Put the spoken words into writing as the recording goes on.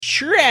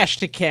Trash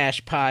to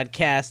Cash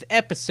podcast,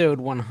 episode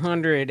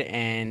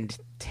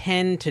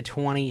 110 to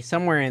 20,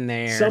 somewhere in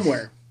there.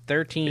 Somewhere.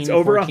 13, It's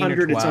over 14, 100,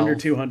 or 12. it's under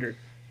 200.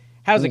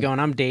 How's it going?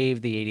 I'm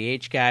Dave, the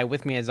ADH guy.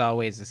 With me, as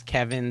always, is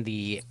Kevin,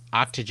 the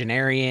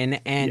octogenarian.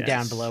 And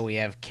down below, we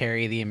have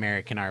Carrie, the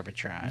American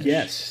arbitrage.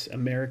 Yes,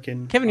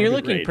 American Kevin, you're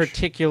looking rage.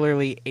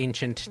 particularly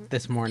ancient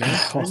this morning.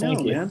 Well, thank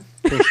you. Man.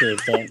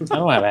 Appreciate that. I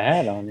don't have a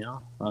hat on,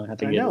 y'all. I'll have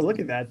to I get know, it. Look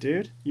at that,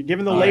 dude. You're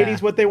giving the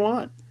ladies what they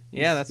want.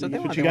 Yeah, that's what they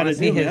That's want. what They you want to gotta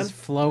see do, his man.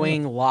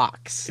 flowing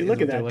locks. Hey,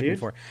 look is at what they're that, looking dude.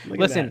 for. Look at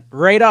Listen, that.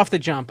 right off the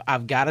jump,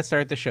 I've got to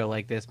start the show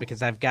like this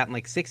because I've gotten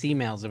like 6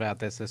 emails about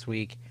this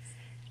week.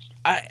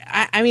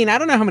 I mean, I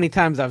don't know how many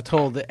times I've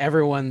told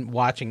everyone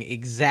watching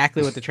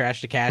exactly what the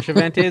Trash to Cash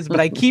event is, but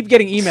I keep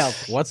getting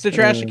emails. What's the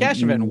Trash to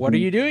Cash event? What are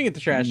you doing at the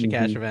Trash to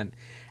Cash event?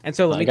 And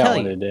so let me tell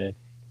you. Today.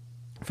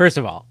 First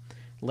of all,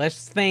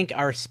 let's thank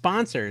our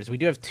sponsors. We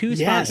do have 2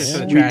 sponsors Yes, for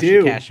the we Trash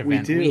do. to Cash We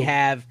event. do. We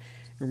have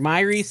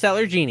My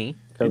Reseller Genie,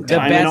 the best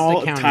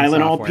Tylenol, accounting Tylenol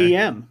software.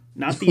 PM,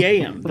 not the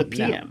AM, the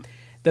PM.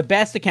 The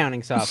best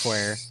accounting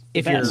software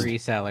if you're a Best.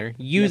 reseller.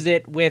 Use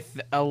it with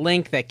a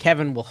link that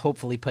Kevin will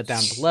hopefully put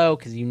down below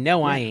because you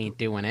know I ain't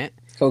doing it.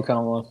 Code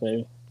Commonwealth,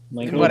 baby.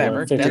 Link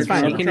Whatever. over, That's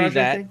fine. You 50%. can use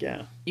that. I think,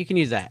 yeah. You can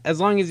use that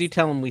as long as you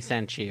tell them we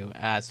sent you,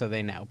 so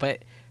they know. But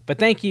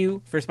thank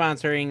you for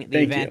sponsoring the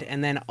Thank event, you.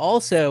 and then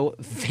also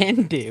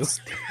Vendu.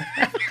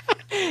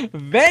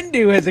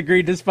 Vendu has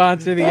agreed to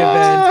sponsor the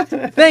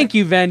event. Thank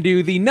you,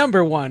 Vendu, the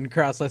 #1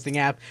 cross-listing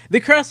app. The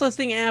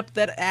cross-listing app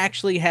that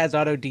actually has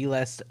auto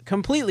delist,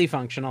 completely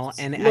functional,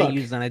 and I Look,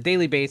 use on a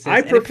daily basis. I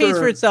And it pays prefer-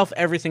 for itself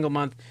every single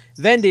month.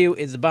 Vendu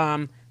is the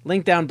bomb.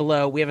 Link down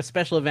below. We have a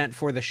special event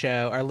for the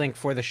show, our link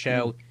for the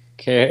show.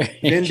 Okay.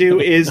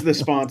 Vindu is the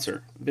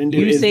sponsor. Vindu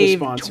You is save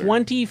the sponsor.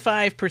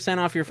 25%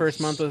 off your first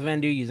month with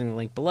Vendu using the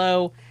link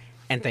below.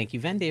 And thank you,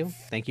 Vendu.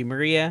 Thank you,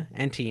 Maria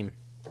and team.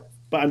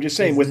 But I'm just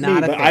saying, It's with me,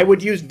 not a but thing. I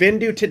would use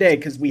Vindu today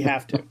because we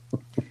have to.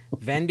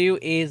 Vendu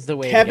is the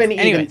way Kevin to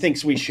go. even Anyways,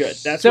 thinks we should.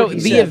 That's so what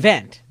he the said.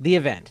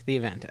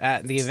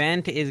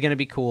 event is going to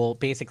be cool.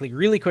 Basically,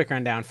 really quick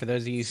rundown for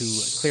those of you who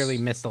clearly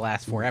missed the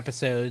last 4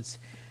 episodes.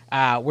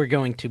 We're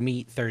going to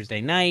meet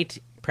Thursday night,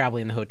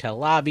 probably in the hotel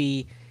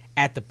lobby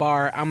at the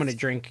bar. I'm going to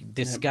drink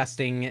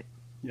disgusting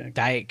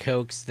Diet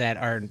Cokes that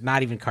are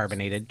not even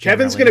carbonated.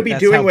 Kevin's generally. going to be That's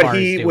doing how what bars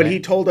he do what it. he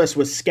told us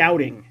was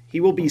scouting. He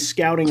will be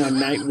scouting on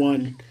night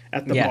 1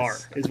 at the Yes. bar,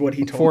 is what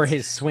he told for us.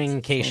 his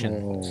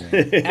swingcation.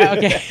 Oh.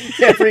 Okay.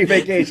 Every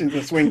vacation's a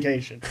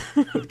swingcation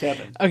with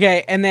Kevin.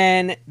 Okay, and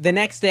then the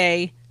next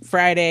day,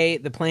 Friday,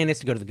 the plan is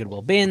to go to the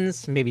Goodwill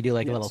bins, maybe do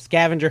like a little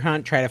scavenger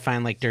hunt, try to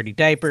find like dirty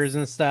diapers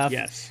and stuff.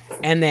 Yes.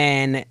 And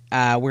then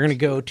we're gonna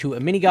go to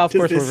a mini golf Does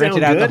course. this We're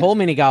rented sound out the good? whole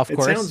mini golf It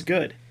course. sounds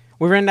good.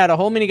 We rented out a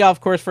whole mini golf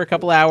course for a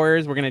couple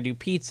hours. We're gonna do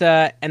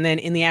pizza, and then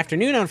in the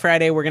afternoon on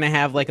Friday, we're gonna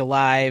have like a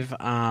live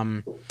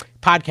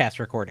podcast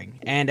recording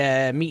and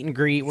a meet and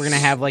greet. We're gonna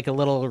have like a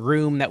little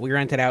room that we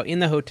rented out in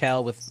the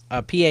hotel with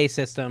a PA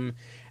system.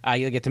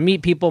 You'll get to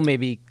meet people.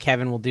 Maybe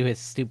Kevin will do his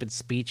stupid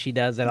speech he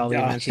does at all the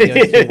Yeah. events he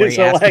goes to, where he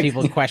So, asks like,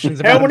 people questions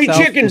about How many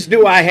himself. chickens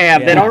do I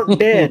have that aren't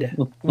dead?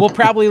 We'll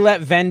probably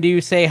let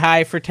Vendu say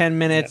hi for 10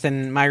 minutes,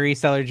 and my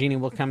reseller Genie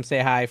will come say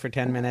hi for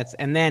 10 minutes,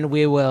 and then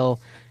we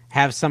will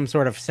have some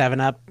sort of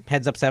 7-Up,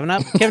 heads up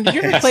 7-Up. Kevin, did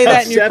you ever play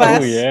that in your 7-Up.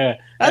 class? Oh, yeah.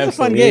 That's a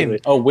fun Absolutely. game.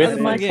 Oh, That's with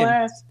a my fun game.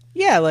 class?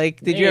 Yeah,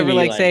 like, did you ever Maybe,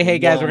 like say, hey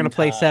guys, we're one going to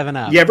play time.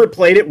 7-Up? You ever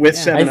played it with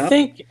 7 I Up?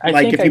 think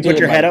Like if I you put did,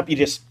 your head like, up, you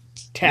just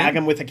tag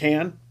them with a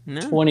can? No?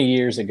 20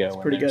 years ago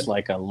when pretty there was good.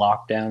 like a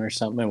lockdown or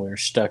something and we were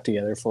stuck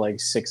together for like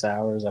 6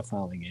 hours. I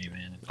finally gave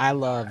in. I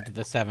loved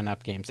the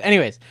 7-Up games.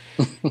 Anyways,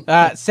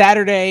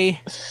 Saturday,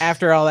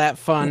 after all that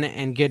fun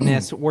and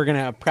goodness, we're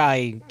going to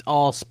probably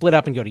all split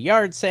up and go to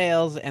yard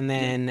sales. And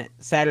then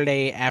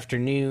Saturday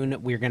afternoon,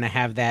 we're going to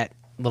have that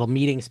little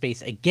meeting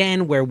space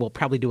again where we'll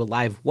probably do a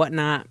live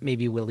whatnot.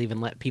 Maybe we'll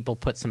even let people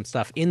put some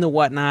stuff in the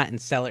whatnot and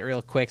sell it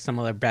real quick, some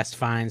of their best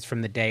finds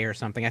from the day or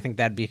something. I think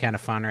that'd be kind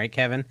of fun, right,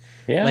 Kevin?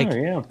 Yeah, Like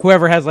yeah.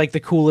 whoever has like the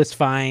coolest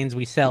finds,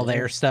 we sell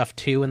their stuff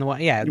too in the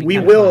what. Yeah, it'd be We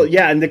kinda will, fun.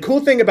 yeah. And the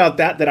cool thing about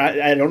that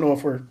I don't know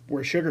if we're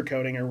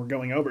sugarcoating or we're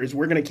going over is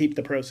we're going to keep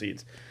the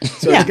proceeds.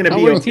 So Yeah, it's going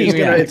to we're be team,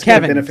 yeah. it's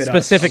Kevin, going to benefit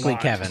specifically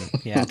us a lot.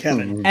 Kevin. Yeah,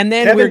 Kevin. and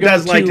then Kevin we're going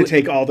does like to to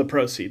take all the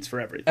proceeds for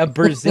everything. a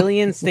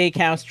Brazilian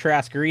steakhouse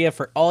churrascaria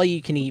for all you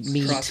can eat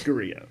meat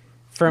Oscaria.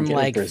 from Get a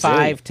like Brazilian.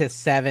 5 to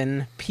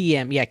 7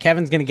 p.m. Yeah,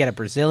 Kevin's gonna get a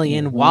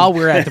Brazilian while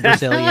we're at the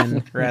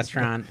Brazilian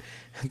restaurant.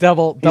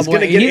 Double.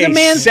 gonna get He's a a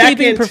manscaping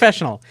second-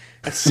 professional.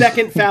 A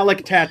second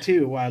phallic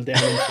tattoo while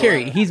down in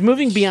Carrie, he's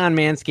moving beyond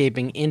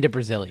manscaping into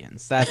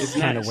Brazilians. That's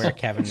kind of nice. where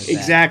Kevin is at.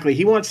 Exactly.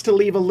 He wants to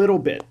leave a little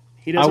bit.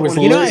 He doesn't was want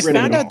to You know, get I rid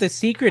of found it out all. the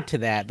secret to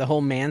that, the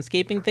whole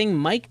manscaping thing.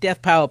 Mike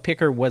Deathpile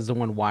Picker was the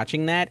one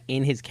watching that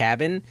in his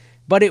cabin,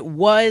 but it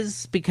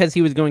was because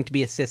he was going to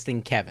be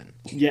assisting Kevin.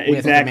 Yeah, with the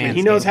exactly.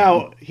 He knows manscaping.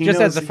 how. Just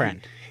as a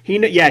friend. He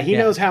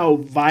knows how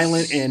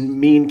violent and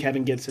mean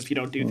Kevin gets if you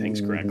don't do things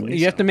correctly.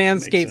 You have to so it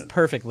makes manscape sense.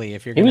 perfectly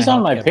if you're. He gonna was on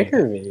help my Kevin.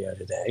 picker video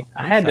today.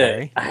 I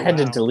sorry. had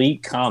to Wow.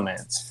 delete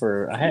comments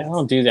for. I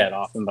don't do that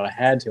often, but I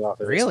had to off of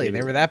this Really?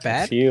 video. They were that A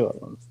bad? few of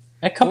them.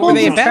 A What couple were of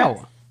they them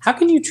about? How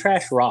can you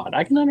trash Rod?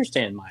 I can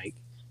understand Mike,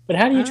 but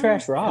how do you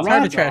trash Rod? It's hard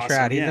to Rod's trash awesome,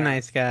 Rod. He's yeah. a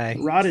nice guy.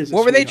 Rod is.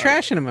 What were they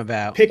trashing him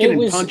about? Picking It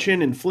was- and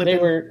punching and flipping.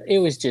 It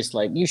was just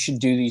like, you should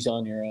do these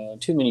on your own.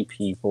 Too many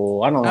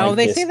people. I don't Oh, like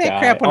they this say that guy.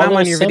 crap when I'm Although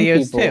on your some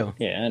videos, people- too.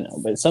 Yeah, I know.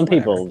 But some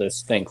people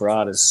just think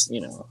Rod is,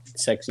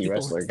 sexy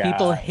wrestler guy.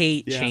 People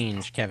hate Yeah.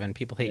 change, Kevin.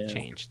 People hate Yeah.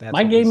 change. That's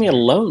Mike what gave we me a say.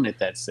 loan at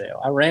that sale.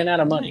 I ran out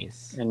of money,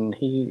 Nice. and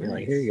he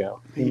like, here you go.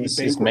 He He, was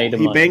just made bankrolled, of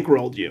he money.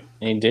 bankrolled you.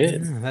 And he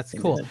did. Oh, that's He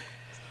cool. did.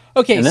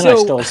 Okay, And then so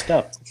I stole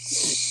stuff.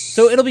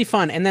 So it'll be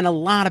fun. And then a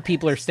lot of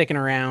people are sticking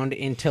around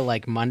until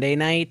like Monday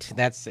night.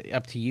 That's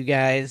up to you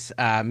guys.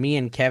 Me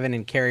and Kevin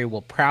and Carrie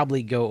will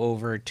probably go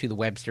over to the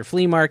Webster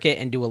Flea Market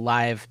and do a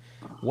live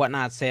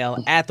whatnot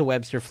sale at the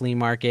Webster Flea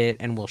Market,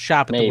 and we'll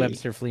shop at the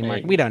Webster Flea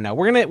Market. We don't know.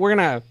 We're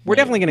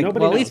definitely gonna. Nobody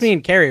Well, at least knows. me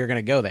and Carrie are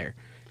gonna go there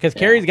because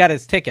Carrie's got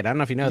his ticket. I don't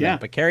know if you know Yeah. that,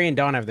 but Carrie and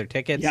Dawn have their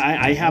tickets. Yeah,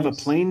 I have a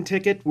plane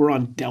ticket. We're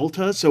on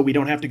Delta, so we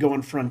don't have to go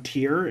on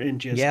Frontier and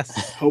just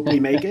Yes. hope we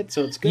make it.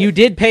 So it's good. You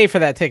did pay for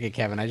that ticket,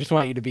 Kevin. I just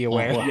want you to be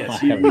aware. Well, Yes,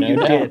 I you, have no you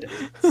doubt. did.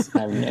 I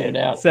have no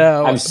doubt.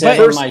 So, I've said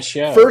but- on my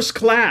show. First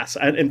class,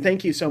 and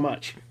thank you so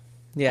much.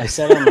 I Yes.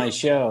 said on my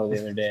show the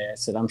other day, I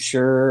said, I'm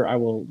sure I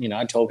will,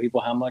 I told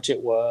people how much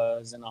it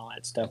was and all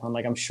that stuff. I'm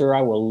like, I'm sure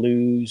I will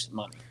lose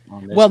money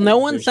on this. Well, no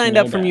thing. one There's signed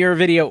no up from doubt. your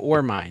video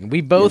or mine.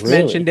 We both Really?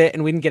 mentioned it,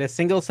 and we didn't get a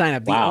single sign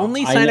up. The Wow.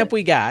 only I sign kn- up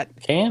we got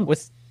Cam.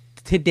 was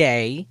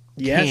today.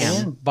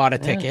 Yes. Cam bought a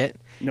ticket,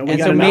 No, we and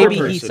got so another maybe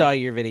he person. saw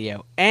your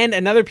video, and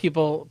another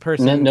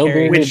person. No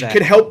Carrie, bigger- did Which that.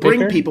 could help bring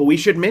Bigger? people. We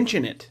should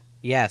mention it.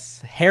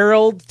 Yes,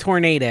 Harold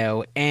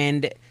Tornado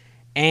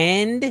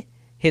and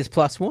his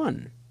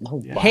 +1 Oh,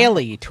 wow.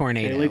 Haley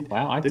Tornado, Haley-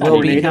 Wow, I The thought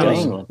will he be was coming.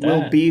 done with will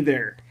that. be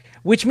there.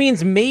 which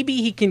means maybe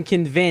he can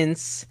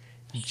convince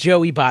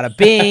Joey Bada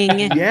Bing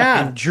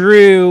Yeah. and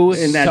Drew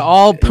And that- to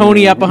all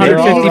pony up They're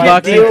 150 all right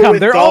bucks there. and come. With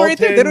They're all right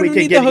there. They Dalton, don't we even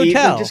could need the get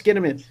Ethan, hotel. just get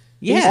them in.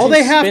 Yeah. All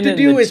they have to spending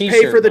do the is pay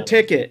t-shirt for the money.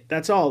 ticket.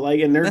 That's all.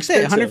 Like, and they're That's it,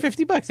 expensive.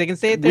 150 bucks. They can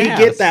stay at their We house.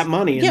 get that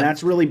money, and Yeah,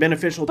 that's really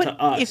beneficial but to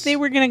us. if they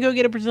were going to go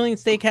get a Brazilian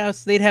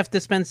steakhouse, they'd have to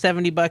spend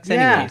 70 bucks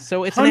Yeah. anyway.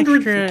 So it's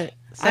 100 an extra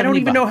I don't 70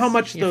 even know how bucks.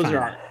 much You're those fine.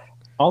 are.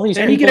 All these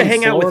And you people get to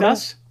in hang out with Florida,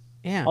 us.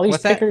 Yeah. all these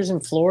What's that? pickers in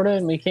Florida,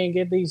 and we can't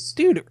get these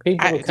Dude,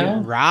 people to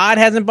come. Rod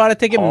hasn't bought a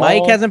ticket. Paul?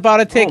 Mike hasn't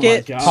bought a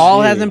ticket. God, Paul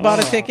dude. hasn't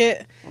bought a Oh.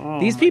 ticket. Oh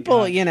These my people,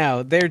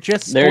 gosh. they're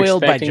just They're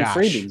spoiled by expecting Josh.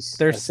 freebies.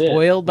 They're That's it.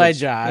 spoiled by Which,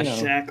 Josh.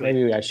 Exactly.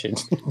 Maybe I should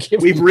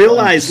give We've them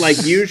realized,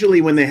 like, usually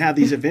when they have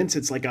these events,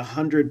 it's like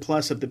 100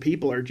 plus of the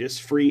people are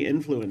just free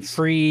influence.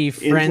 Free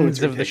friends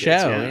Influencer of the tickets,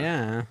 show.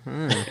 yeah.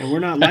 Yeah. And we're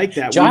not like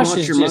that. Josh we want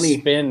is your just money.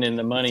 spending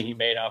the money he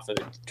made off of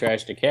the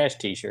trash to cash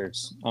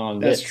T-shirts on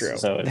That's this. true.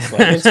 So it's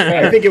like it's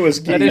fair. I think it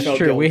was That he is felt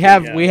true. guilty, We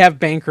have yeah. we have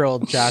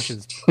bankrolled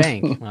Josh's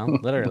bank. Well,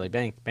 literally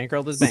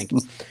bankrolled his bank.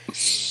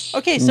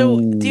 Okay, so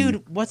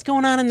dude, what's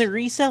going on in the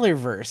reseller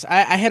verse?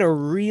 I had a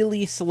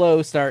really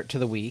slow start to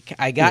the week.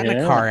 I got in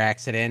a Yeah. car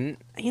accident.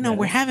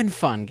 We're having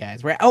fun,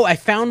 guys. I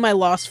found my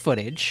lost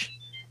footage.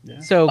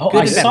 So Oh, good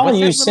I and bad. saw What's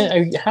you that sent.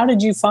 little- How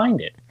did you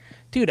find it?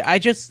 Dude,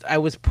 I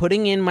was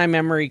putting in my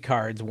memory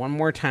cards one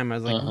more time. I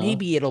was like,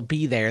 maybe it'll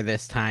be there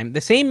this time.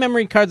 The same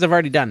memory cards I've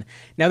already done.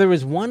 Now, there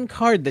was one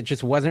card that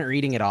just wasn't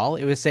reading at all.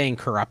 It was saying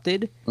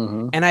corrupted.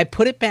 And I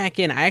put it back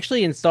in. I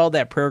actually installed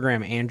that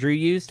program Andrew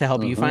used to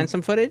help you find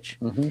some footage.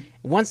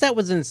 Once that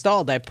was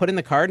installed, I put in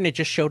the card and it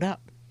just showed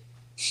up.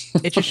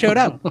 It just showed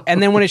up.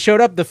 And then when it showed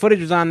up, the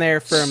footage was on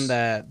there from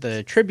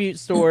the tribute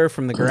store,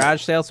 from the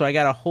garage sale. So I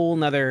got a whole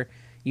nother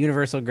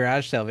Universal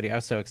garage sale video. I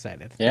was so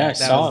excited. Yeah, I That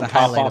saw was it the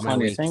pop highlight of off my on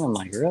your week. thing. I'm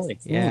like, really?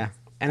 Yeah.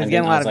 And it's then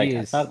getting a I lot was of like,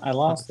 views. I thought I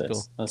lost That's this.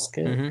 cool. That's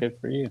good. Mhm. Good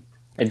for you.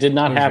 It did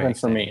not I was very happen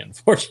for me,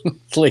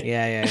 unfortunately.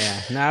 Yeah.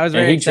 No, I was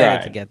And very he excited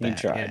to tried. get He that.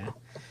 tried.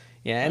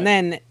 Yeah. And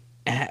then,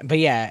 but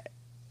yeah.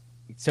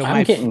 So I'm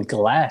my getting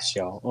glass,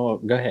 y'all. Oh,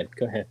 go ahead.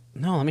 Go ahead.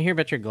 no. Let me hear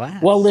about your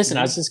glass. Well, listen,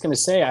 I was just going to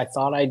say, I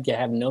thought I'd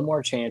have no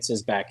more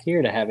chances back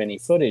here to have any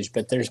footage,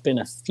 but there's been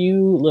a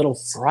few little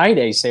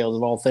Friday sales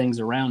of all things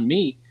around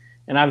me,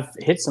 and I've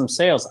hit some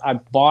sales. I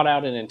bought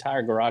out an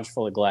entire garage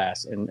full of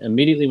glass, and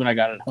immediately when I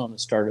got it home and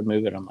started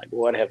moving, I'm like,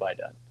 what have I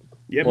done?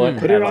 Yep, What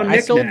put it on I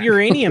sold Knick-Knack.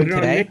 uranium Put it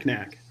on today.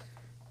 Knick-Knack.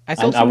 I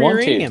sold I some want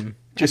to. uranium.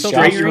 Just I sold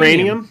straight some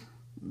uranium?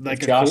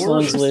 Like a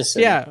Jocelyn's core?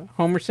 listening. Yeah,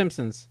 Homer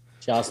Simpson's.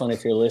 Jocelyn,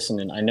 if you're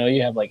listening, I know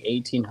you have like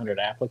 1,800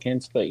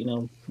 applicants, but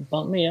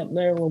bump me up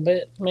there a little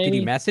bit, maybe.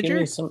 you message Give me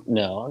her? some.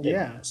 No, I didn't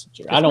Yeah.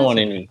 message her. I don't want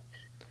any.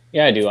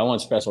 Yeah, I do. I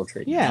want special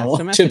treatment. Yeah, I so want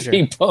to message her.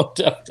 be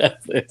bumped up to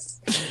this.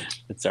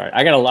 It's all right.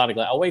 I got a lot of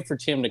glass. I'll wait for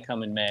Tim to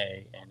come in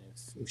May, and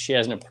if she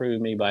hasn't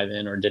approved me by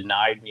then or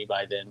denied me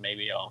by then,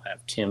 maybe I'll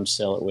have Tim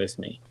sell it with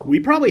me. We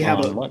probably have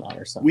on a whatnot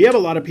or something. we have a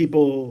lot of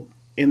people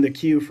in the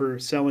queue for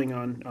selling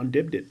on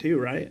Dibdit too,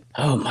 right?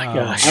 Oh my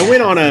gosh! I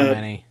went on So a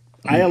many.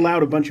 I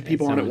allowed a bunch of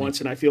people so on at many.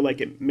 once, and I feel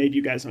like it made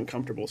you guys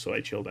uncomfortable, so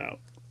I chilled out.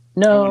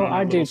 No, went on a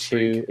I do little too.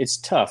 streak. It's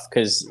tough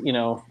because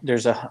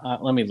there's a.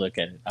 Let me look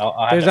at it. I'll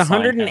have There's to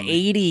find how many.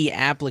 180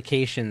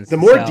 applications. The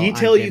to more sell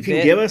detail on you can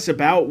Dibdit. give us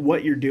about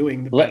what you're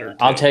doing, the better.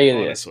 I'll too, tell you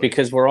this honestly.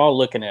 because we're all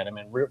looking at them,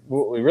 and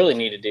what we really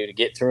need to do to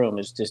get through them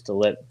is just to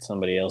let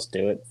somebody else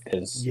do it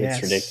because Yes.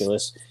 it's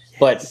ridiculous.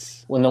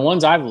 But when the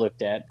ones I've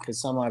looked at, because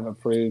some I've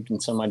approved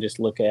and some I just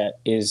look at,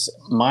 is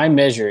my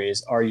measure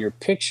is, are your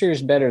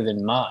pictures better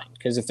than mine?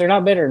 Because if they're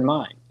not better than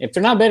mine, if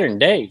they're not better than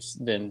Dave's,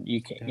 then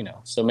you can't,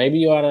 So maybe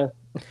you ought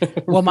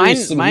to. Well, my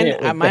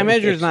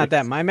measure is not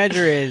that. My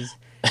measure is,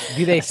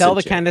 do they sell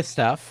the kind of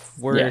stuff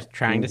we're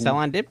trying to sell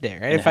on Dip Day?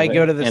 Right? If I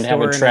go to the store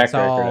have a track and it's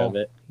record all, of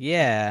it,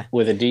 yeah,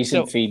 with a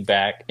decent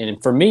feedback,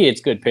 and for me,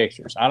 it's good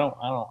pictures.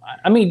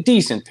 I mean,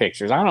 decent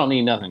pictures. I don't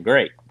need nothing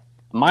great.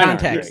 Mine aren't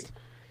great.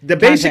 The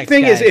basic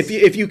thing is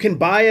if you can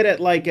buy it at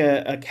like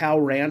a cow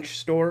ranch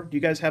store. Do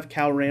you guys have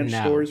cow ranch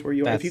stores where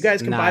you are? If you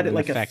guys can buy it at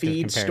like a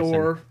feed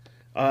store,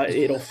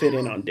 it'll fit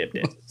in on Dip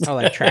Day. Oh,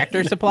 like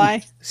Tractor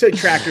Supply? So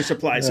Tractor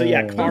Supply. So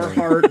yeah,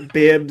 Carhartt,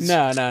 Bibs,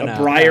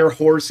 Breyer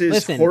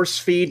horses, horse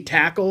feed,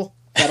 tackle.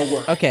 That'll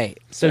work. Okay,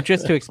 so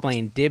just to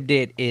explain,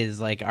 Dibdit is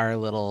like our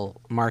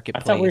little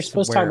marketplace. I thought we were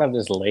supposed to talk about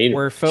this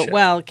later.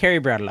 Well, Carrie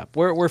brought it up.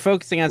 We're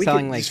focusing on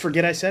selling like just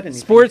forget I said anything.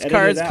 Sports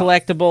cards,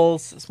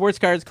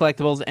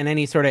 collectibles, and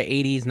any sort of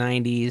 80s,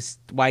 90s,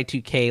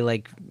 Y2K,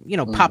 like,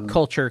 pop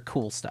culture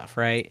cool stuff,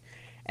 right?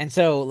 And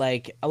so,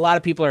 like, a lot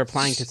of people are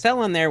applying to sell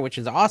on there, which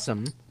is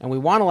awesome, and we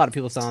want a lot of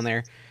people to sell on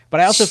there. But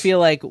I also feel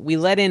like we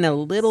let in a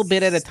little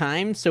bit at a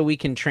time so we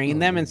can train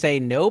them and say,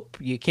 nope,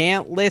 you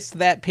can't list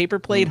that paper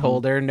plate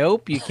holder.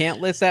 Nope, you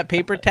can't list that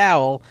paper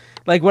towel.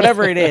 Like,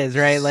 whatever it is,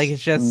 right? Like,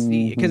 it's just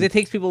because it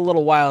takes people a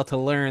little while to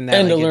learn that.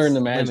 And to learn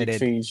the magic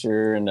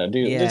feature and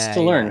just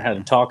to learn how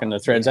to talk in the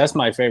threads. That's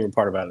my favorite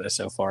part about this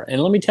so far.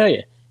 And let me tell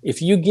you,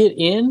 if you get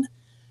in,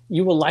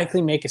 you will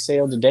likely make a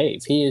sale to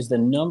Dave. He is the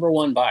number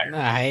one buyer.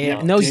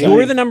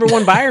 You're the number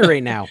one buyer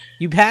right now.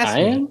 You passed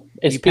me. I am?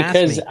 It's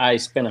because I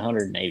spent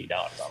 $180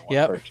 on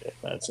one purchase.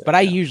 That's it. But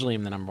I usually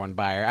am the number one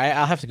buyer.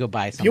 I'll have to go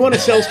buy something. If you want to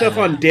sell stuff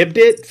on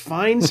Dibdit,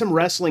 find some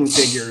wrestling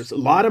figures,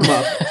 lot them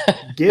up,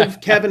 give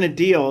Kevin a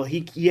deal.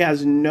 He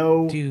has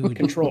no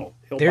control.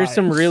 There's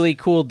some really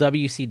cool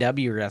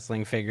WCW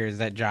wrestling figures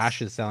that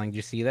Josh is selling. Do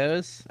you see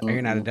those? Or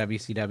you're not a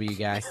WCW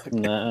guy?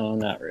 No,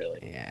 not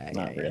really.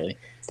 Not really.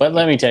 But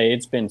let me tell you,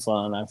 it's been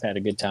fun. I've had a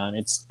good time.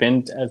 It's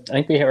been, I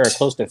think we are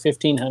close to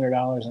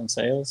 $1,500 in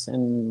sales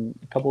in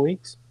a couple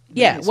weeks.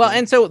 Yeah, well,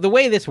 and so the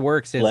way this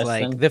works is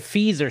the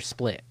fees are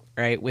split,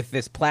 right? With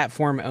this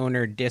platform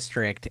owner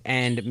district,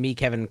 and me,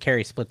 Kevin, and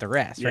Carrie split the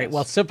rest, right?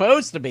 Well,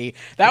 supposed to be.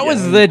 That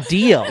was the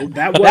deal.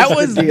 That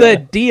was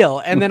the deal.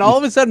 And then all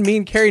of a sudden, me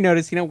and Carrie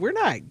noticed, we're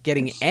not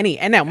getting any.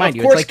 And now, mind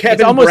you, it's like Kevin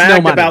it's almost bragged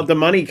no money. about the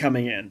money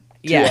coming in.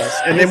 Yes.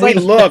 And then we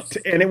looked,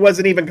 and it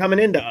wasn't even coming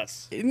into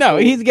us. No,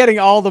 he's getting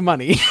all the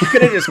money. He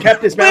could have just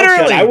kept his mouth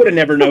shut. I would have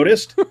never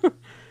noticed.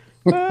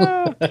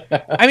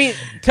 I mean,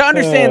 to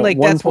understand, like,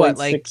 that's what,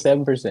 like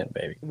 7%,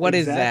 baby. What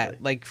is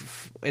that? Like,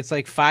 it's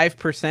like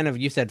 5% of,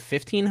 you said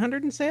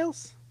 1,500 in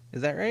sales?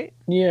 Is that right?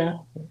 Yeah.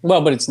 Well,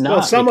 but it's not.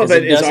 Well, some of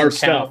it is our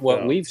stuff.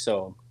 What we've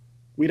sold.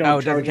 We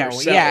don't charge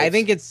ourselves. Yeah, I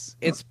think it's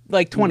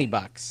like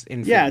 $20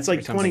 in. Yeah, it's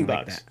like $20.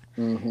 Like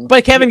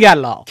But Kevin got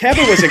it all.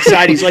 Kevin was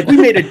excited. He's like, we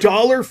made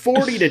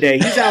 $1.40 today.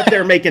 He's out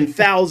there making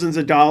thousands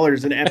of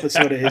dollars an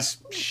episode of his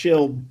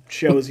shill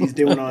shows he's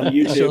doing on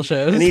YouTube. Shill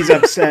shows. And he's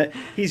upset.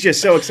 He's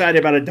just so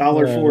excited about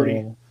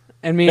 $1.40.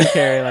 And me and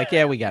Carrie, like,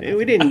 yeah, we got it.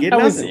 We didn't get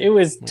nothing. It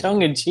was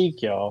tongue in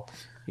cheek, y'all.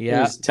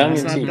 Yeah,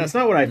 that's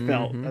not what I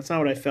felt. That's not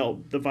what I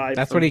felt. The vibe.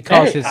 That's what he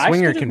calls his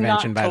swinger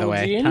convention, by the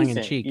way. Tongue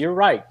in cheek. You're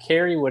right.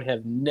 Carrie would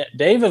have.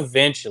 Dave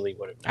eventually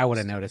would have. I would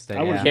have noticed it.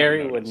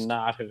 Carrie would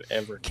not have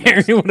ever.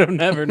 Carrie would have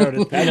never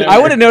noticed. I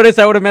would have noticed.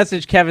 I would have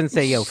messaged Kevin,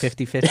 say, "Yo,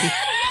 50-50."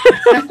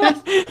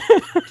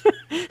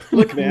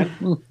 Look, man,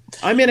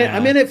 I'm in it.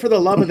 I'm in it for the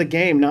love of the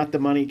game, not the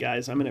money,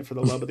 guys. I'm in it for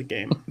the love of the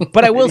game.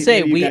 But I will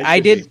say,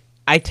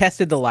 I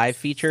tested the live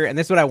feature, and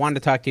this is what I wanted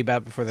to talk to you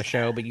about before the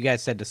show. But you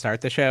guys said to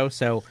start the show,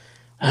 so.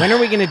 When are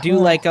we going to do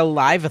like a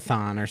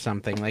live-a-thon or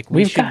something? Like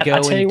we should go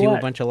and do a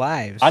bunch of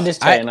lives. I'll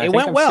just tell you, it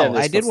went well.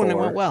 I did when it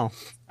went well.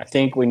 I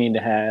think we need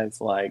to have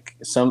like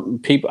some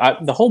people.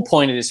 The whole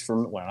point of this,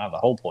 not the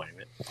whole point of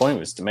it. The point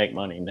was to make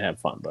money and to have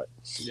fun, but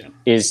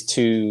is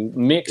to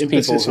mix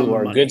people who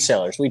are good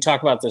sellers. We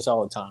talk about this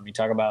all the time. We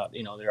talk about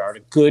there are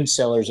good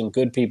sellers and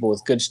good people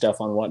with good stuff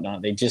on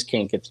whatnot. They just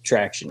can't get the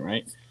traction,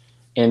 right?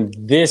 And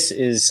this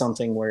is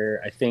something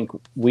where I think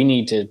we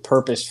need to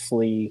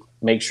purposefully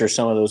make sure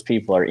some of those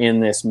people are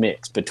in this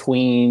mix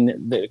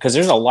because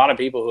there's a lot of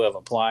people who have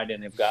applied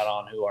and have got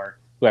on who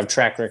have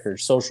track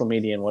records, social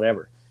media and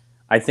whatever.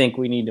 I think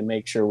we need to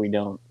make sure we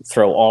don't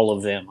throw all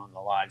of them on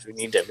the lives. We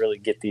need to really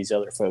get these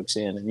other folks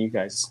in, and you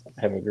guys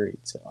have agreed.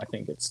 So I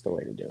think it's the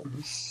way to do it.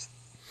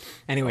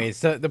 Anyways,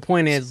 so the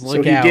point is,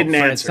 look out for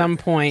at some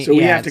point. So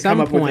we have to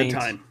come up with a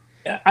time.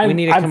 We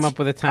need to come up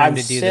with a time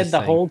to do this. I've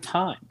said the whole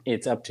time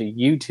it's up to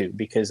you two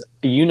because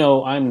I don't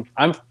even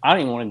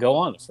want to go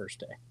on the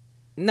first day.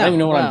 No, I don't even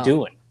know what I'm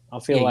doing. I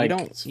feel like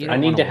you I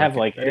need to have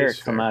like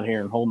Eric come out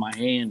here and hold my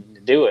hand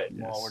and do it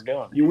while we're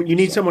doing it. You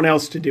need someone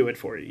else to do it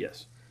for you.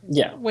 Yes.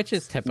 Yeah, which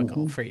is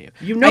typical for you.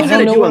 You know how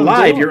to do a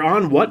live. You're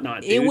on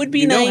Whatnot, dude. It would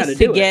be nice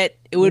to get.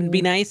 It would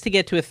be nice to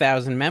get to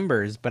 1,000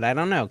 members, but I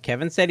don't know.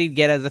 Kevin said he'd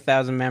get us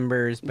 1,000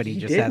 members, but he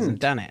just hasn't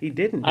done it. He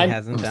didn't. He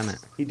hasn't done it.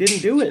 He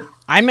didn't do it.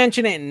 I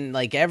mention it in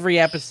like every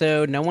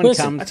episode. No one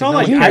comes. That's all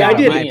I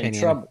did. My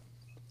opinion.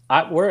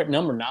 We're at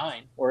number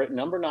 9. We're at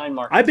number 9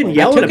 market. I've been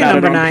yelling about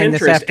it on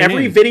Pinterest.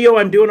 Every video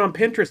I'm doing on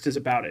Pinterest is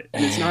about it.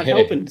 It's not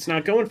helping. It's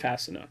not going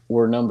fast enough.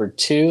 We're number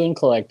 2 in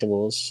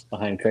collectibles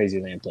behind Crazy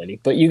Lamp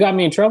Lady. But you got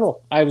me in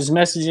trouble. I was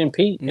messaging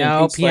Pete.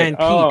 No, behind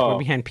Pete. We're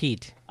behind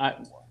Pete.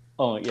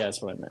 Oh, yeah,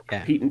 that's what I meant.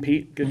 Yeah. Pete and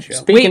Pete, good show.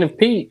 Speaking of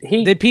Pete,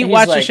 did Pete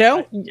watch the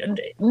show?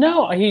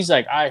 No, he's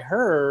like, I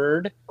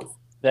heard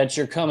that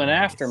you're coming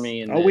after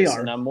me. We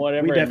are. And I'm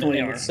whatever. We definitely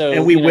are. So,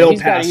 and we will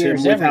pass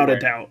him without a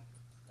doubt.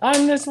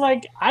 I'm just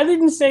like, I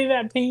didn't say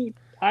that, Pete.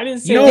 I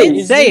didn't say You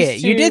didn't say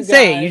it. You did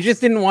say it. You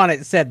just didn't want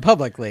it said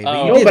publicly.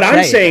 But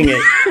I'm saying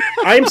it.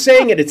 I'm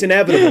saying it. It's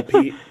inevitable,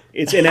 Pete.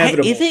 It's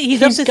inevitable. Is it?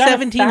 He's up to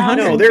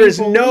 1,700.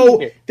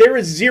 No, there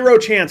is zero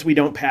chance we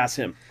don't pass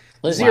him.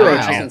 Zero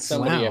chance.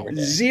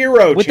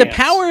 Zero With chance. the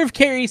power of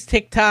Carrie's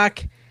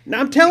TikTok. Now,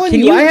 I'm telling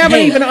you, I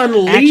haven't even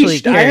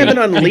unleashed. I haven't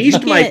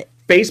unleashed my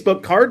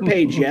Facebook card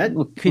page yet.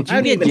 Could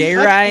you get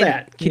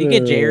J-Ride? Can you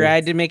get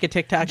J-Ride to make a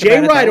TikTok?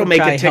 J-Ride will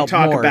make a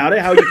TikTok about it.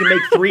 How you can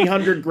make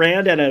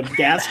 $300,000 at a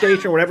gas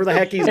station or whatever the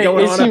heck he's going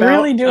on about. Is he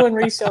really doing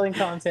reselling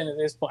content at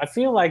this point? I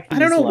feel like I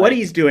don't know what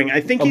he's doing.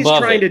 I think he's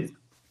trying to.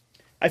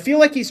 I feel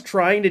like he's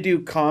trying to do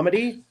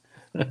comedy,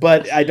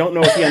 but I don't know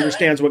if he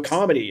understands what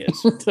comedy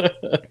is. That's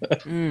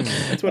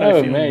what I feel.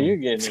 Oh man, you're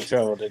getting in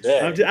trouble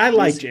today. I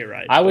like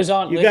J-Ride. I was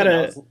on. I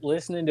was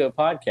listening to a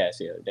podcast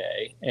the other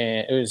day,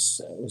 and it was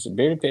a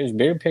Bearded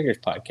Pickers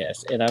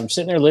podcast, and I'm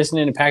sitting there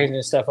listening and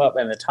packaging stuff up,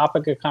 and the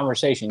topic of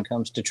conversation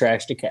comes to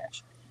trash to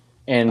cash,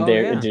 and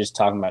they're just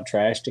talking about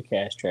trash to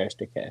cash,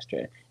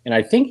 and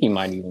I think he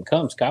might even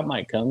come. Scott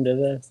might come to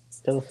the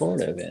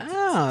Florida event.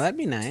 Oh, that'd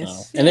be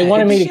nice. And they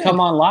wanted me to come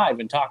on live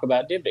and talk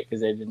about Dibbitt because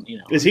they didn't,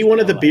 Is he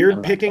one of the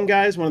beard picking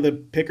guys? One of the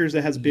pickers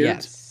that has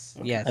beards?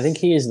 Yes. I think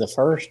he is the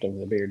first of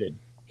the bearded.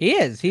 He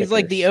is. He's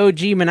like the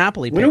OG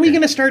Monopoly picker. When are we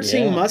going to start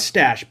seeing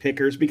mustache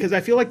pickers? Because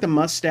I feel like the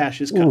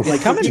mustache is coming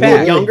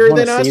back. Younger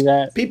than us.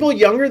 People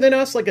younger than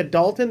us, like a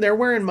Dalton, they're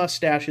wearing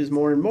mustaches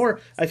more and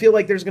more. I feel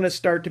like there's going to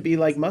start to be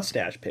like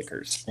mustache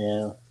pickers.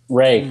 Yeah.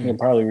 Ray, he'll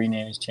probably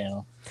rename his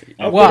channel.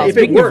 Well,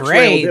 speaking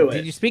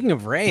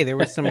of Ray, there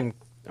was some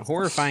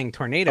horrifying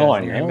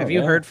tornadoes near him. Have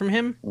you heard from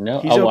him? No.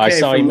 He's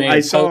okay.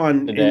 I saw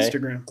on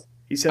Instagram.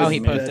 He says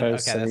he posted. Okay,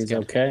 that's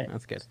good. Okay.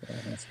 That's good.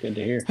 That's good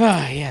to hear.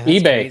 Yeah, that's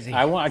eBay. crazy.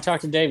 I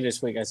talked to Dave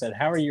this week. I said,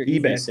 "How are your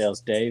eBay sales,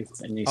 Dave?"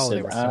 And he said,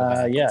 they were so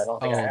bad. "Yeah, I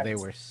don't think I have they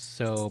were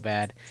so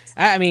bad."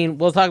 I mean,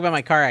 we'll talk about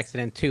my car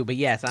accident too, but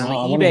yes, on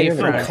the eBay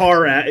front,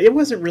 it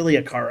wasn't really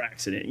a car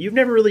accident. You've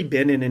never really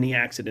been in any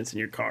accidents in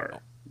your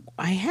car.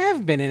 I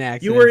have been in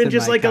accidents. You were in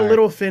just like a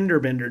little fender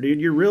bender,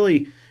 dude. You're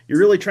really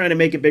trying to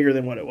make it bigger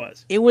than what it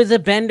was. It was a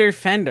bender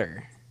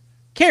fender.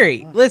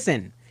 Carrie,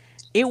 listen.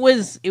 It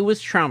was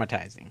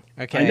traumatizing.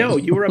 Okay, I know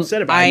you were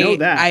upset about it. I know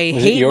that. I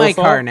hate my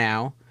car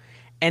now,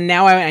 and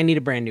now I need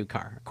a brand new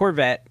car, a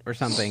Corvette or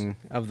something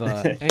of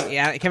the.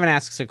 Yeah, Kevin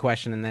asks a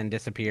question and then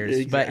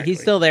disappears, but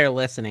he's still there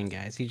listening,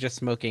 guys. He's just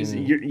smoking.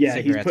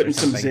 He's putting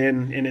some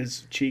Zen in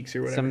his cheeks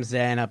or whatever. Some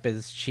Zen up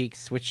his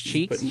cheeks. Which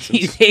cheeks?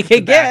 You take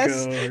a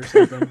guess. Or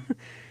something.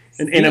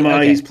 An enema.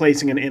 Okay. He's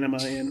placing an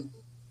enema in.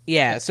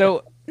 Yeah.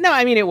 So no,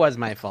 I mean it was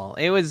my fault.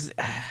 It was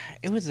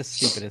the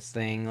stupidest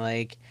thing.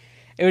 Like.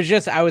 It was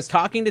just I was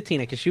talking to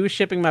Tina because she was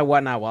shipping my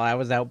whatnot while I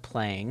was out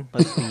playing.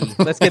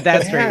 Let's get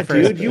that straight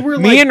first. Dude, you were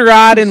me and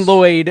Rod and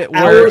Lloyd were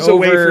hours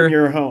away from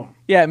your home.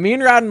 Yeah, me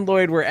and Rod and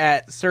Lloyd were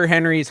at Sir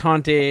Henry's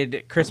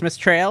haunted Christmas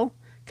trail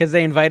because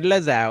they invited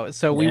us out.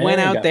 So we went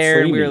out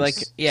there and we were like,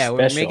 we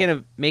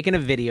were making a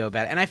video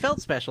about it. And I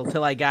felt special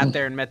till I got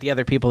there and met the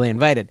other people they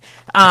invited.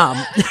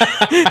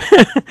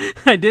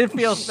 I did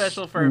feel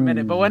special for a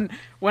minute, but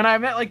when I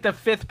met like the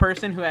 5th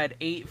person who had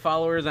 8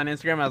 followers on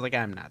Instagram, I was like,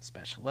 I'm not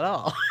special at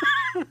all.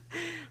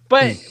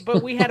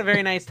 but we had a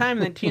very nice time.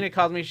 And then Tina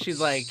called me. She's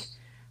like,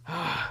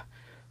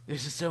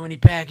 there's just so many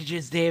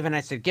packages, Dave. And I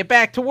said, get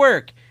back to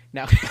work.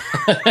 No.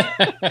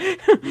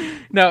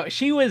 No,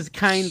 she was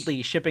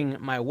kindly shipping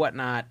my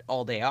whatnot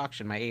all-day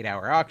auction, my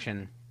 8-hour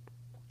auction.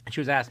 She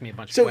was asking me a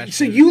bunch of questions.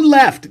 So you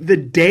left the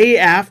day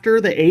after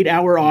the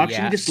 8-hour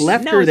auction? You just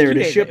left her there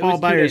to ship all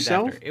by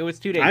herself? It was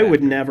 2 days I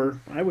would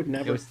never.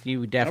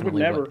 You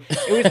definitely would.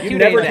 It was You'd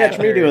never catch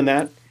me doing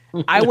that.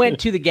 I went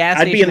to the gas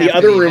station. I'd be in the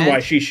other room while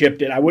she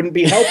shipped it. I wouldn't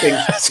be helping,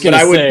 but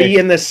I would be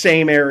in the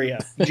same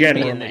area,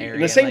 generally. In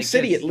the same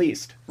city, at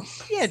least.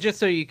 Yeah, just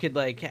so you could,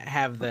 like,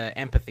 have the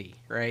empathy,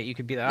 right? You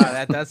could be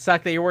like, that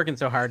sucks that you're working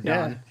so hard,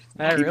 Don.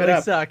 That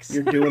really sucks.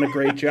 You're doing a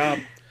great job.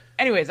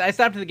 Anyways, I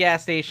stopped at the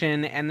gas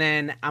station, and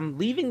then I'm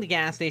leaving the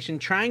gas station,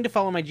 trying to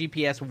follow my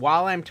GPS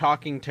while I'm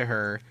talking to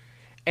her.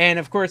 And,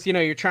 of course,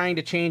 you're trying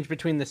to change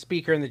between the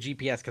speaker and the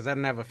GPS, because I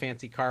don't have a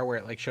fancy car where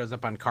it, like, shows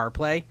up on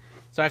CarPlay.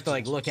 So I have to,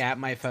 like, look at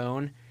my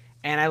phone.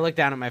 And I looked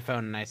down at my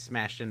phone and I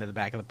smashed into the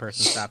back of the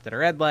person stopped at a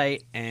red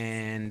light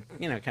and,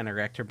 kind of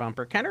wrecked her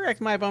bumper. Kind of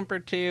wrecked my bumper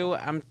too.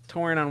 I'm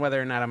torn on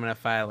whether or not I'm going to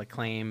file a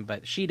claim,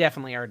 but she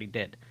definitely already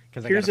did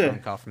because I got a phone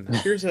call from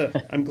them.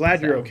 I'm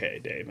glad you're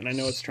okay, Dave, and I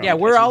know it's traumatizing. Yeah,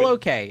 we're all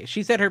okay.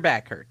 She said her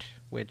back hurt,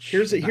 which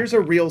here's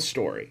a real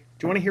story.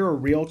 Do you want to hear a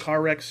real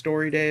car wreck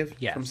story, Dave?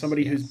 Yes. From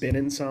somebody who's been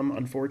in some,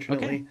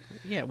 unfortunately. Okay.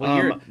 Yeah. Well,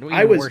 you're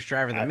a worse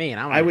driver than me, and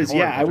I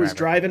was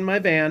driving my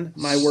van,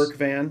 my work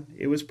van.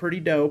 It was pretty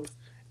dope.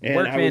 And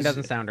work van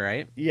doesn't sound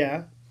right.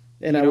 Yeah,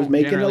 and I was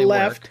making a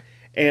left,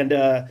 and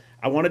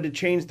I wanted to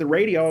change the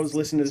radio. I was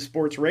listening to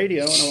sports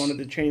radio, and I wanted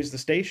to change the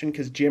station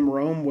because Jim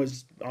Rome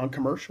was on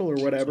commercial or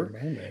whatever.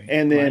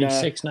 And then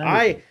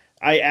I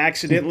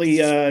accidentally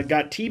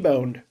got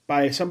T-boned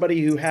by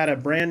somebody who had a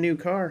brand new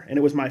car, and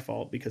it was my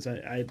fault because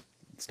I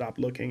stopped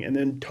looking, and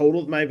then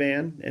totaled my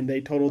van, and they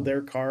totaled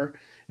their car.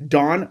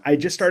 Dawn, I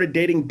just started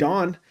dating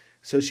Dawn,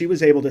 so she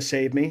was able to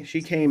save me.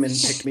 She came and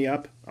picked me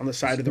up on the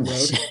side of the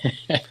road.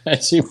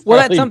 Well,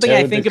 that's something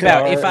I think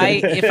about.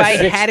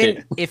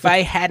 If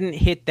I hadn't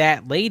hit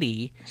that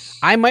lady,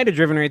 I might have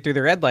driven right through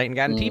the red light and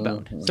gotten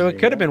T-boned. So it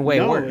could have been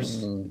way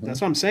worse. That's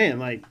what I'm saying.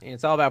 Like,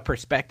 it's all about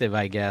perspective,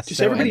 I guess.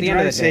 Just everybody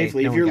drive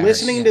safely. If you're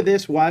listening to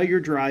this while you're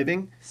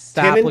driving,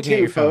 stop 10 and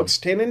 2, folks.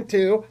 10 and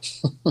 2.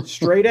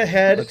 Straight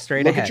ahead.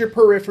 Look at your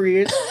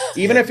peripheries.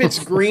 Even if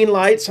it's green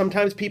light,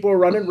 sometimes people are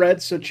running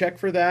red, so check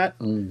for that.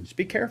 Just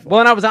be careful. Well,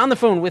 and I was on the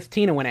phone with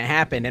Tina when it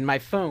happened, and my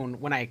phone,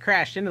 when I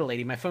crashed into the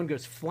lady, my phone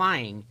goes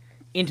flying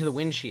into the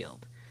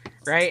windshield,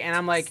 right? And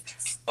I'm like,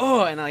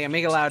 oh, and I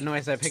make a loud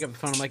noise. I pick up the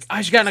phone. I'm like, I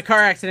just got in a car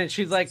accident.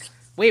 She's like,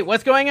 wait,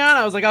 what's going on?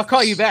 I was like, I'll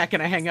call you back,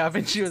 and I hang up,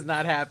 and she was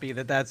not happy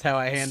that that's how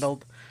I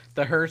handled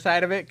her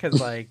side of it,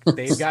 because like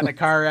they've gotten a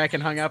car wreck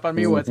and hung up on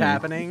me. What's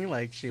happening?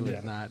 Like, she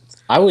was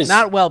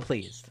not well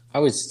pleased. I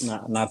was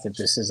not that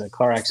this is a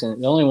car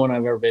accident. The only one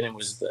I've ever been in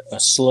was a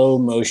slow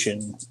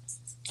motion.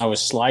 I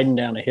was sliding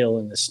down a hill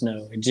in the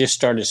snow. It just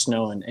started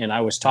snowing, and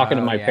I was talking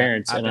to my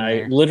parents, and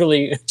I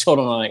literally told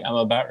them, like, I'm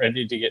about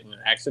ready to get in an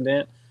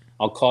accident.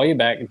 I'll call you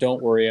back.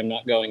 Don't worry, I'm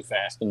not going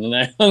fast. And then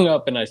I hung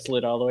up, and I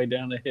slid all the way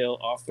down the hill,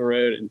 off the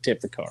road, and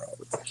tipped the car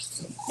over.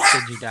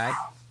 Did you die?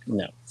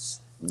 No.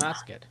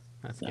 That's good.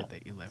 That's good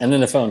that you lived. And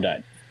then the phone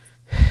died.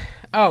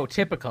 Oh,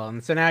 typical.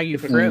 And so now you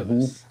froze.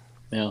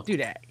 Mm-hmm. Yeah.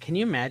 Dude, can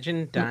you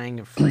imagine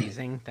dying of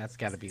freezing? That's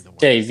got to be the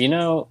worst. Dave,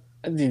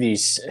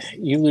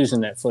 you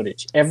losing that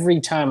footage. Every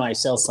time I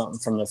sell something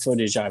from the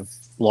footage I've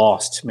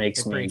lost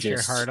makes me breaks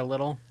your heart a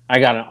little. I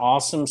got an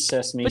awesome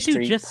Sesame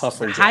Street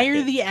puffer jacket.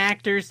 Hire the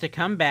actors to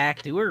come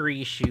back, do a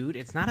reshoot.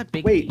 It's not a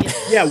big deal.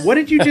 Yeah, what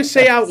did you just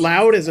say out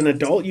loud as an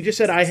adult? You just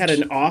said I had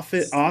an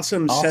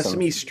awesome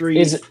Sesame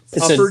Street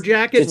puffer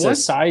jacket. It's a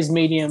size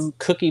medium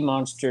Cookie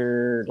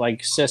Monster,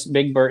 like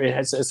Big Bird.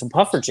 It's a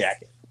puffer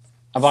jacket.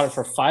 I bought it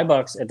for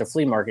 $5 at the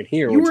flea market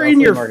here. You were in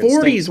your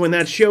 40s when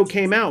that show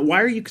came out.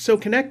 Why are you so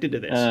connected to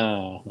this?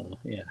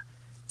 Yeah,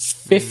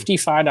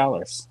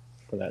 $55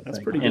 for that That's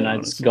thing, pretty good,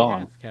 and it's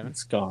gone. Yeah,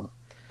 it's gone.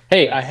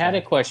 Hey, I had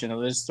a question.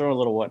 I'll just throw a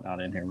little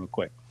whatnot in here real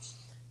quick.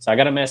 So I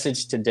got a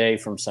message today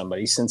from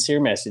somebody, sincere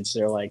message.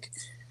 They're like,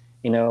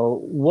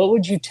 what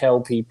would you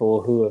tell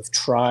people who have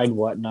tried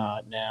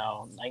whatnot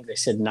now? Like they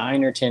said,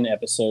 9 or 10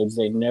 episodes.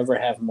 They never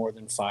have more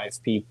than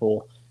 5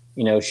 people.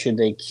 Should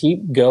they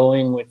keep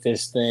going with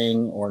this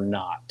thing or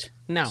not?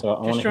 No,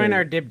 just join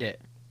our Dibbed It.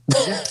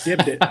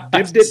 Dibbed it.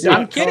 Dibbed it.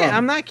 I'm kidding.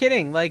 I'm not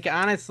kidding. Like,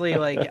 honestly,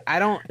 like, I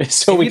don't.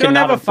 So we don't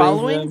have a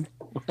following.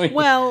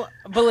 Well,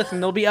 but listen,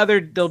 there'll be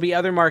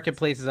other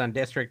marketplaces on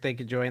District they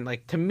could join.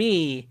 Like, to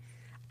me,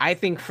 I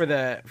think for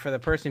the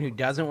person who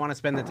doesn't want to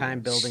spend the time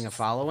building a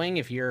following,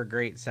 if you're a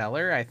great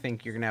seller, I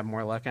think you're gonna have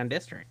more luck on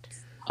District.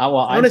 I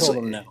told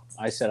them no.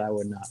 I said I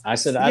would not. I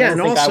said I don't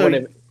think I would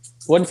have.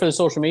 Wasn't for the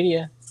social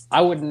media,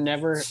 I would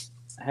never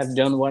have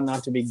done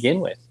whatnot to begin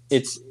with.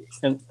 It's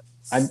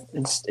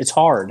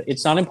hard.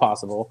 It's not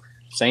impossible.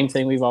 Same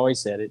thing we've always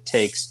said. It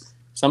takes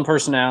some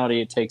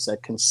personality. It takes a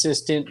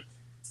consistent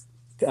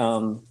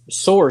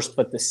source,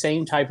 but the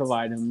same type of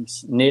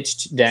items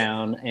niched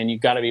down, and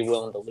you've got to be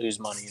willing to lose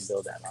money and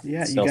build that up.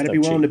 Yeah, you got to be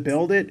willing to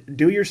build it.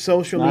 Do your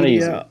social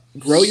media.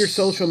 Grow your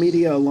social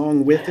media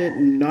along with it.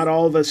 And not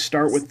all of us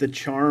start with the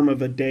charm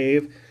of a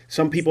Dave.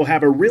 Some people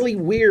have a really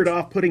weird,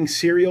 off-putting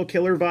serial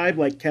killer vibe,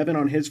 like Kevin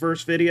on his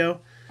first video.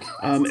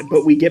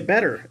 But we get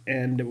better,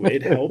 and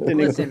it helped. And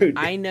listen,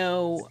 I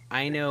know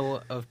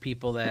of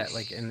people that,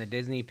 like in the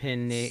Disney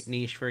pin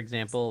niche, for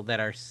example,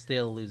 that are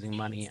still losing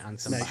money on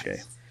some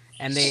buys.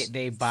 And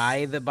they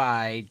buy the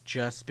buy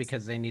just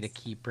because they need to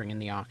keep bringing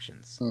the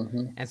auctions.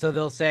 Mm-hmm. And so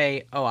they'll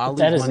say, oh, I'll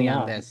lose money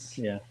on this.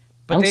 Yeah.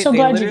 But I'm so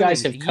glad you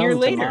guys have come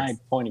to my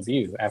point of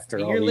view after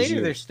all these years. A year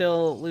later, they're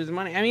still losing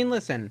money. I mean,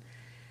 listen,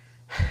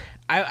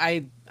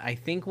 I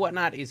think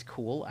whatnot is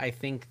cool. I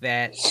think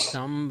that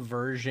some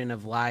version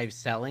of live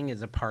selling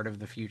is a part of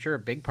the future, a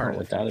big part of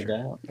the future. Without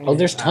a doubt. Oh,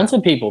 there's tons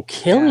of people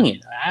killing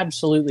it,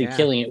 absolutely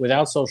killing it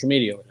without social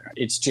media over there.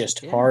 It's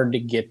just hard to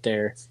get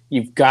there.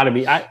 You've got to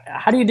be.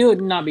 How do you do it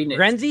and not be niche?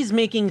 Renzi's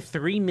making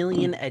 $3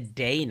 million a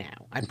day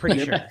now. I'm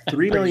pretty sure.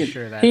 $3 million.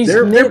 Sure that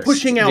they're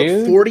pushing out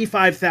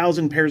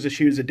 45,000 pairs of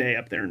shoes a day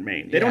up there in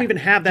Maine. They don't even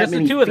have that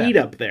many feet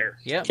up there.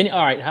 Yeah.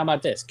 All right. How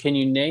about this? Can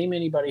you name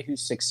anybody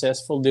who's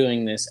successful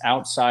doing this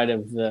outside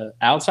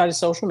of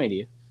social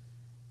media,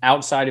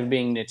 outside of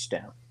being niche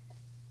down?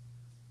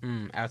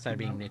 Outside of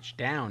being niche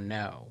down,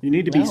 no. You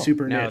need to be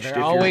super niche. No, they're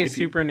always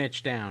super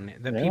niche down.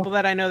 The people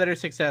that I know that are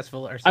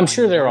successful are I'm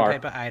sure there are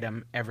type of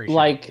item every show.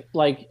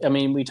 Like I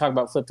mean, we talk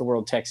about Flip the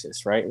World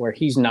Texas, right? Where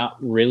he's not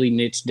really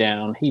niche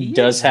down. He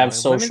does have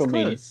social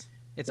media.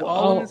 It's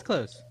all women's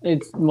clothes.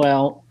 It's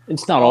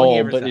not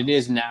all, but it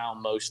is now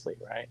mostly,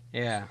 right?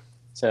 Yeah.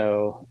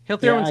 So he'll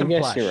throw in some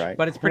plush, you're right.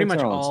 But it's pretty much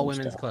all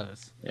women's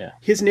clothes. Yeah.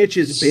 His niche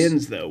is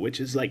bins though, which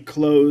is like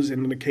clothes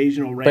and an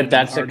occasional random. But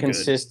that's a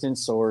consistent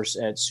source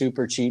at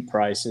super cheap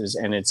prices,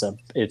 and it's a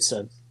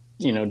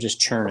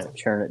just churn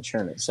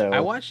it. So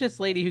I watched this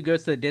lady who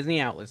goes to the Disney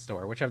outlet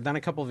store, which I've done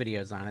a couple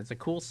videos on. It's a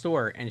cool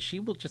store, and she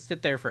will just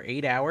sit there for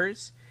 8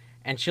 hours,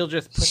 and she'll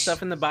just put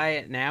stuff in the buy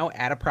it now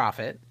at a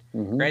profit.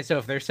 Right, so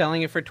if they're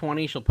selling it for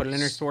 20, she'll put it in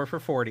her store for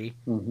 40,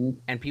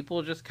 and people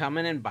will just come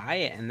in and buy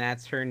it, and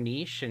that's her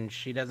niche, and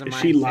she doesn't mind.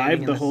 Is she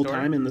live the whole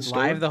time in the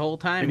store? Live the whole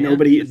time, and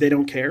they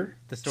don't care.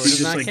 The store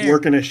does not care. She's just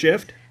working a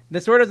shift. The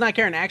store does not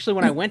care, and actually,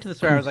 when I went to the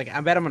store, I was like, I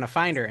bet I'm gonna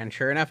find her, and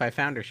sure enough, I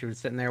found her. She was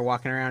sitting there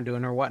walking around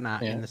doing her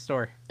whatnot in the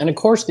store. And of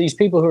course, these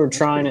people who are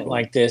trying it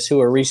like this,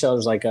 who are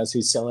resellers like us,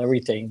 who sell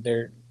everything,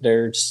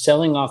 they're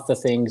selling off the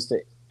things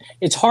that.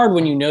 It's hard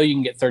when you know you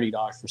can get $30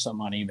 for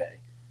something on eBay.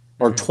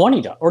 Or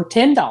 $20 or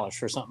 $10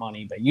 for something on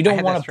eBay. You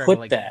don't want to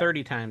put that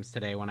 30 times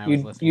today when I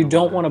was listening. You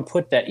don't want to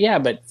put that. Yeah,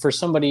 but for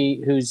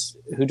somebody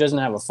who doesn't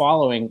have a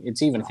following,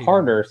 it's even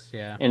harder.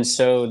 Yeah. And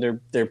so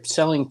they're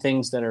selling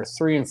things that are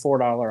 $3 and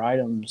 $4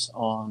 items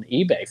on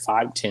eBay,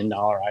 $5,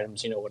 $10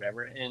 items,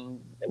 whatever. And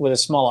with a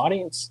small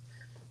audience,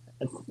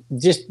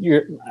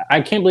 I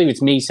can't believe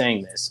it's me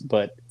saying this,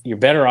 but you're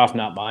better off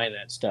not buying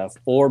that stuff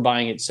or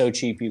buying it so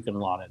cheap you can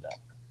lot it up.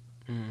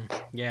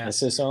 Yeah, that's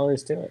just all there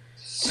is to it.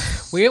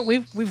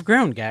 We've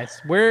grown,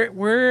 guys.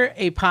 We're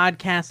a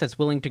podcast that's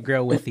willing to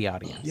grow with the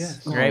audience.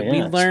 Yes. Right.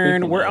 We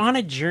learn. We're on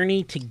a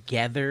journey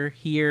together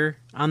here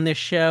on this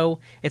show.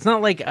 It's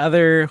not like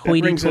other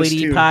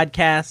hoity-toity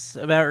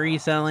podcasts about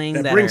reselling.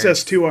 That brings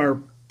us to our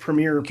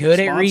premier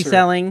good at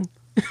reselling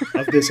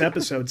of this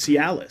episode,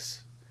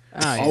 Cialis.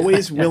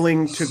 Always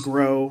willing to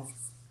grow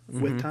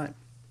with time.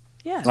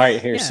 Yeah. All right,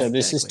 here. So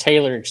this is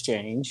Taylor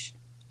Exchange.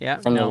 Yeah.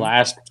 From the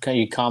last,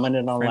 you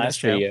commented on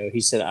last video.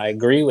 He said, I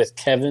agree with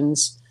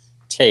Kevin's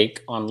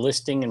take on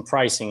listing and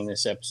pricing in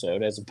this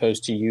episode, as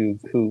opposed to you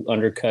who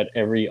undercut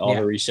all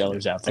the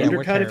resellers out there.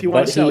 Undercut if you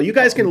want to sell. You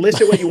guys can list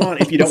it what you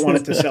want if you don't want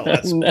it to sell.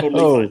 That's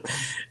totally fine.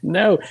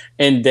 No.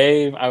 And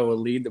Dave, I will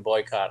lead the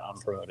boycott on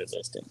promoted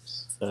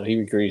listings. So he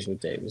agrees with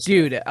Davis.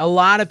 Dude, a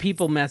lot of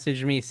people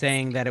messaged me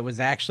saying that it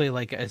was actually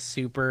like a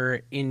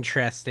super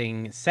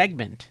interesting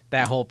segment,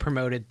 that whole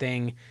promoted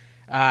thing.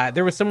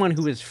 There was someone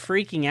who was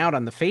freaking out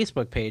on the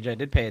Facebook page. I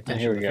did pay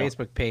attention to the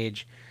Facebook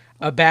page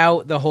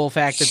about the whole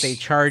fact that they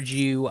charge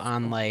you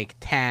on like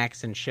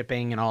tax and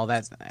shipping and all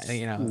that,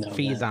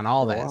 fees on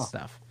all that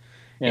stuff.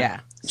 Yeah.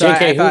 So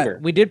I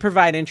thought we did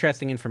provide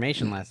interesting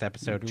information last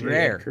episode.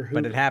 Rare,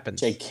 but it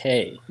happens.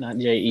 JK, not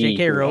JE.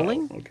 JK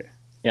Rowling? Oh, okay.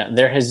 Yeah,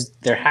 there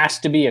has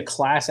to be a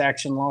class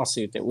action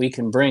lawsuit that we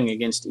can bring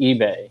against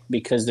eBay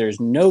because there's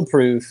no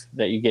proof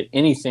that you get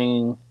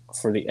anything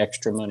for the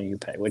extra money you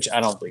pay, which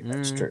I don't believe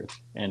that's true.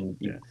 And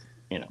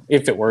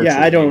if it were,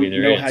 I don't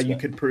know how you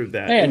could prove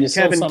that.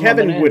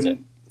 Kevin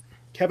wouldn't.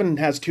 Kevin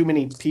has too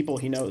many people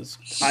he knows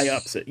high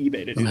ups at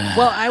eBay to do that.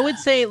 Well, I would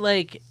say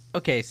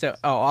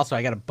also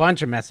I got a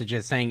bunch of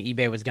messages saying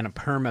eBay was going to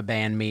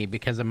permaban me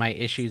because of my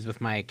issues with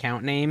my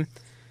account name.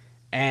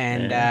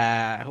 And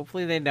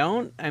hopefully they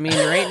don't. I mean,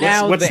 right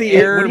now what's the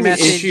error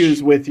message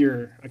issues with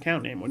your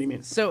account name. What do you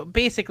mean? So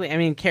basically, I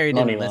mean, Carrie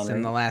didn't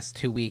listen the last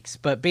 2 weeks,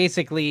 but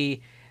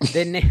basically,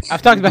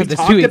 I've talked about this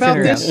 2 weeks in a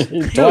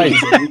row.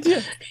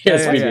 Twice.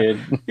 Yes, we did.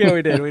 Yeah,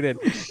 we did.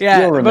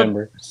 Yeah, you'll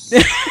remember.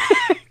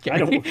 I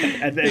don't.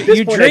 At this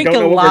you point, drink I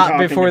don't a know lot what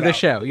we're before talking the about.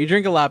 show. You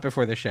drink a lot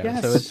before the show,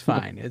 Yes. so it's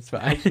fine. It's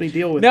fine. Helps me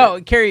deal with No,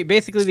 it. Carrie.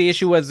 Basically, the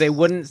issue was they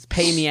wouldn't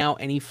pay me out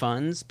any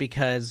funds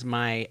because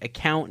my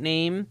account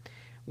name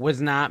was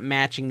not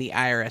matching the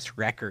IRS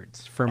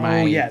records for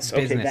my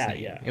business name.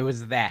 Yeah. It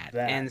was that.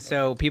 And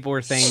so people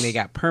were saying they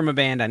got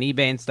permabanned on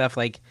eBay and stuff.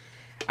 Like,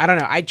 I don't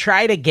know. I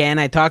tried again.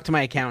 I talked to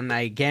my accountant.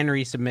 I again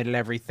resubmitted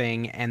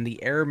everything, and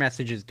the error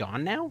message is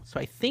gone now. So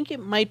I think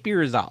it might be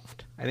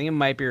resolved.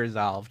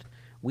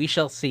 We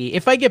shall see.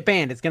 If I get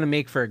banned, it's going to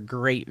make for a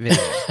great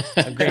video.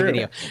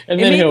 Video. And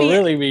then he'll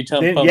really be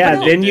tough.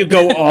 Then you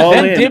go all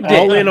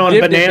in on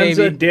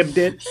Bonanza, dibbed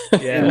it,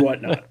 and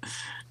whatnot.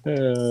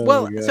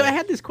 So I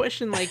had this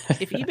question, like,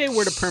 if eBay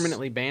were to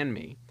permanently ban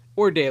me,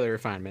 or Daily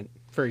Refinement,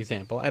 for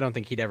example, I don't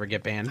think he'd ever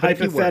get banned.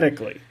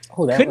 Hypothetically.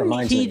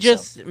 Couldn't he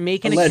just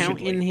make an account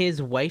in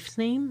his wife's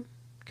name?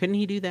 Couldn't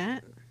he do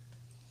that?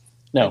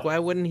 No.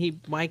 Like,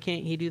 why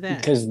can't he do that?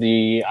 Because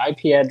the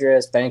IP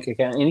address, bank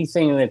account,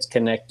 anything that's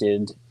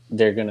connected,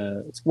 they're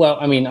gonna. Well,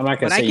 I mean, I'm not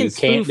gonna say you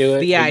can't do it.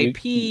 The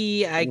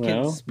IP, I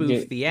can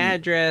spoof the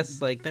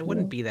address. Like, that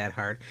wouldn't be that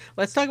hard.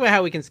 Let's talk about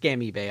how we can scam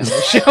eBay on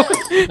this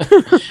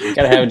show.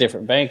 Gotta have a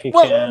different bank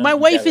account. Well, my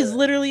wife is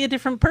literally a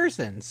different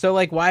person, so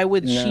like, why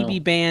would she be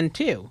banned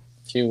too?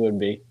 She would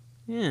be.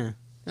 Yeah.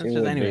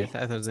 Anyways, I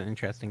thought it was an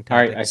interesting topic.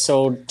 All right, I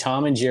sold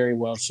Tom and Jerry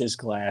Welch's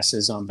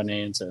glasses on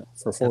Bonanza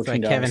for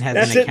 $14. Kevin has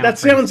That's it. That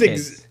sounds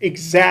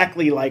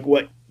exactly like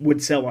what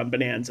would sell on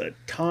Bonanza.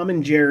 Tom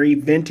and Jerry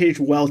vintage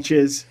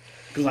Welch's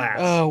glass.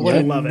 Oh, what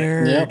a love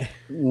nerd! Yep.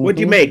 Mm-hmm. What'd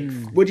you make?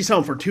 What'd you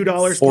sell them for? $2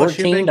 plus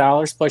shipping.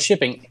 $14 plus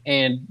shipping.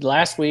 And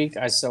last week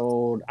I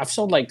sell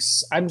like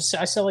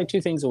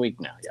 2 things a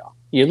week now, y'all.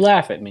 You'd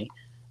laugh at me.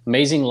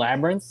 Amazing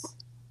Labyrinth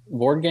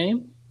board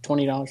game,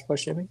 $20 plus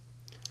shipping.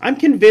 I'm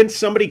convinced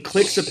somebody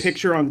clicks a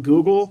picture on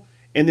Google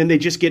and then they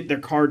just get their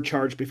card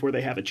charged before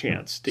they have a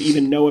chance to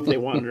even know if they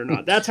want it or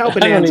not. That's how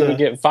Bonanza. I don't even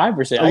get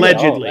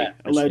 5%.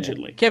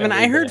 Allegedly. Kevin,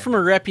 I heard from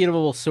a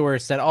reputable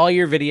source that all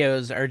your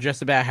videos are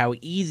just about how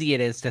easy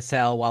it is to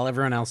sell while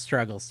everyone else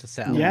struggles to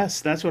sell.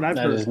 Yes, that's what I've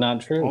heard. That is not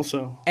true.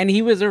 Also, and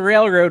he was a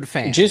railroad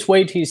fan. Just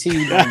wait till you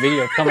see that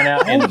video coming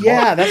out.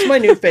 That's my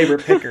new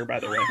favorite picker, by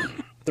the way,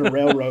 the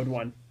railroad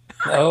one.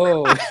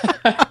 Oh,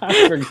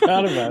 I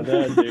forgot about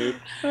that, dude.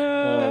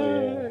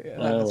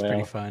 That's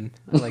pretty fun.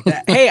 I like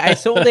that. Hey, I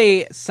sold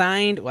a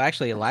signed. Well,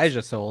 actually,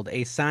 Elijah sold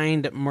a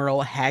signed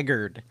Merle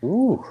Haggard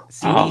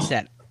CD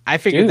set. I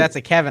figured that's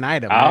a Kevin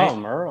item. Right? Oh,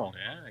 Merle.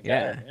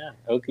 Yeah.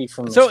 Okie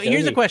from. So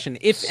here's a question.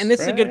 And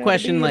this is a good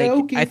question.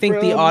 Like, I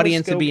think the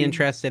audience would be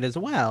interested as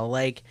well.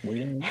 Like,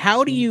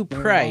 how do you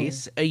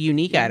price a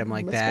unique item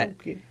like that?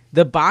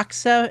 The box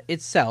set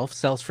itself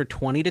sells for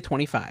 $20 to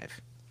 $25.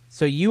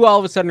 So you all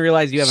of a sudden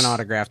realize you have an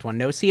autographed one,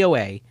 no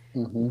COA.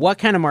 Mm-hmm. What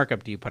kind of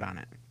markup do you put on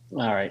it?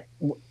 All right.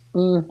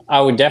 I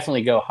would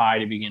definitely go high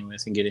to begin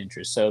with and get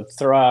interest. So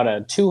throw out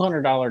a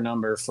 $200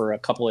 number for a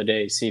couple of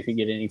days, see if you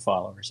get any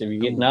followers. If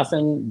you get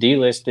nothing,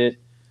 delist it,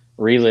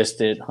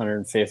 relist it,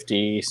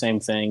 150,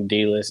 same thing,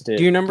 delist it.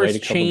 Do your numbers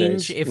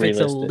change if it's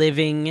a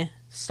living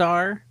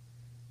star?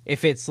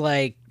 If it's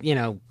like,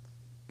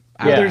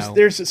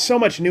 there's so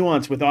much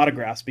nuance with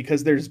autographs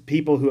because there's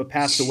people who have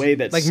passed away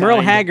that like Merle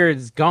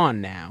Haggard's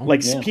gone now.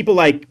 Like people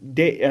like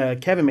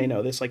Kevin may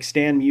know this, like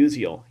Stan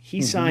Musial.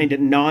 He signed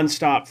it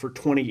nonstop for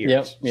 20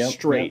 years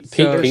straight.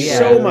 There's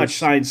so much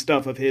signed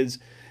stuff of his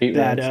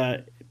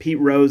that Pete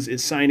Rose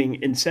is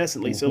signing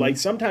incessantly. So like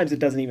sometimes it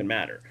doesn't even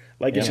matter.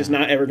 Like it's just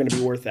not ever going to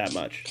be worth that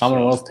much.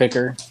 Commonwealth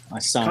picker.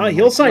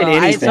 He'll sign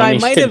anything. I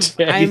might have.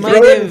 Throw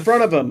it in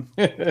front of him.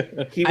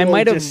 I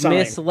might have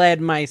misled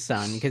my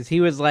son because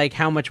he was like,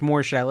 "How much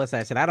more should I list?"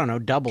 I said, "I don't know,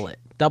 double it,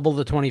 double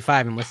the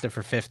 25 and list it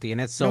for 50."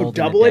 And it's sold.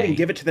 No, double it and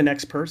give it to the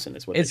next person.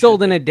 Is what it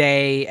sold in a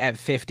day at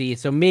 50.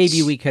 So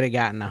maybe we could have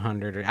gotten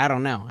 100. Or I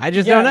don't know. I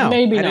just don't know.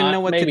 Maybe I didn't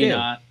know what to do.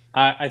 Not.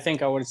 I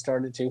think I would have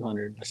started at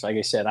 200. Just like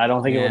I said, I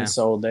don't think it would have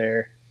sold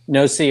there.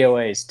 No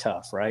COA is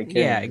tough, right?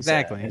 Yeah,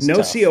 exactly. No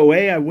tough.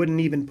 COA, I wouldn't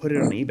even put it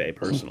on eBay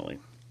personally.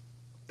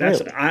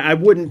 Really? I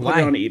wouldn't put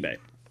it on eBay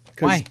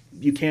because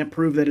you can't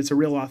prove that it's a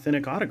real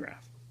authentic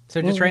autograph.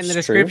 So just write in the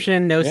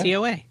description, no COA.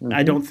 Mm-hmm.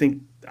 I don't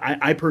think.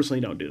 I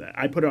personally don't do that.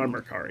 I put it on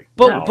Mercari.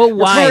 But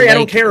why? Mercari, I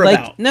don't care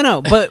about.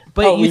 No. But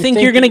you think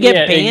you're going to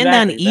get banned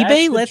on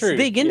eBay? Let's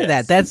dig into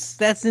that. That's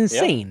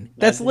insane. Yep.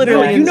 That's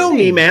literally insane. You know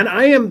me, man.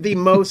 I am the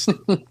most.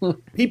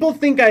 People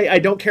think I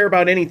don't care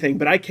about anything,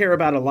 but I care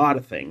about a lot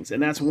of things,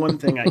 and that's one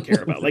thing I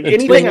care about. Like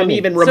anything I'm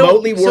even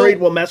remotely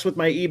worried will mess with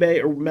my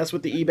eBay or mess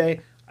with the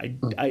eBay.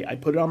 I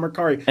put it on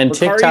Mercari. And Mercari's,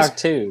 TikTok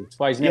too. That's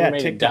why he's never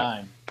made a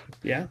dime.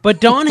 Yeah. But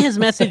Dawn has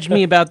messaged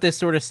me about this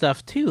sort of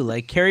stuff too.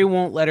 Like Carrie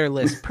won't let her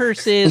list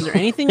purses or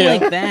anything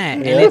like that.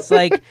 And it's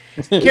like,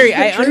 Carrie,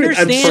 I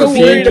understand I'm so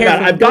being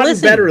careful. I've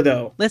gotten better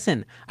though.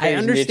 Listen, I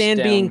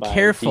understand being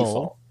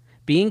careful.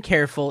 Being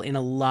careful in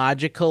a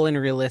logical and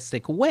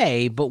realistic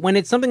way, but when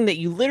it's something that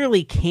you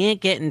literally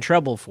can't get in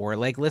trouble for,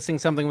 like listing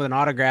something with an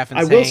autograph and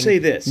I will say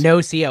this.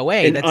 No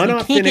COA, you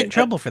can't get in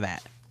trouble for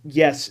that.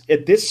 Yes,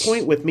 at this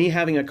point with me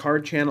having a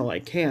card channel, I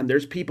can.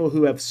 There's people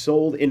who have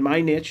sold in my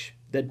niche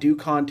that do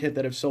content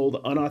that have sold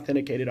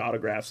unauthenticated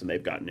autographs and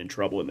they've gotten in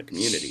trouble in the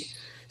community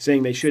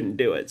saying they shouldn't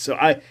do it. So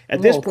at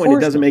this point, it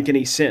doesn't make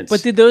any sense.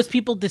 But did those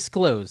people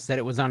disclose that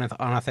it was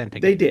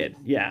unauthenticated? They did,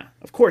 yeah.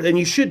 Of course, and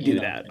you should do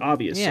that,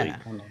 obviously. Yeah.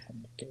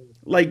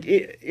 Like,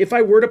 if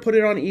I were to put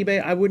it on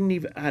eBay, I wouldn't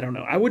even, I don't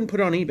know. I wouldn't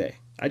put it on eBay.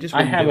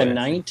 I have a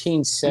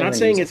 1970s. I'm not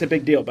saying it's a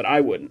big deal, but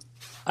I wouldn't.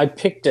 I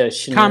picked a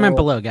Chanel comment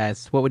below,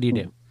 guys. What would you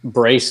do?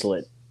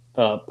 Bracelet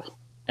up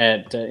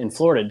at in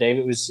Florida, Dave.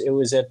 It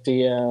was at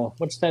the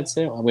what's that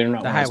sale? We don't know.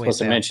 We're not supposed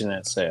to mention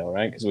that sale,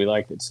 right? Because we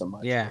liked it so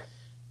much. Yeah.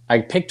 I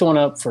picked one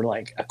up for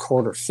like a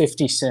quarter,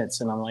 50 cents,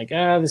 and I'm like,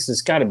 this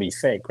has got to be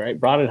fake, right?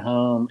 Brought it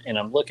home, and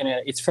I'm looking at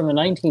it. It's from the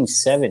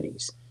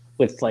 1970s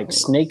with like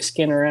snake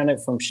skin around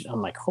it.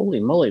 I'm like, holy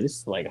moly,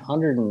 this is like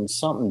 $100 and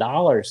something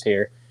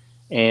here.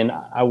 And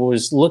I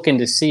was looking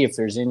to see if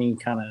there's any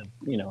kind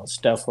of,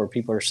 stuff where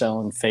people are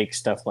selling fake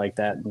stuff like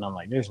that. And I'm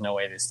like, there's no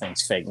way this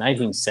thing's fake.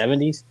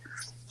 1970s?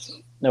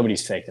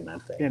 Nobody's faking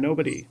that thing. Yeah,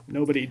 nobody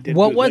did.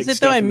 What was it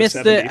though? I missed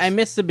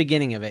the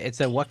beginning of it.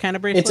 It's a what kind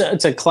of bracelet?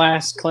 It's a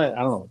class. I don't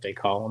know what they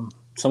call them.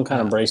 Some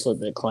kind of bracelet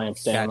that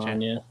clamps down on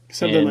you.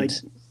 Something like.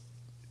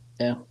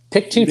 Yeah.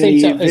 Pick two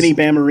things up. Vinny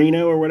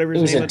Bammarino or whatever.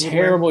 It was a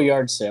terrible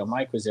yard sale.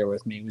 Mike was there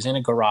with me. It was in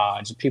a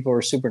garage. People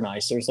were super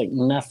nice. There was like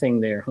nothing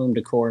there, home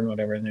decor and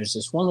whatever. And there's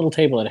this one little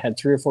table that had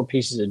 3 or 4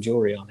 pieces of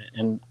jewelry on it.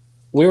 And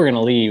we were going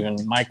to leave,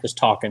 and Mike was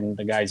talking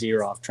the guy's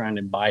ear off, trying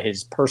to buy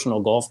his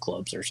personal golf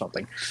clubs or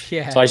something.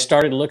 Yeah. So I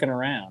started looking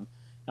around,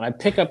 and I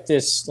pick up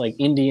this like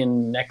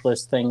Indian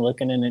necklace thing,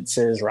 looking, and it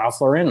says Ralph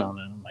Lauren on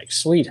it. I'm like,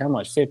 sweet, how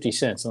much? 50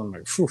 cents. And I'm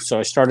like, phew. So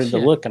I started to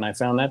look, and I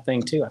found that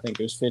thing too. I think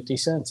it was 50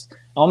 cents.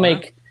 I'll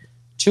make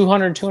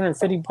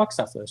 $250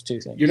 off those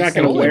 2 things. You're not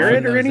going to wear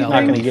it or anything?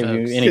 I'm not going to give you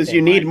anything. Because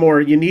you need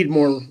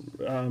more.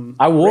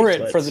 I wore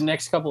it for the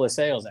next couple of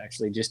sales,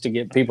 actually, just to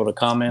get people to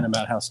comment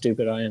about how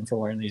stupid I am for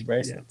wearing these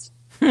bracelets.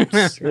 Yeah.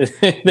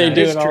 They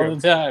do it all the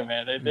time,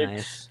 man.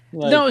 Nice.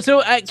 No,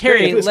 so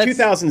Carrie, if it was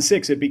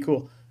 2006, it'd be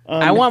cool.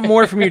 I want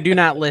more from your do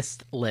not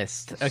list.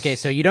 Okay,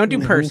 so you don't do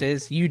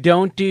purses. You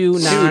don't do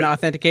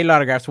non-authenticated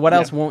autographs. What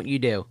else won't you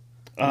do?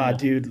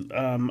 Dude,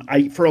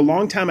 I for a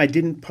long time I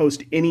didn't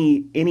post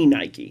any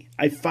Nike.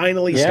 I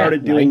finally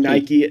started doing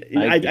Nike.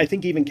 I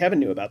think even Kevin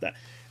knew about that.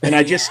 And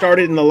I just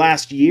started in the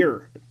last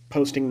year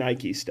posting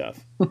Nike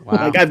stuff. Wow.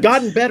 Like I've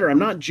gotten better. I'm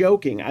not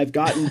joking. I've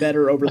gotten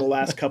better over the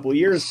last couple of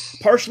years,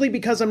 partially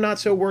because I'm not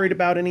so worried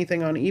about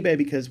anything on eBay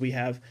because we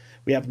have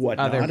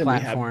Whatnot and we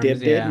have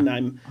Dibdib and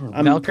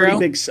I'm a pretty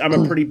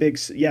big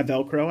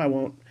Velcro. I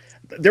won't.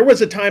 There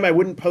was a time I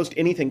wouldn't post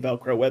anything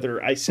Velcro,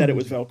 whether I said it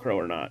was Velcro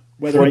or not.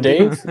 Whether I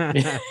did.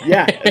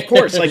 Yeah, of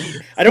course. Like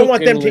I don't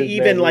want them to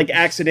even like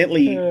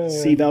accidentally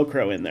see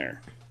Velcro in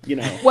there.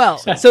 Well,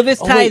 so this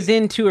ties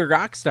into a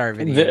Rockstar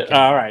video.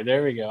 All right,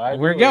 there we go.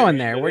 We're going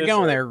there.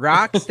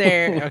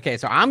 Rockstar. Okay,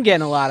 so I'm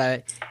getting a lot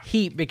of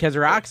heat because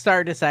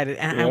Rockstar decided,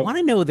 and I want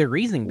to know the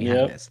reasoning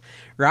behind this.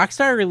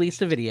 Rockstar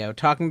released a video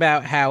talking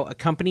about how a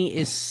company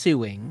is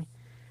suing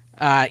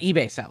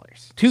eBay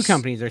sellers. 2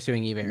 companies are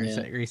suing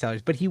eBay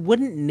resellers, but he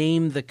wouldn't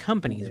name the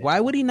companies. Why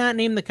would he not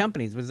name the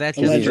companies? Was that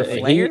just for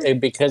flair?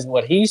 Because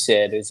what he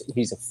said is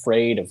he's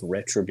afraid of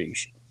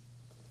retribution.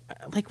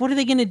 Like, what are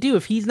they going to do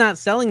if he's not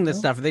selling this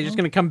stuff? Are they just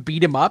going to come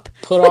beat him up?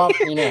 Put off,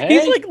 hey,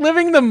 he's like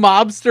living the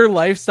mobster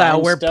lifestyle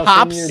where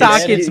Pop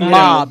Sockets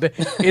mob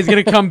is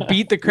going to come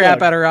beat the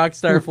crap out of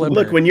Rockstar Flipper.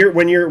 Look, when you're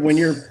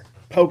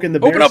poking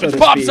the bear, open up his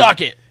Pop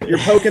Socket. You're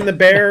poking the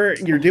bear.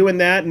 You're doing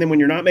that, and then when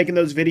you're not making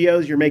those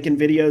videos, you're making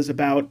videos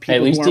about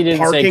people who aren't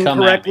parking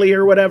correctly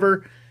or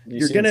whatever.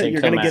 You're gonna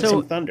get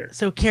some thunder.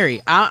 So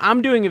Carrie,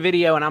 I'm doing a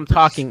video and I'm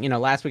talking.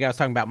 Last week I was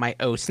talking about my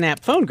Snap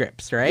phone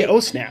grips, right? Yeah,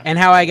 Snap, and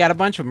how I got a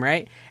bunch of them,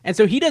 right? And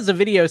so he does a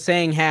video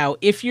saying how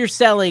if you're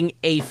selling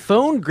a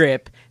phone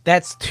grip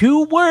that's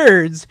 2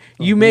 words,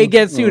 you may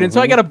get sued. And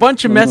so I got a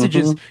bunch of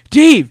messages.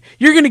 Dave,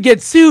 you're gonna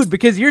get sued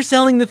because you're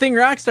selling the thing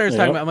Rockstar is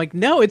talking about. I'm like,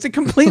 no, it's a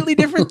completely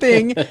different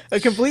thing, a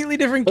completely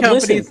different company.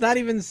 Listen, it's not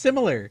even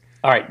similar.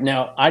 All right,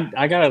 now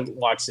I gotta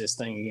watch this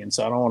thing again,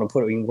 so I don't want to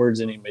put any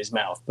words in anybody's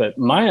mouth. But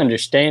my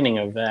understanding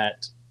of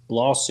that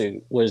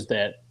lawsuit was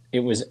that it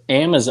was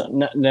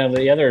Amazon. Now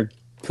the other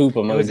poop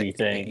emoji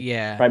thing,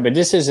 right? But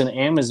this is an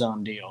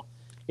Amazon deal.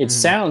 It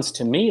sounds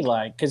to me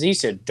like because he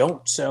said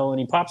don't sell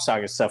any Pop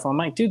Socket stuff. I'm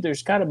like, dude,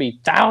 there's got to be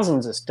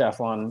thousands of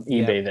stuff on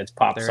eBay that's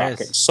Pop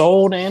Socket,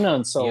 sold and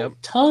unsold,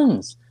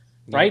 tons,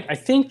 right? I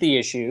think the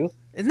issue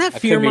isn't that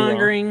fear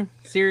mongering.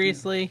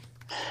 Seriously.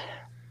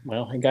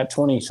 Well, it got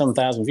 20-some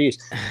thousand views.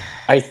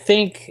 I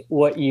think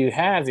what you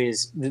have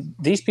is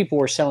these people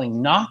were selling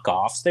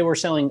knockoffs. They were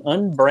selling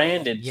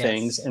unbranded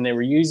things, and they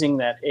were using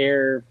that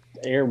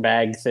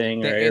airbag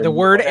thing. The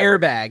word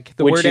airbag.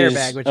 The word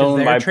airbag, which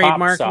is their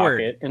trademark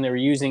word. And they were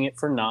using it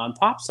for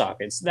non-Pop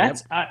Sockets.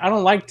 That's I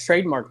don't like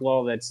trademark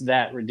law that's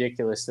that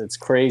ridiculous, that's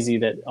crazy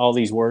that all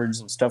these words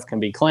and stuff can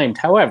be claimed.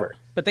 However.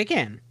 But they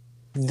can.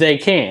 They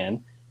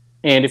can.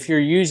 And if you're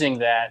using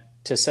that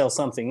to sell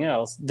something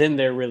else, then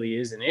there really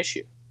is an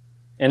issue.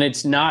 And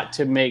it's not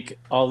to make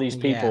all these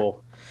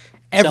people.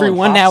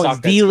 Everyone now is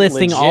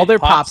delisting all their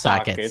Pop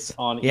Sockets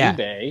on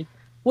eBay,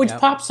 which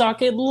Pop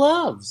Socket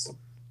loves.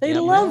 They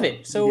love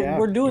it. So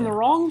we're doing the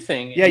wrong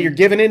thing. Yeah, you're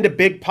giving into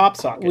big Pop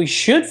Socket. We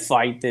should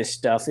fight this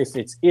stuff if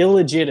it's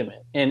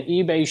illegitimate, and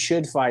eBay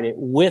should fight it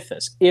with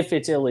us if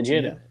it's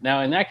illegitimate. Yeah. Now,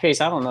 in that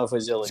case, I don't know if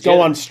it's illegitimate. Let's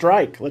go on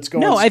strike. Let's go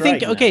on strike. No, I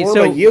think so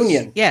form a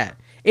union. Yeah.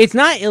 It's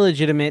not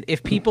illegitimate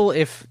if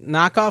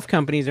knockoff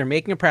companies are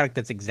making a product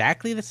that's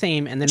exactly the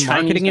same and then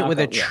marketing it with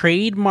a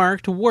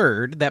trademarked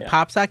word that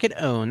Pop Socket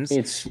owns,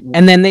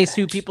 and then they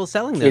sue people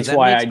selling those. It's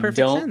why I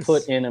don't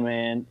put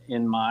Enaman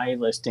in my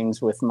listings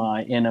with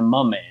my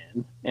Enema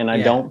Man, and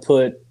I don't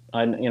put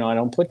I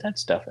don't put that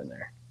stuff in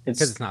there.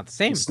 Because it's not the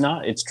same. It's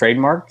not. It's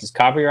trademarked. It's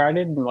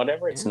copyrighted and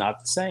whatever. It's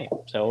not the same.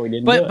 So we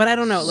didn't. But I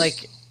don't know.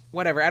 Like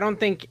whatever. I don't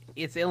think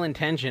it's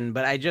ill-intentioned,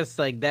 but I just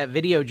that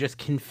video just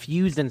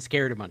confused and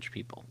scared a bunch of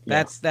people.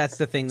 Yeah. That's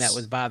the thing that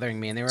was bothering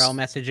me, and they were all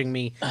messaging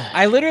me.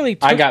 I literally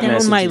took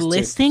down my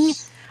listing.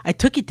 I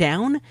took it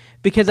down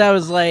because I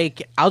was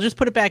like, I'll just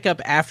put it back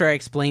up after I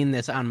explain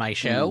this on my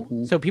show,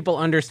 so people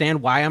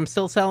understand why I'm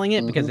still selling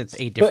it, because it's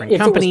a different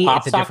company,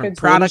 it's a different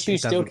product. You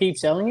still keep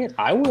selling it?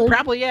 I would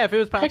probably, yeah, if it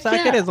was Pop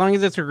Socket, as long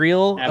as it's a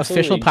real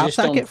official Pop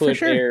Socket, for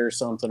sure. Air or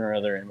something or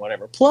other and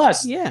whatever.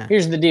 Plus,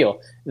 here's the deal: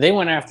 they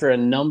went after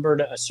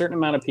a certain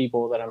amount of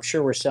people that I'm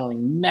sure were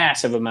selling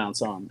massive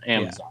amounts on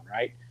Amazon,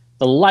 right?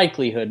 The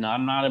likelihood, now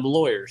I'm not a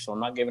lawyer, so I'm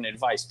not giving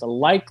advice, the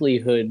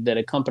likelihood that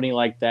a company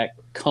like that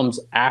comes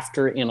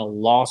after in a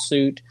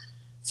lawsuit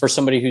for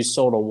somebody who's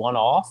sold a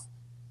one-off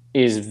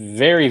is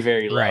very,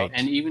 very low. Right.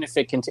 And even if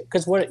it can,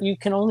 because you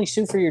can only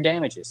sue for your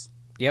damages.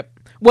 Yep.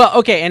 Well,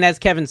 okay, and as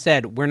Kevin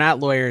said, we're not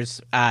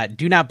lawyers.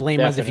 Do not blame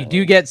us if you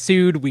do get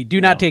sued. We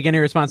do not take any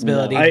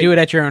responsibility. Do it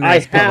at your own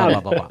risk. Blah, blah,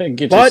 blah,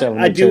 blah. But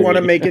I do want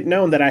to make it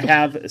known that I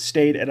have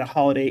stayed at a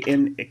Holiday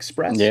Inn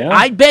Express. Yeah.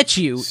 I bet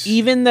you,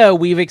 even though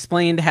we've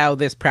explained how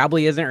this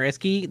probably isn't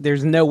risky,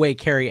 there's no way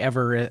Carrie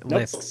ever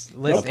lists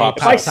a Pop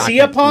Socket. If I see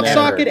a Pop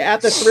Socket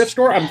at the thrift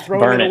store, I'm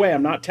throwing it away.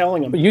 I'm not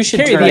telling them. You should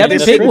Carrie, the other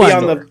big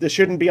one. This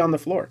shouldn't be on the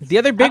floor. The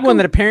other big one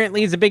that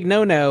apparently is a big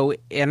no-no, I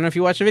don't know if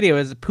you watched the video,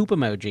 is a poop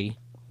emoji.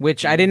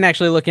 Which I didn't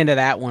actually look into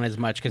that one as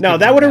much. No,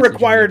 that would have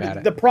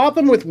required... The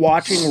problem with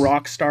watching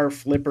Rockstar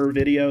Flipper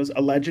videos,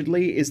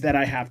 allegedly, is that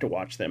I have to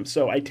watch them.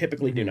 So I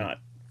typically do not.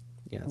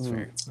 Yeah, that's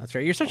fair. That's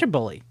fair. You're such a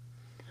bully.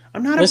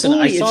 I'm not a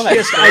bully.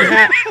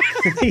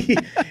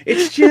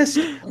 It's just...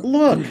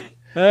 Look,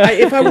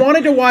 if I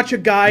wanted to watch a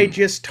guy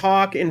just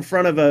talk in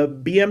front of a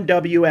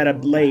BMW at a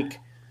lake,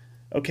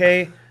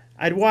 okay...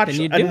 I'd watch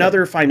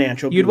another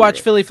financial guru. You'd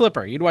watch Philly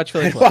Flipper. I'd watch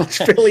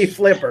Philly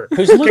Flipper.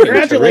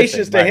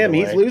 Congratulations to him.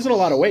 He's losing a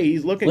lot of weight.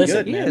 He's looking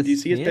good, man. Do you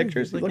see his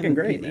pictures? He's looking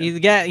great, man. He's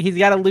got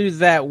to lose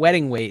that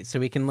wedding weight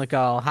so he can look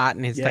all hot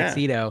in his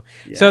tuxedo.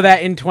 Yeah. So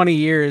that in 20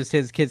 years,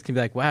 his kids can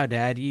be like, wow,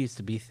 Dad, you used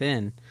to be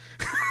thin.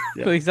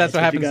 At least that's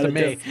what happens to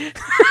me.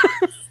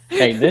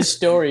 Hey, that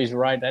story's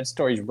right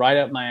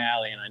up my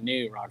alley, and I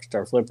knew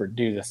Rockstar Flipper would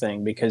do the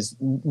thing because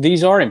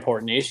these are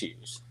important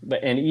issues.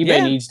 And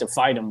eBay needs to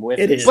fight them with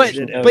it.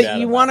 But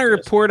you want to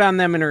report on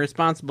them in a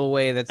responsible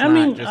way.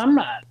 I'm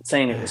not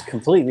saying it was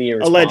completely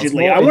irresponsible.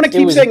 Allegedly, I want to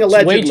keep saying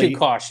allegedly. Way too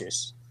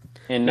cautious.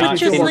 And not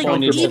just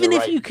even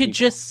if you could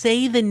just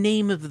say the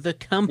name of the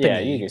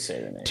company, you can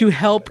say the name to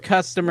help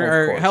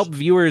help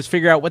viewers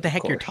figure out what the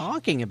heck you're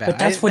talking about. But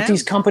that's what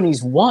these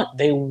companies want.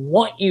 They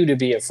want you to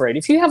be afraid.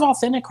 If you have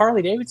authentic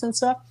Harley Davidson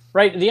stuff,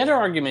 right? The other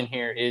argument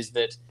here is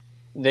that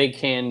they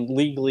can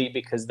legally,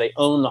 because they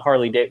own the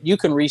Harley Davidson, you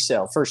can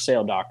resell, first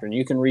sale doctrine.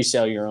 You can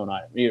resell your own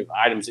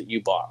items that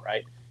you bought,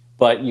 right?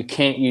 But you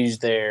can't use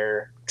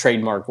their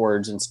trademark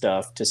words and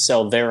stuff to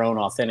sell their own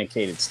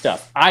authenticated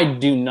stuff. I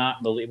do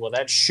not believe,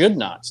 that should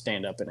not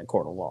stand up in a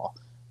court of law.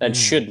 That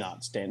should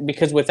not stand,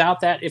 because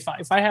without that, if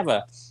I have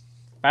a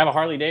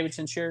Harley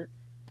Davidson shirt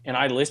and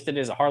I list it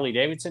as a Harley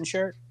Davidson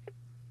shirt,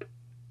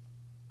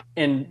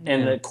 and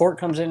the court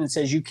comes in and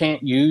says you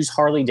can't use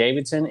Harley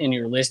Davidson in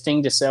your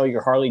listing to sell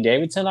your Harley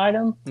Davidson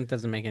item, it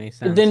doesn't make any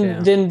sense.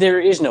 Then there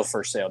is no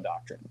first sale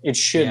doctrine. It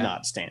should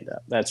not stand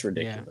up. That's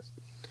ridiculous.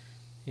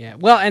 Yeah,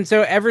 well, and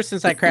so ever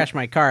since I crashed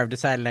my car, I've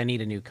decided I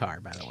need a new car,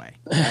 by the way.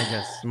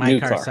 My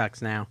car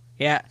sucks now.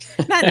 Yeah,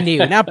 not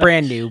new, not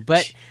brand new,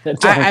 but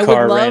I would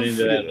love... ran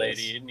into that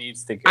lady. It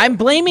needs to go. I'm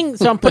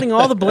putting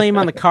all the blame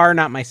on the car,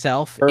 not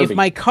myself. Irby. If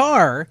my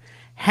car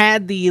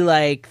had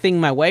the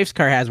thing my wife's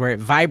car has where it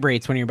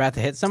vibrates when you're about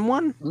to hit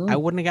someone, I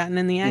wouldn't have gotten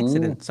in the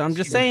accident. So I'm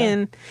just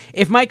saying,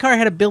 if my car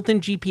had a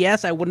built-in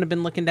GPS, I wouldn't have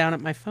been looking down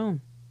at my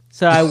phone.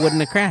 So I wouldn't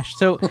have crashed.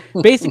 So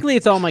basically,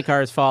 it's all my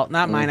car's fault,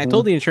 not mine. I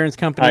told the insurance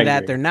company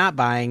that they're not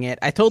buying it.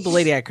 I told the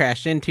lady I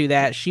crashed into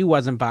that she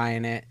wasn't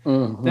buying it.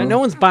 No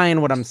one's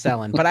buying what I'm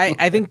selling. But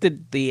I think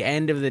that the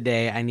end of the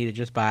day, I need to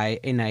just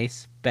buy a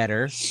nice,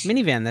 better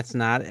minivan that's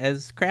not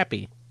as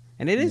crappy.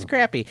 And it is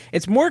crappy.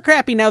 It's more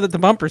crappy now that the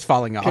bumper's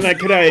falling off.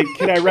 Can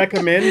I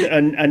recommend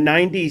a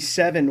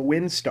 97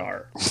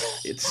 Windstar?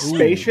 It's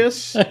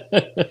spacious.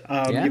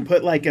 You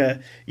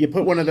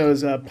put one of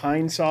those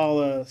pine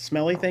sol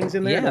smelly things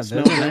in there. Yeah, that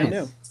smells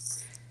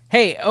nice.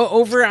 Hey,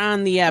 over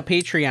on the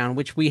Patreon,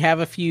 which we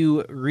have a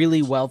few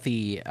really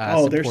wealthy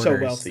supporters. They're so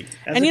wealthy.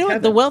 And you know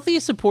what? The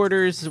wealthiest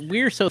supporters,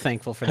 we're so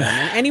thankful for them.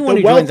 And anyone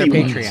who joins our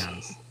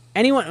Patreons.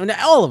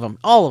 All of them.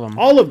 All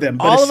of them.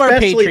 But all of our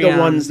Patreons the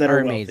ones that are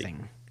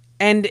amazing.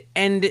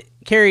 And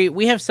Carrie,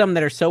 we have some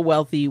that are so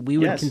wealthy we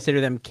would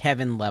consider them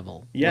Kevin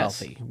level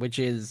wealthy, which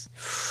is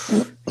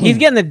he's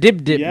getting the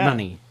dip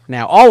money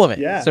now, all of it.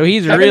 Yeah. So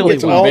he's Kevin really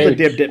gets all the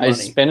dip money. I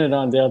spent it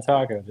on Del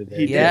Taco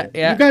today. Yeah.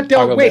 You got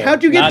Del. Wait,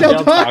 how'd you get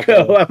Del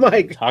Taco? I'm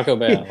like Taco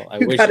Bell. I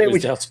wish it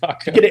was Del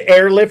Taco. Get it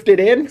airlifted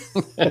in.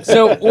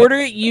 So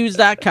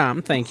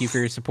orderituse.com. Thank you for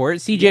your support.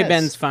 CJ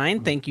Ben's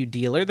Fine. Thank you,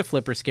 Dealer, the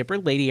Flipper Skipper,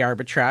 Lady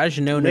Arbitrage,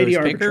 No Nose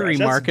Picker,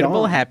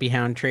 Remarkable, Happy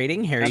Hound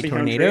Trading, Harry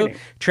Tornado,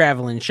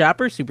 Travelin'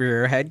 Shopper,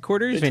 Superhero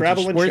Headquarters, Vintage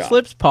Sports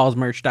Flips,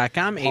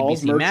 PaulsMerch.com,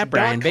 ABC Map,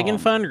 Brian Big and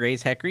Fun,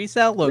 Raise Heck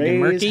Resell, Logan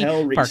Murky,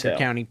 Parker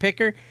County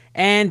Picker,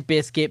 and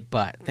Biscuit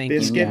Butt. Thank you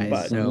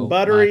guys so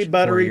buttery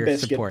biscuit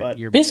support. butt.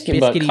 Your Biscuit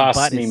Butt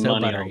costs me so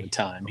money all the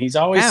time. He's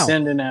always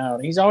sending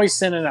out.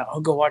 Oh,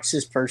 go watch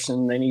this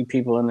person. They need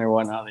people in there,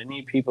 whatnot. They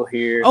need people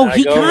here. Oh,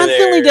 he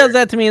constantly does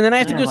that to me, and then I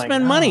have to go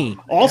spend money.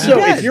 Also,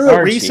 if you're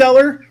a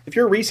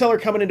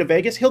reseller coming into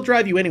Vegas, he'll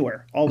drive you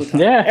anywhere all the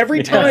time. Yeah,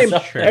 every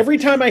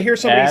time I hear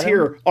somebody's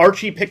here,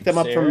 Archie picked them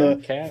up from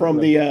the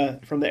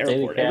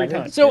airport every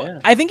time. So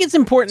I think it's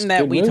important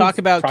that we talk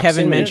about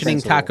Kevin mentioning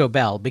Taco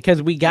Bell,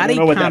 because we got a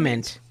comment.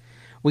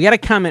 We got a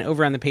comment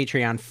over on the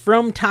Patreon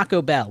from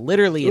Taco Bell.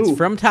 Literally, it's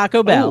from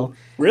Taco Bell.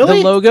 Really?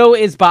 The logo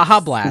is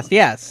Baja Blast.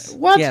 Yes.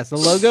 What? Yes, the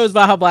logo is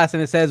Baja Blast,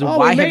 and it says,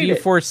 "Why have you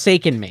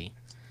forsaken me?"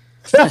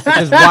 It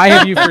says, "Why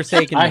have you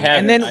forsaken me?"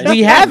 And then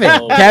we have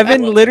it.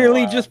 Kevin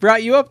literally just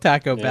brought you up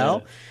Taco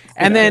Bell.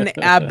 And then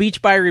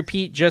Beach by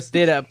Repeat just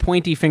did a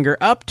pointy finger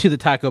up to the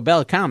Taco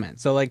Bell comment.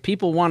 So, like,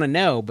 people want to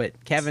know,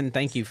 but Kevin,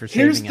 thank you for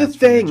saving us. Here's the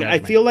thing. I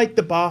feel like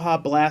the Baja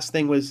Blast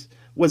thing was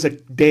a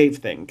Dave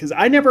thing, because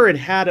I never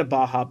had a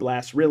Baja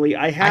Blast, really.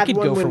 I could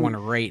go for one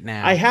right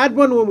now. I had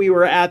one when we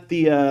were at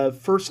the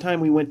first time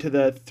we went to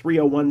the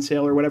 301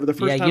 sale or whatever. The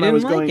first time I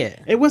was going.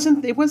 It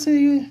wasn't. It's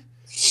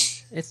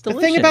delicious. The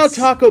thing about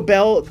Taco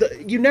Bell,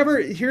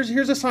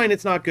 here's a sign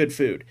it's not good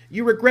food.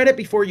 You regret it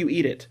before you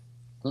eat it.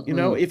 You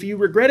know, if you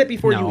regret it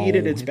before you eat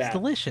it, it's bad.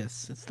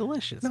 Delicious. It's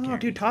delicious. No,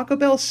 dude, Taco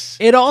Bell.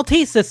 It all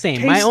tastes the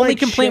same. My only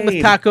complaint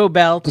with Taco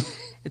Bell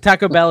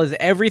is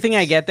everything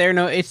I get there.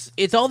 No,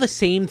 it's all the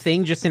same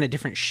thing, just in a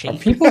different shape. Are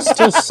people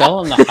still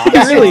selling the hot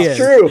sauce? It really is.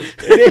 True.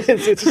 It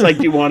is. It's just like,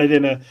 do you want it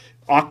in a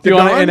octagon? Do you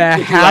want it in a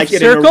half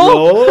circle? In a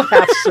roll,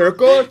 half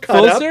circle, cut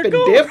full up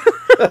circle? and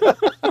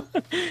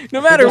dip.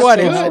 No matter what,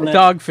 it's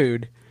dog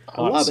food.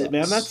 I love it,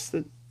 man. That's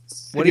the.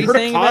 What are you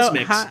saying about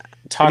hot?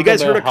 Have you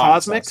guys heard of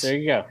Cosmics? There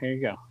you go. Here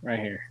you go. Right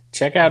here.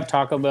 Check out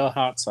Taco Bell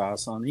hot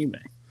sauce on eBay.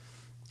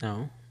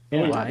 No.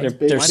 Yeah,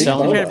 they're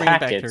selling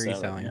packets. I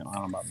don't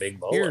know about big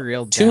bowl. You're a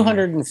real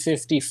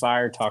 250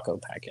 fire taco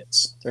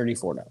packets,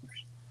 $34.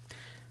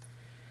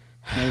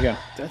 There you go.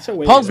 That's a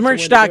way.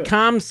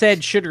 PaulsMerch.com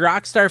said, should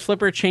Rockstar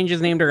Flipper change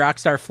his name to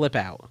Rockstar Flip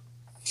Out?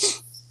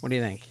 What do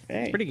you think?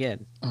 It's pretty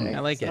good. I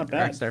like it.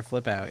 Rockstar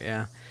Flip Out,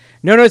 yeah.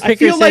 No Nose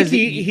Picker says like says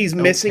he's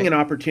missing an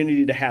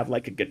opportunity to have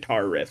like a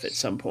guitar riff at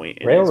some point.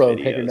 Railroad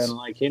Picker doesn't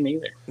like him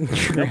either.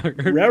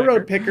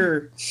 Railroad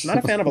Picker, not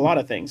a fan of a lot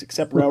of things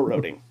except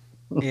railroading.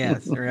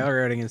 Yes,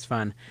 railroading is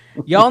fun.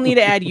 Y'all need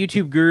to add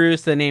YouTube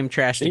gurus to the name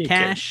Trash to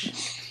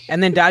Cash.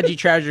 And then Dodgy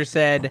Trouser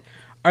said,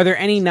 are there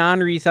any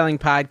non-reselling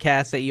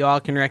podcasts that you all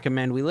can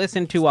recommend we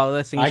listen to while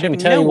listening? I can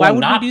tell you why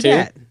would we do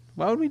that?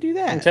 Why would we do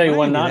that? I can tell you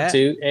one not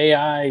to.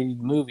 AI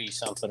movie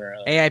something or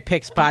other. AI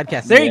Picks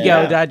Podcast. There you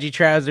go, Dodgy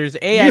Trousers.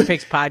 AI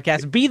Picks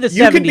Podcast. Be the 70th.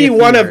 You could be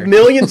one of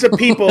millions of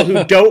people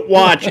who don't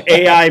watch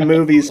AI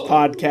Movies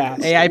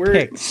Podcast. AI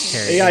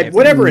Picks. AI,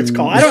 whatever it's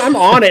called. I'm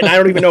on it, and I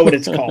don't even know what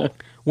it's called.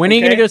 When are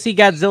you going to go see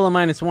Godzilla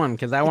 -1?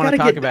 Because I want to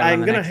talk about it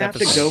on the next episode. I'm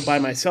going to have to go by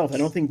myself. I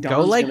don't think Don's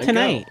go like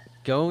tonight.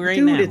 Go right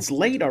now. Dude, it's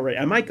late already.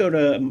 I might go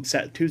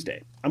to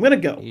Tuesday. I'm going to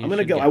go. I'm going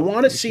to go. I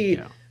want to see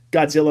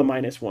Godzilla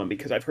 -1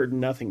 because I've heard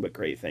nothing but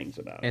great things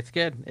about it. It's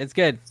good. It's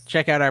good.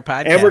 Check out our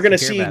podcast. And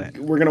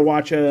we're gonna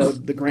watch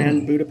the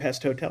Grand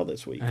Budapest Hotel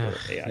this week.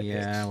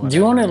 Do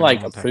you want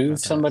to approve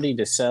somebody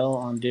to sell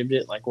on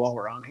Dibdit while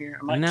we're on here?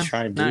 I might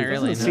try to do that.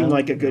 Really. Doesn't seem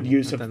like a good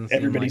use of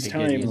everybody's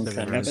time,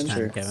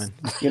 Kevin.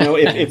 You know,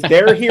 if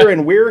they're here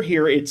and we're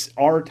here, it's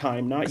our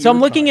time, not yours. So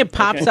I'm looking at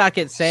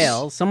PopSocket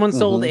sales. Someone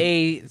sold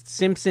a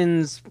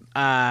Simpsons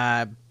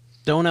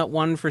donut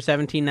one for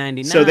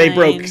 $17.99. So they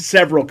broke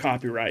several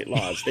copyright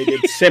laws. They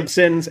did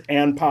Simpsons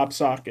and Pop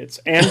Sockets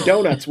and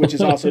donuts, which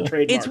is also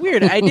trademarked. It's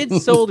weird. I did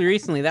sold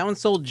recently. That one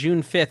sold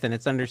June 5th, and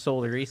it's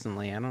undersold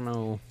recently. I don't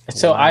know.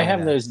 So I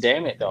have those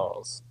Damn It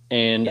dolls,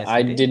 and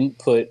I didn't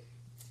put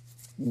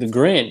the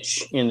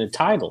Grinch in the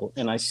title,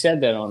 and I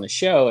said that on the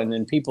show, and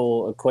then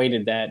people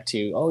equated that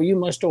to, oh, you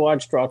must have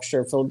watched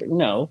Rockstar Philip.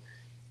 No,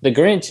 the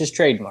Grinch is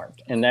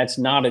trademarked, and that's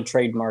not a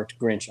trademarked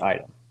Grinch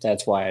item.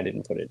 That's why I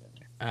didn't put it in.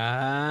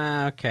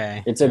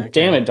 Okay. It's a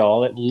Damn It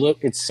doll.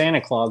 It's Santa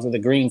Claus with a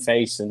green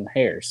face and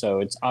hair, so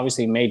it's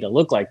obviously made to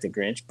look like the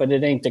Grinch, but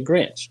it ain't the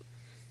Grinch.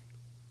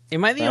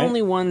 Am I the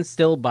only one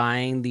still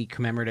buying the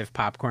commemorative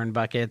popcorn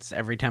buckets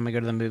every time I go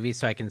to the movie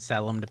so I can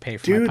sell them to pay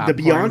for my popcorn? Dude,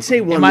 the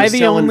Beyonce one was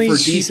selling for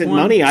decent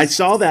money. I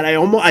saw that.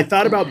 I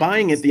thought about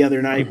buying it the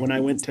other night when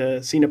I went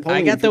to see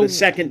Napoleon for the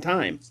second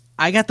time.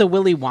 I got the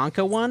Willy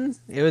Wonka one.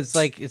 It was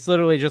it's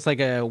literally just like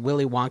a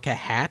Willy Wonka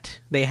hat.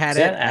 They had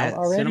it at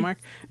Cinemark.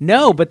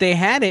 No, but they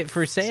had it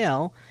for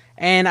sale.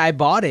 And I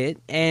bought it,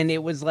 and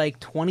it was like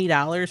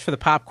 $20 for the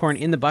popcorn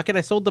in the bucket.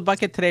 I sold the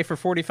bucket today for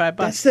 $45.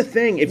 That's the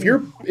thing. If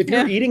you're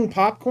eating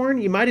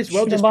popcorn, you might as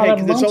well just pay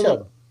because it's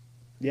all.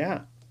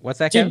 Yeah. What's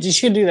that? Dude, you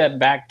should do that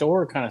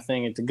backdoor kind of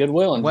thing at the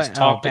Goodwill and just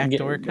talk.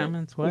 Backdoor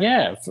comments? What?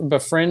 Yeah,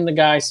 befriend the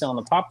guy selling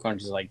the popcorn.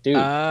 Just like, dude,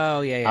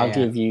 I'll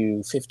give you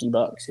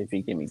 $50 if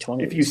you give me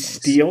 20. If you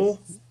steal.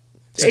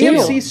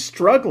 AMC's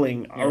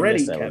struggling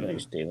already, Kevin.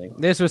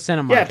 This was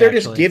Cinemark. Yeah, they're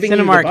just giving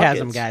Cinemark you the has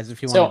them, guys.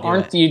 If you want. So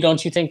aren't you?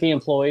 Don't you think the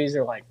employees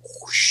are like,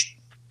 whoosh?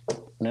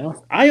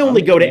 No. I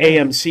only go to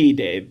AMC,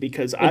 Dave,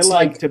 because I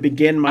like to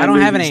begin my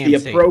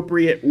movies the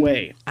appropriate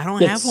way. I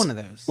don't have one of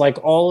those. Like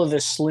all of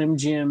the Slim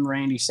Jim,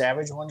 Randy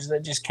Savage ones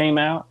that just came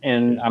out,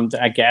 and I'm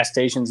at gas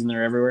stations and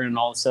they're everywhere, and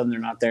all of a sudden they're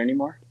not there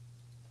anymore.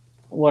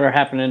 What are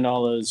happening to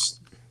all those?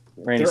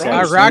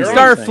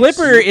 Rockstar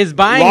Flipper is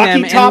buying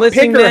Rocky them Top and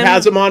listing Picker them.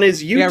 has them on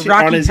his YouTube,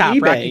 on his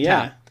eBay. Rocky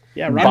Top.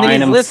 Yeah, and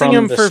then he's listing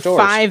them for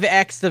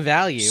 5x the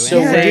value. So,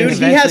 dude,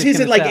 he has his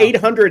at like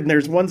 800, and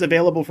there's ones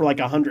available for like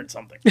 100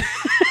 something.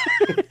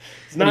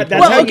 It's not.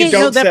 That's how you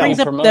don't sell.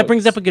 That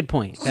brings up a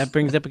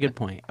good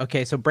point.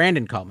 Okay, so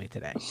Brandon called me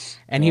today,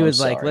 and he was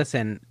like,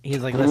 "Listen."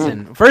 He's like,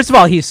 "Listen." First of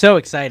all, he's so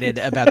excited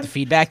about the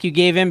feedback you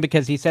gave him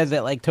because he says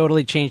it like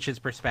totally changed his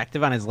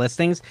perspective on his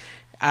listings.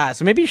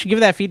 So maybe you should give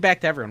that feedback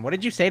to everyone. What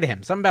did you say to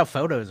him? Something about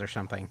photos or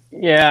something?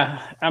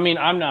 Yeah, I mean,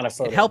 I'm not a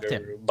photo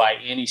guru by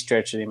any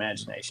stretch of the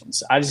imagination.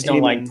 So I just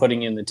don't like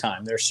putting in the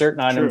time. There are certain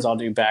items I'll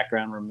do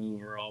background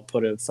remove or I'll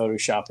put a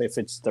Photoshop if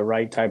it's the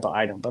right type of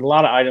item. But a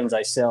lot of items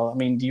I sell, I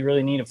mean, do you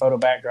really need a photo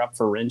backdrop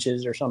for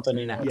wrenches or something?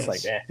 You know, it's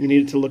like that. You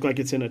need it to look like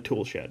it's in a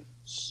tool shed.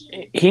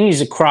 He needs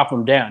to crop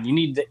them down. You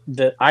need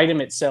the item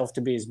itself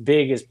to be as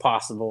big as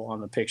possible on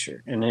the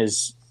picture. And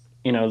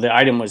the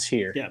item was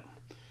here. Yeah.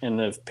 And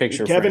the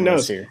picture Kevin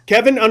knows. Here.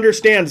 Kevin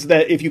understands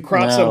that if you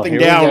crop something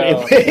down,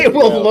 it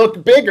will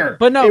look bigger.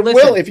 But no, it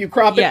listen, will if you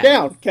crop it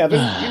down. Kevin,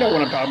 you know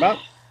what I'm talking about.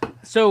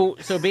 So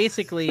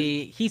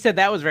basically, he said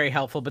that was very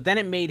helpful, but then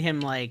it made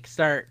him like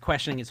start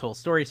questioning his whole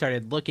story. He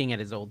started looking at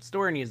his old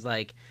store, and he's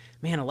like,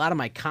 "Man, a lot of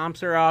my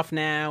comps are off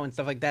now and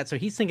stuff like that." So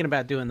he's thinking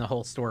about doing the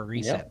whole store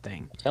reset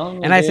thing.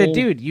 And I said,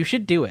 "Dude, you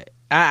should do it."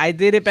 I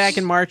did it back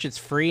in March. It's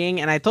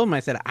freeing, and I told him, I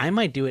said, I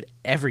might do it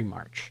every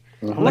March.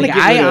 Like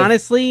I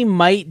honestly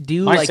might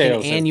do like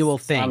an annual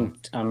thing.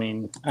 I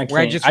can't.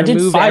 Where I just did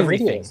 5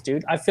 everything. videos,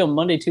 dude. I filmed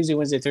Monday, Tuesday,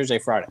 Wednesday, Thursday,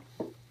 Friday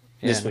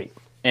this week,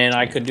 and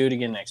I could do it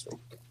again next week.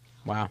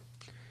 Wow.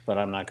 But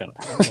I'm not gonna.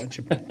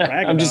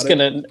 I'm just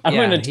gonna. I'm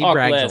gonna talk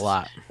less a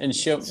lot and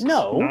show.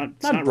 No,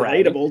 not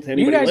relatable to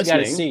anybody You guys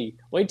listening. Gotta see.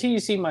 Wait till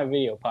you see my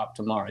video pop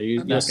tomorrow.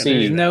 You'll see.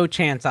 There's no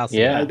chance I'll see.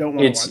 Yeah, I don't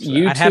want to watch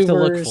that. I'd have to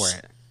look for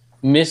it.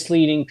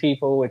 Misleading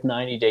people with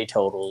 90-day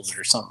totals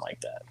or something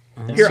like that.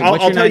 Here,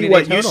 I'll tell you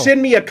what. You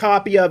send me a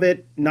copy of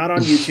it, not on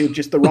YouTube,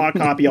 just the raw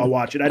copy. I'll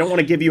watch it. I don't want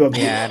to give you a.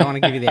 Yeah, I don't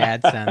want to give you the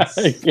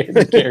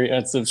AdSense. Carry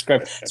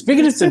unsubscribe.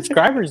 Speaking of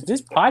subscribers,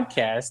 this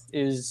podcast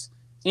is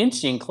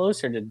inching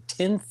closer to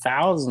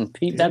 10,000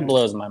 people. That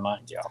blows my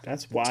mind, y'all.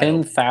 That's wild.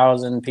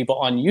 10,000 people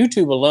on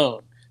YouTube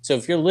alone. So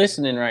if you're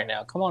listening right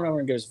now, come on over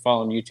and give us a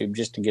follow on YouTube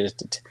just to get us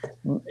to.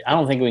 I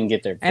don't think we can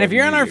get there. And if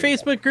you're on our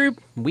Facebook group,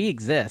 we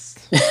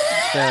exist.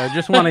 So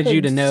just wanted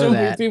you to know so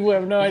that. Many people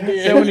have no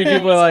idea. So many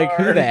people are like,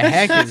 "Who the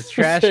heck is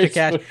Trash to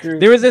Cash?"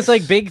 There was this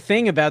like big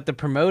thing about the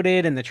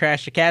promoted and the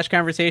Trash to Cash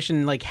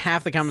conversation. Like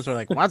half the comments were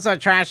like, "What's a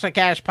Trash to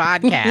Cash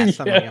podcast?"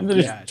 I'm like,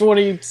 there's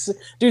 20.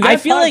 Dude, I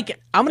feel like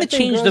I'm gonna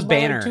change the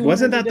banner.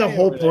 Wasn't that the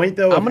whole point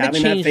though? I'm Of gonna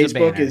having that change the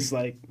Facebook banner. is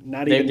like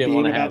not even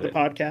being about the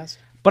podcast.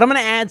 But I'm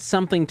going to add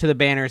something to the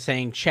banner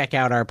saying, check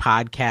out our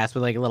podcast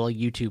with like a little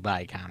YouTube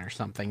icon or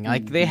something.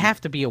 Like they have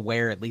to be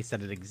aware at least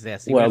that it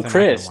exists. Well,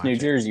 Chris, New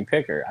Jersey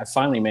Picker, I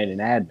finally made an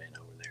admin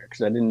over there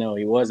because I didn't know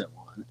he wasn't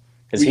one.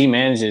 Because he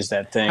manages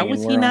that thing. How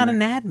was he not an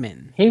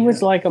admin? He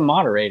was like a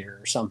moderator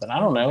or something. I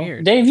don't know.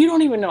 Weird. Dave, you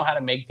don't even know how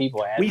to make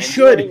people admins. We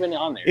should. Even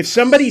on there. If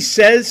somebody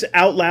says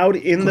out loud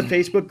in the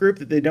Facebook group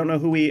that they don't know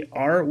who we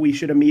are, we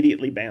should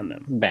immediately ban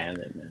them. Ban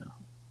them now.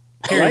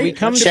 Here, right? we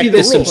come Check to the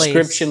this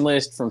subscription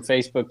list from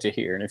Facebook to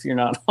here, and if you're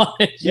not on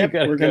it, Yep,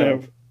 we're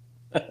gonna.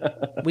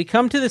 We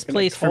come to this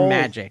place for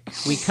magic.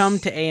 We come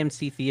to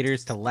AMC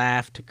theaters to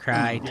laugh, to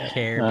cry, to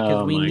care,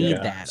 because we need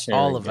that.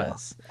 All of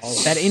us.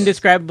 That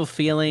indescribable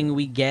feeling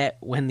we get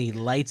when the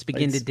lights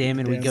begin to dim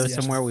and we go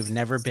somewhere we've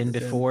never been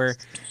before.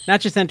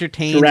 Not just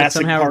entertained, but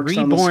somehow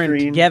reborn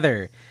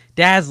together.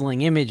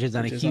 Dazzling images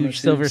on a huge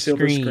silver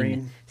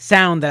screen.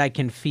 Sound that I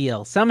can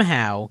feel.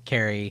 Somehow,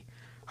 Carrie,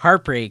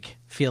 heartbreak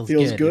feels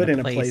good in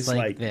a place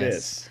like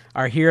this.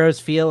 Our heroes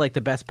feel like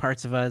the best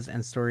parts of us,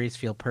 and stories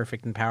feel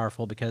perfect and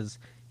powerful because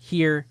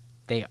here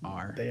they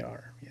are. They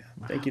are, yeah.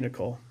 Wow. Thank you,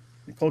 Nicole.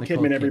 Nicole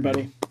Kidman,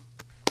 everybody.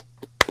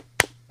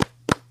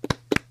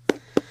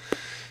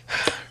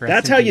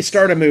 That's how you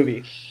start a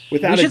movie.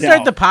 Without a doubt. We should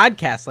start the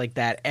podcast like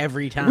that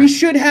every time. We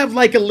should have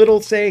like a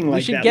little saying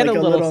like that. We should get like a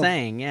little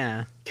saying,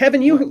 yeah.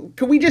 Kevin,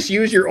 can we just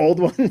use your old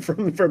one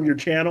from your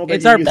channel?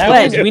 It's our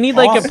pledge. We need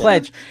like a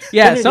pledge.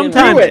 Yeah,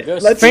 sometimes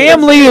Let's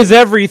family is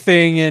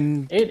everything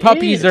and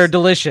puppies are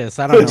delicious.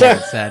 I don't know what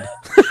it said.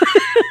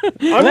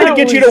 I'm going to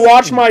get you to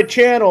watch my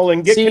channel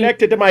and get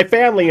connected to my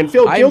family and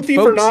feel guilty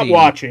for not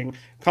watching.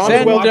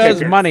 Send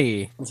does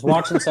money. I was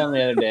watching something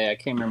the other day. I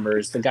can't remember.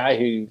 It's the guy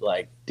who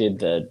did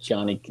the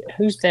Johnny.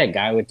 Who's that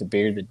guy with the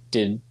beard that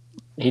did?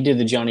 He did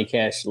the Johnny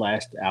Cash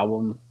last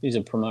album. He's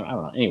a promoter. I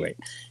don't know. Anyway,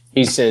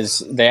 he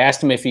says they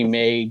asked him if he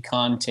made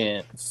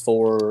content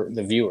for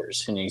the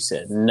viewers, and he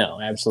said,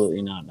 "No,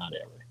 absolutely not. Not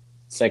ever."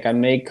 It's like I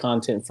make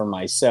content for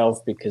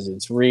myself because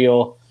it's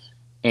real,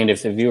 and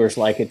if the viewers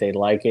like it, they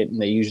like it, and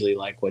they usually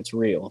like what's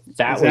real.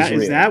 That's real.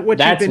 Is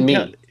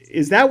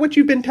that what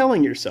you've been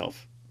telling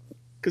yourself?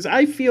 Because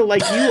I feel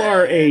like you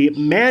are a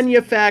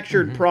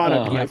manufactured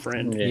product, my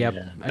friend. Yep,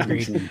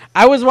 agreed.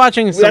 I was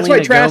watching Selena That's why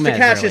Trash to Gomez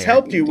Cash has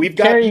helped you. We've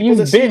got people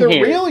to see the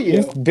real you.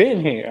 You've been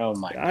here. Oh,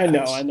 my God. I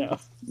know.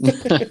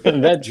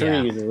 That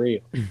tree is real.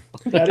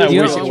 I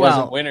wish it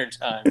wasn't winter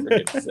time, for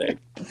goodness sake.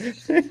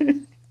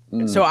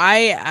 So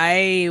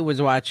I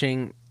was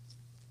watching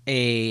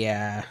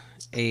a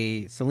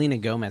Selena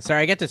Gomez.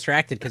 Sorry, I get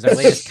distracted because our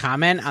latest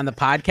comment on the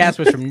podcast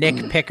was from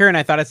Nick Picker, and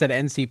I thought I said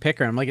NC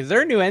Picker. I'm like, is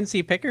there a new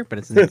NC Picker? But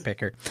it's Nick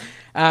Picker.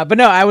 But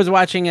no, I was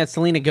watching a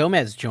Selena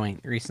Gomez joint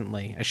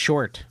recently, a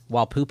short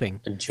while pooping.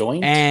 A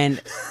joint?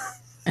 And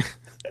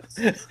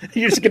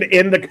you're just going to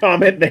end the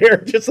comment there,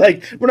 just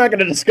like we're not going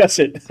to discuss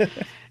it.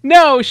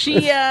 No,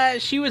 she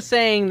was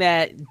saying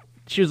that.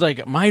 She was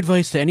like, my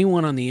advice to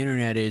anyone on the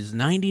internet is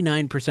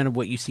 99% of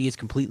what you see is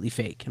completely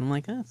fake. And I'm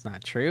like, that's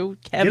not true.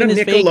 Kevin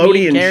is fake,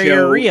 me and Carrie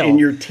are real. In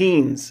your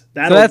teens.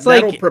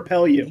 That'll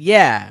propel you.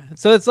 Yeah.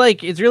 So it's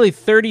like, it's really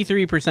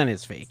 33%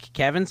 is fake.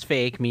 Kevin's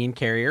fake, me and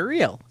Carrie are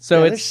real.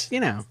 So it's,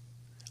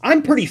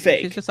 I'm pretty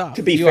fake,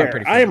 to be fair.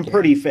 Fake, I am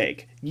pretty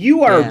fake.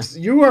 You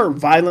are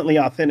violently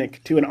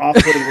authentic to an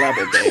off-putting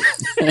level, Dave.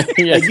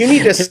 Like, you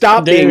need to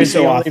stop being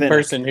so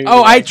authentic.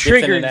 I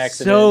triggered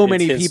so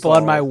many people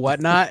on my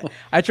whatnot.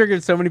 I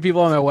triggered so many people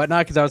on my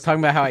whatnot because I was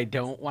talking about how I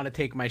don't want to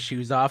take my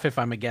shoes off if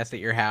I'm a guest at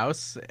your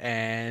house,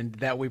 and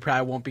that we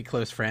probably won't be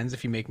close friends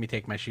if you make me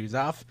take my shoes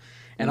off.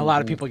 And a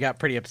lot of people got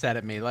pretty upset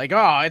at me, like,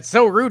 "Oh, it's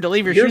so rude to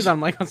leave your shoes on."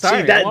 I'm like, "I'm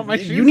sorry, I want my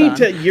shoes on."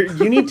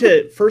 You need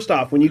to first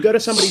off, when you go to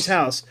somebody's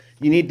house,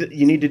 you need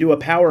to do a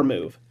power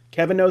move.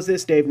 Kevin knows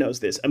this. Dave knows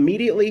this.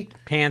 Immediately,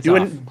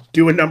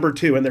 do a number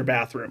 2 in their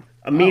bathroom.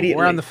 Immediately,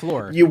 we're on the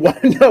floor. You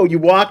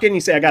walk in.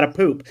 You say, "I got to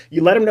poop."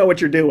 You let them know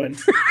what you're doing.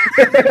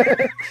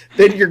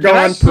 Then you're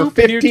gone for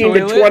 15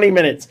 to 20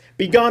 minutes.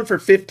 Be gone for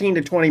 15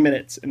 to 20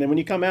 minutes, and then when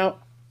you come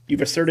out,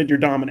 you've asserted your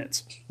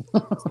dominance.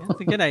 That's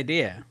a good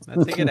idea.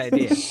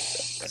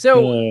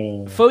 So,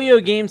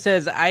 Foyo Game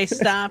says, I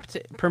stopped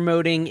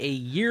promoting a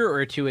year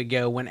or two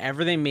ago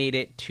whenever they made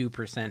it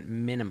 2%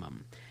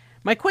 minimum.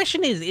 My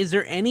question is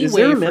there any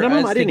way for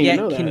us to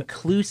get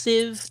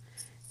conclusive,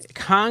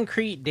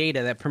 concrete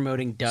data that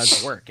promoting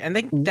does work? I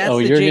think that's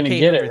the you're JK going to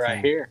get it thing.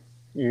 right here.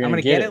 I'm going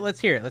to get it? Let's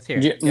hear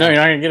it. No, you're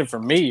not going to get it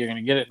from me. You're going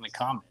to get it in the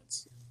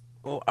comments.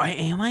 Well,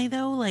 am I,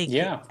 though? Like,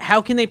 yeah.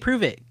 How can they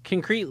prove it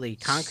concretely?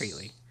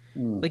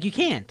 Like, you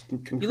can't.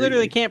 You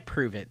literally can't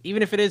prove it.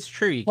 Even if it is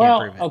true, you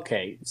can't prove it.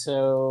 Okay,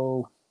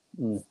 so I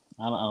don't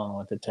know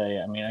what to tell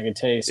you. I mean, I could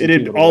tell you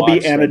it'd all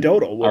be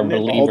anecdotal, wouldn't it?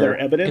 All their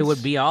evidence? It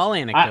would be all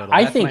anecdotal.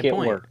 I think it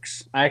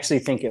works. I actually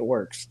think it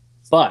works.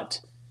 But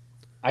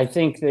I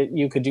think that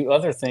you could do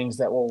other things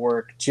that will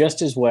work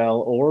just as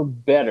well or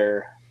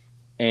better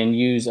and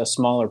use a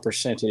smaller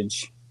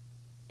percentage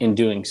in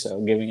doing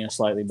so, giving a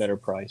slightly better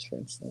price, for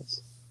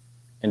instance,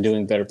 and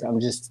doing better.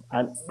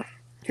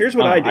 Here's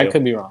what I do. I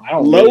could be wrong.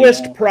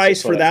 Lowest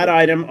price for that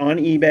item on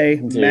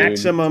eBay,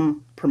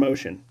 maximum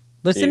promotion.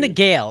 Listen to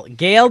Gail.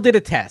 Gail did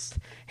a test.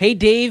 Hey,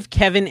 Dave,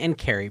 Kevin, and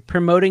Carrie,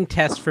 promoting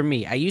test for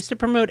me. I used to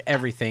promote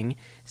everything.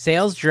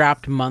 Sales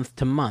dropped month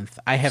to month.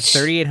 I have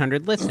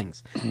 3,800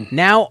 listings.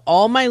 Now,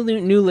 all my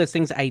new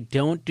listings, I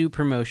don't do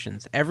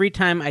promotions. Every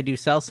time I do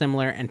sell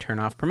similar and turn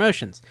off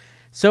promotions.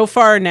 So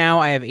far now,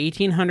 I have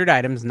 1,800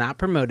 items not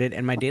promoted,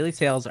 and my daily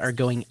sales are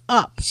going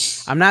up.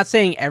 I'm not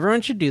saying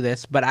everyone should do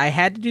this, but I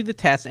had to do the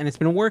test, and it's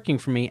been working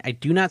for me. I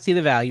do not see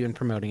the value in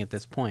promoting at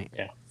this point.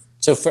 Yeah.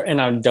 So,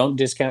 and I don't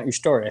discount your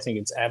story. I think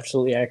it's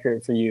absolutely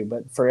accurate for you.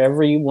 But for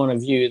every one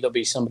of you, there'll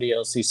be somebody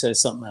else who says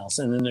something else.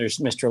 And then there's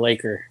Mr.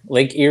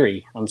 Lake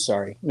Erie. I'm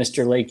sorry,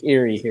 Mr. Lake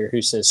Erie here,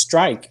 who says,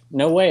 "Strike!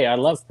 No way! I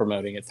love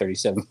promoting at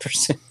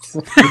 37%."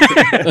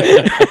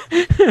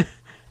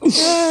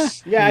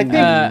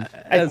 Yeah,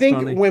 I think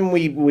funny. When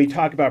we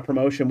talk about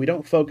promotion, we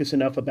don't focus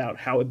enough about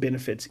how it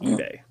benefits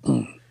eBay,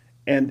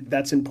 and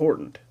that's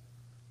important.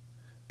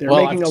 They're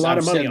making a lot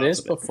of money. I've said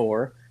this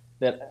before,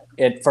 that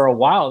for a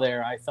while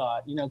there, I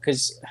thought,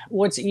 because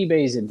what's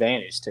eBay's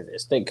advantage to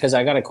this? Because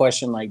I got a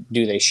question like,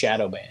 do they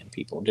shadow ban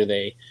people? Do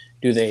they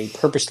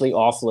purposely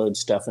offload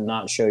stuff and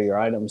not show your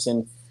items?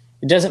 And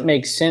it doesn't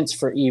make sense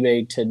for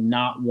eBay to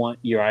not want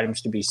your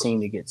items to be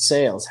seen to get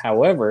sales.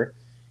 However,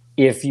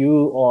 if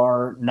you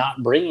are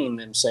not bringing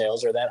them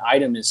sales, or that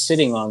item is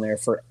sitting on there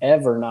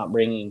forever not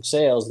bringing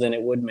sales, then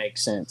it would make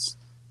sense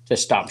to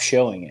stop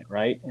showing it,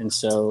 right? And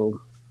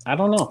so, I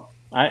don't know.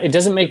 It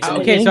doesn't make sense.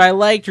 Okay, so I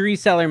liked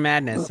Reseller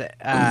Madness.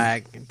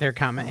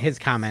 His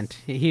comment.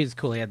 He was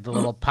cool. He had the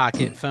little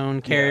pocket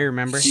phone carrier.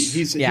 Remember?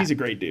 He's a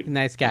great dude.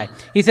 Nice guy.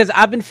 He says,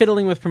 "I've been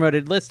fiddling with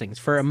promoted listings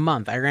for a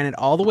month. I ran it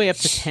all the way up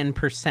to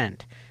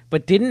 10%,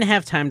 but didn't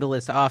have time to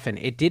list often.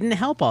 It didn't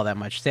help all that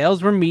much.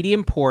 Sales were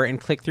medium poor and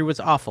click-through was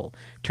awful.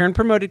 Turned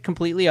promoted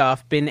completely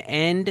off. Been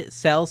end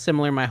sell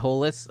similar my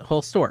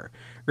whole store.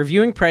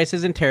 Reviewing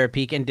prices in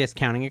Terapeak and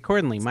discounting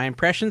accordingly. My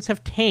impressions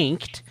have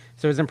tanked."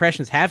 So his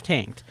impressions have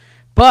tanked.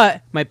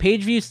 "But my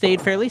page view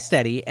stayed fairly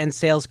steady, and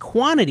sales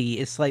quantity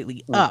is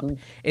slightly up.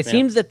 It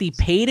seems that the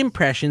paid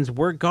impressions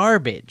were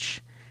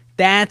garbage."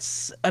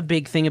 That's a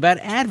big thing about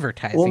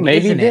advertising,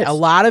 isn't it? A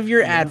lot of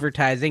your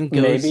advertising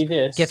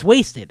gets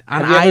wasted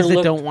on eyes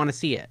that don't want to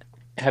see it.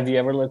 Have you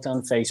ever looked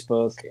on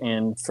Facebook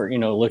and for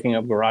looking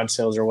up garage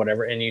sales or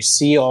whatever, and you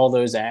see all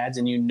those ads,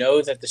 and you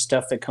know that the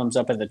stuff that comes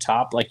up at the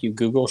top, like you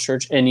Google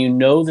search, and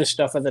the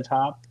stuff at the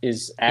top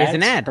is ads, is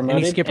an ad, promoted,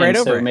 and you skip right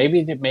over it.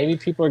 Maybe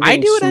people are getting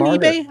I do it smarter. on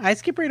eBay. I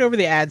skip right over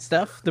the ad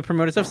stuff, the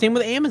promoted stuff. Same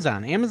with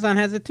Amazon. Amazon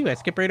has it too. I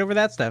skip right over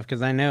that stuff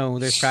because I know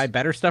there's probably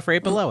better stuff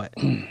right below it,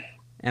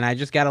 and I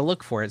just got to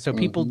look for it. So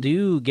people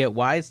do get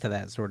wise to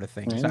that sort of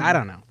thing. So I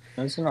don't know.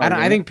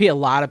 I think a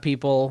lot of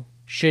people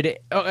should.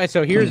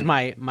 So here's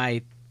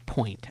my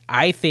point.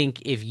 I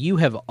think if you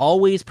have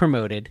always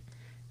promoted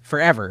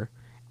forever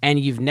and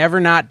you've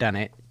never not done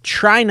it,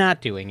 try not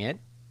doing it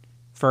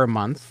for a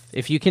month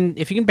if you can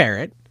bear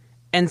it,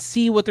 and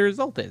see what the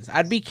result is.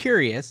 I'd be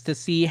curious to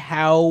see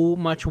how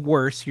much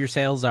worse your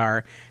sales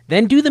are.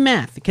 Then do the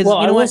math, because you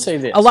know what?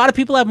 A lot of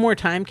people have more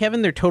time,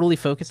 Kevin. They're totally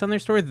focused on their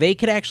store. They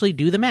could actually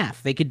do the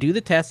math. They could do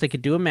the test. They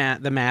could do the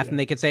math, and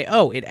they could say,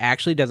 "Oh, it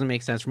actually doesn't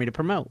make sense for me to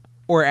promote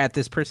or at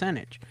this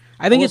percentage."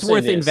 I think it's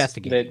worth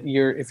investigating.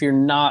 That if you're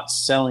not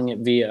selling it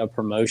via a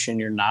promotion,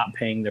 you're not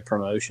paying the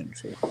promotion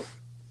fee.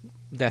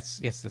 That's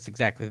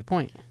exactly the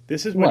point.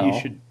 This is what you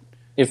should.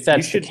 If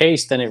that's the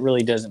case, then it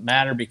really doesn't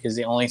matter, because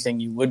the only thing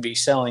you would be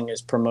selling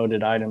is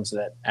promoted items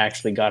that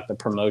actually got the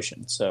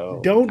promotion.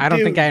 So I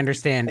don't think I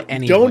understand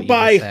any. Don't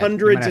buy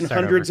hundreds and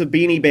hundreds of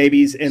Beanie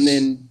Babies and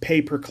then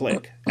pay per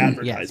click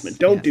advertisement.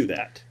 Don't do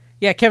that.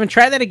 Yeah, Kevin,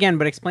 try that again,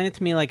 but explain it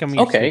to me like I'm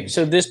used to. Okay,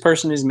 so this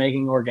person is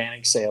making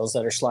organic sales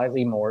that are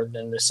slightly more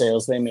than the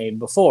sales they made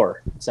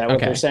before. Is that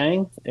what they're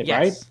saying?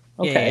 Yes.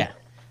 Right? Okay. Yeah.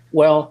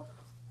 Well,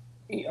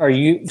 are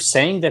you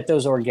saying that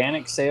those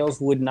organic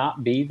sales would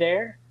not be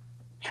there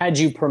had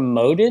you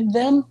promoted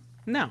them?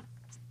 No.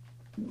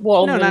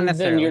 Well, no, not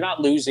then you're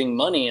not losing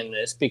money in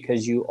this,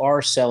 because you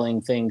are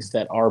selling things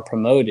that are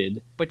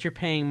promoted. But you're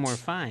paying more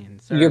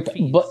fines. But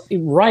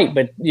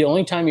the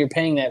only time you're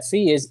paying that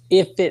fee is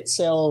if it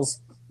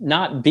sells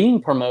not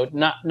being promoted,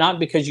 not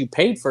because you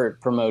paid for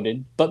it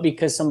promoted, but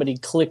because somebody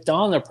clicked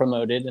on the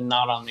promoted and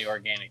not on the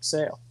organic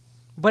sale.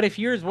 But if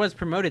yours was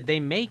promoted,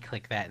 they may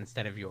click that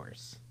instead of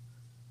yours.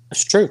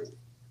 That's true.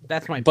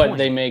 That's my point. But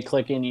they may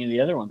click any of the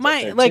other ones.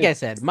 I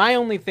said, my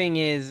only thing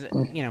is,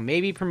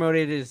 maybe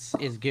promoted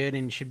is good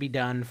and should be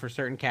done for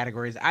certain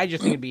categories. I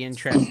just think it'd be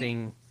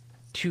interesting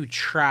to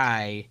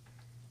try.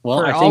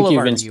 Well, I think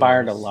you've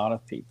inspired a lot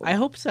of people. I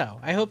hope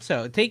so.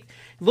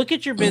 Look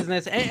at your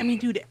business. I mean,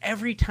 dude,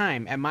 every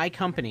time at my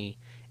company,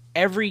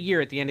 every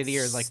year at the end of the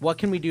year is like, what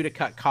can we do to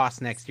cut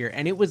costs next year?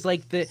 And it was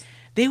like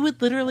they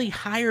would literally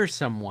hire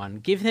someone,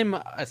 give him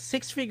a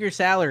six-figure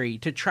salary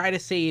to try to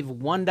save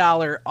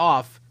 $1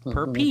 off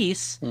per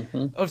piece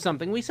of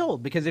something we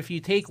sold. Because if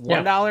you take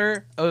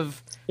 $1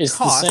 of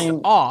cost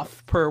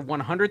off per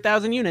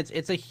 100,000 units,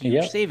 it's a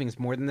huge savings,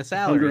 more than the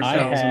salary.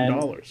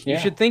 $100,000. You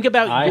should think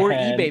about your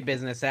eBay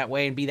business that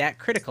way and be that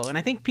critical. And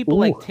I think people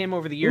like Tim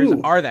over the years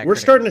are that We're critical.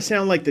 Starting to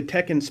sound like the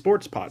Tech and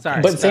Sports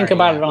podcast. But think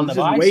about it on the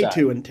buy side. This is way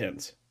too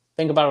intense.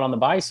 Think about it on the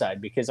buy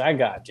side, because I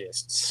got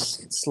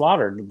just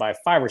slaughtered by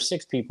 5 or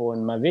 6 people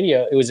in my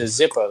video. It was a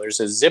Zippo. There's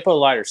a Zippo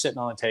lighter sitting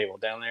on the table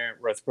down there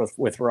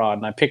with Rod,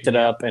 and I picked it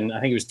up, and I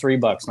think it was $3.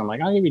 And I'm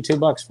like, I'll give you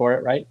 $2 for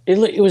it, right?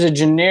 It was a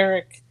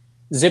generic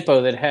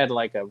Zippo that had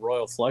like a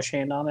royal flush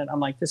hand on it. I'm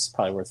like, this is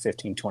probably worth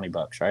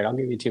 $15-20, right? I'll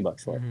give you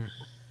 $2 for it.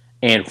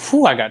 And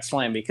I got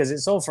slammed because it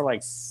sold for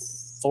like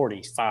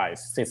 45,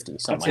 50,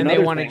 something. And they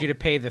wanted you to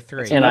pay the $3.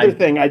 That's another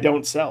thing I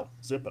don't sell,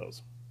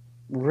 Zippos.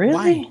 Really?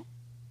 Why?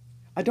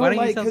 I don't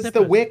like because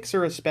the wicks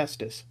are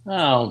asbestos.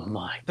 Oh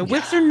my! The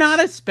wicks are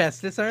not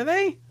asbestos, are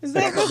they?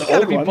 That's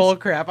gotta be bull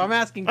crap. I'm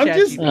asking.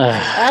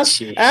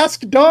 Ask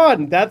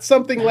Don. That's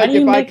something like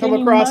if I come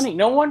across. Money?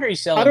 No wonder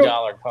he's selling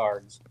dollar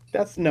cards.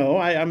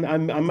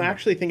 I'm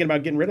actually thinking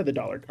about getting rid of the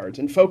dollar cards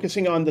and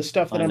focusing on the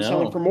stuff that I'm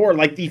selling for more,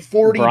 like the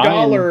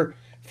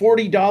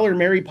 $40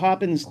 Mary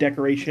Poppins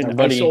decoration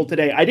I sold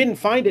today. I didn't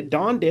find it.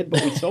 Don did,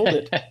 but we sold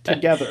it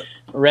together.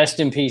 Rest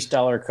in peace,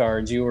 dollar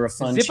cards. You were a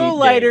fun Zippo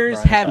lighters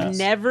have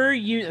never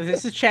used.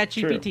 This is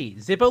ChatGPT.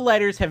 Zippo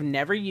lighters have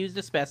never used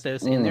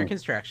asbestos in their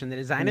construction. The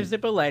design of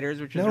Zippo lighters,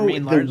 which has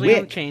remained largely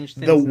unchanged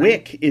since the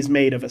wick is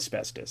made of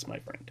asbestos, my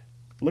friend.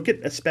 Look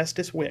at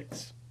asbestos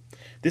wicks.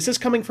 This is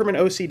coming from an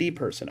OCD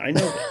person. I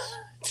know this.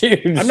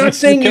 Dude, I'm not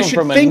saying you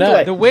should think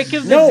like the wick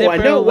of the no. Zippo I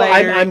know. Well,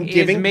 lighter I'm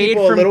giving is made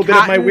people a from little bit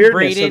of my cotton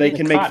weirdness so they braided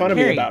can make fun of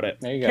me Carrie, about it.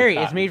 Carrie,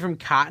 it's made from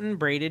cotton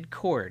braided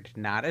cord,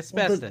 not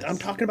asbestos. Well, I'm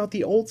talking about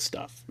the old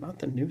stuff, not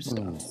the new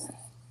stuff.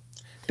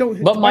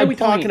 But why are we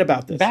talking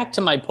about this? Back to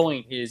my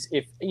point is,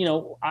 if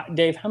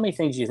Dave, how many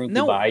things do you think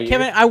you buy?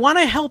 Kevin, I want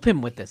to help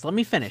him with this. Let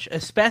me finish.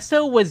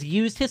 Asbesto was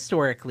used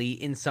historically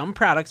in some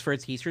products for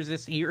its heat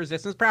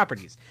resistance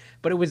properties,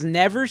 but it was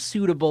never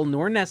suitable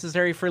nor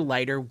necessary for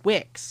lighter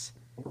wicks.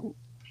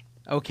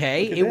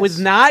 Okay, it was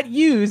not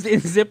used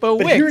in Zippo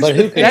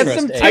wicks. That's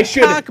some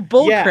TikTok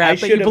bullcrap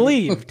that you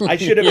believed. I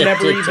should have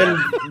never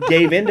even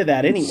gave into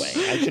that anyway.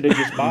 I should have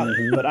just bought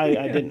it, but I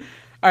didn't.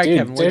 All right, Dude,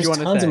 Kevin, what do you want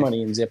to say? There's tons of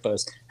money in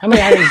Zippos. How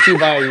many items do you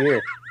buy a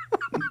year?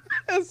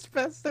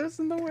 Asbestos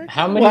in the wick.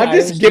 How many? Well, I'm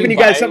just giving you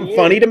guys something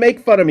funny to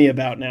make fun of me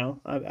about now.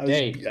 I was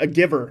a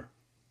giver.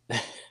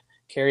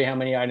 Carrie, how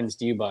many items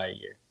do you buy a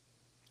year?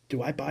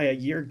 Do I buy a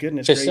year?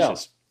 Goodness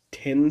gracious.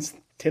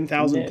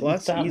 10,000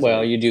 plus?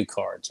 Well, you do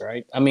cards,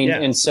 right? I mean,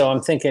 and so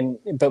I'm thinking,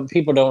 but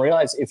people don't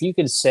realize if you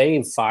could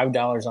save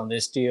 $5 on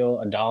this deal,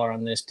 $1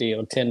 on this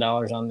deal,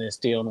 $10 on this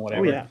deal, and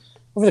whatever. Oh, yeah.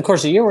 Over the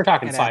course of a year, we're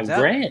talking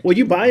 $5,000. Well,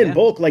 you buy in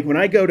bulk. Like when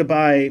I go to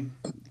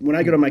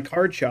my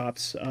card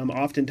shops,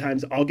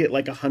 oftentimes I'll get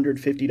like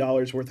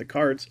 $150 worth of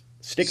cards,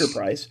 sticker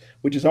price,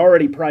 which is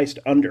already priced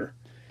under,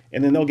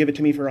 and then they'll give it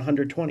to me for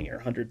 120 or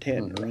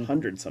 110 or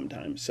 100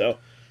 sometimes. So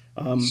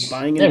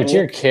buying in bulk. But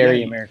you're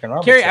Carrie American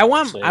Arbitrage. Carrie, I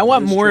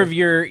want more of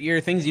your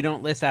things you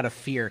don't list out of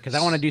fear because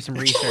I want to do some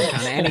research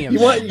on any of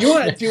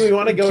them. Do we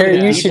want to go?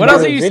 Carrie, what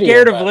else are you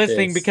scared of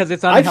listing because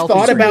it's unhealthy? I've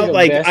thought about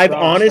I've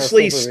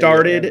honestly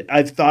started.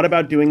 I've thought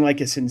about doing like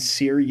a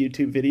sincere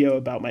YouTube video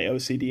about my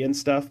OCD and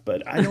stuff,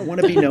 but I don't want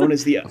to be known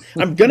as the.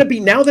 I'm gonna be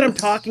now that I'm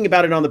talking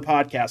about it on the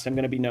podcast. I'm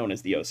gonna be known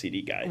as the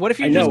OCD guy. What if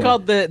you just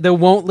called the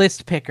won't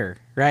list picker?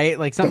 Right,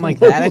 like something like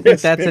that. I think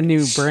that's a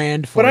new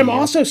brand for you. But I'm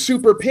also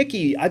super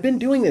picky. I've been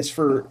doing this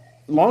for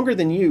longer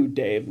than you,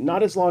 Dave.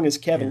 Not as long as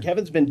Kevin. Yeah.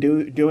 Kevin's been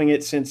doing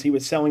it since he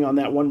was selling on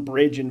that one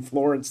bridge in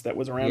Florence that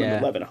was around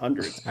in the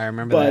 1100s. I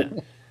remember that.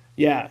 But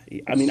yeah,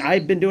 I mean,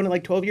 I've been doing it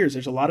like 12 years.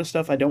 There's a lot of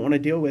stuff I don't want to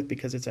deal with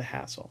because it's a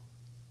hassle.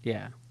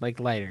 Yeah, like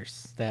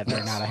lighters that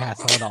are not a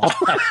hassle at all.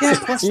 Yeah,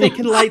 plus they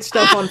can light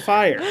stuff on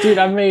fire. Dude,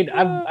 I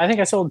think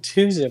I sold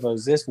 2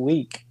 Zippos this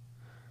week.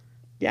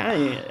 Yeah,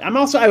 I'm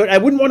also. I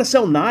wouldn't want to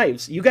sell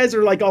knives. You guys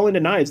are like all into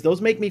knives.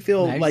 Those make me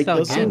feel like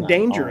those seem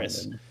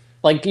dangerous.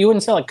 Like you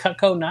wouldn't sell a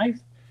Cutco knife?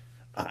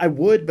 I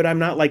would, but I'm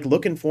not like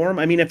looking for them.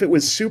 I mean, if it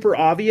was super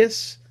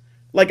obvious,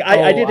 like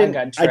I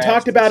didn't. I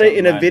talked about it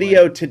in a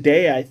video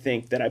today. I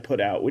think that I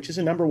put out, which is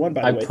a #1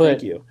 by the way.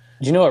 Thank you.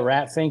 Do you know what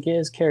rat fink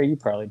is, Carrie? You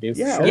probably do.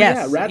 Yeah,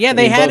 sure. Yeah,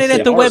 they had it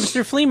at the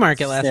Webster Flea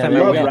Market last time. I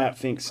love rat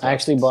fink stuff. I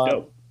actually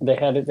bought. They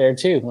had it there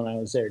too when I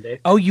was there, Dave.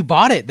 Oh, you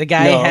bought it? The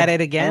guy had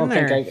it again?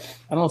 I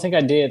don't think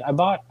I did. I've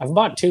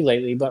bought 2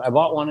 lately, but I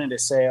bought one at a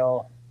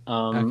sale.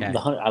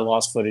 I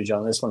lost footage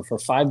on this one for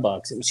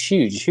 $5. It was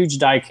huge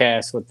die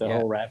cast with the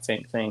whole rat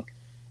fink thing.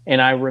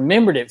 And I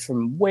remembered it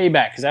from way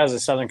back because that was a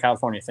Southern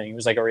California thing. It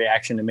was like a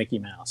reaction to Mickey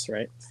Mouse,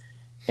 right?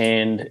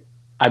 And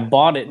I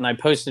bought it and I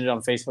posted it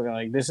on Facebook. I'm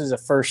like, this is a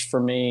first for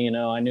me. You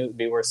know, I knew it'd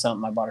be worth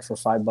something. I bought it for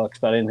 $5,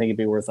 but I didn't think it'd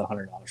be worth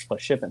 $100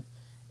 plus shipping.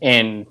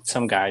 And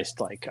some guy's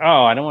like,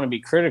 oh, I don't want to be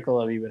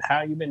critical of you, but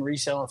how you been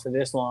reselling for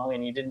this long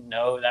and you didn't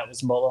know that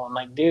was bolo? I'm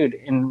like, dude,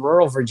 in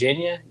rural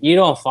Virginia, you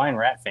don't find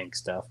rat fink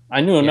stuff. I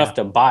knew enough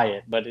to buy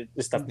it, but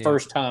it's the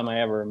first time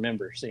I ever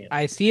remember seeing it.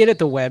 I see it at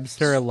the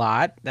Webster a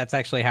lot. That's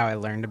actually how I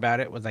learned about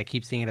it, was I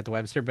keep seeing it at the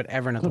Webster, but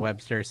everyone at the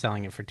Webster is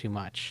selling it for too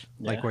much,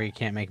 like where you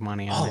can't make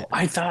money on it.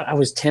 I thought I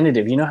was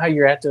tentative. You know how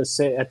you're at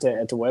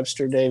the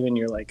Webster, Dave, and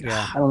you're like,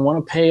 I don't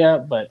want to pay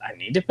up, but I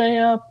need to pay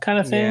up kind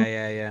of thing?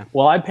 Yeah.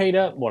 Well, I paid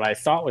up what I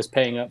thought was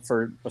paying up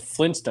for the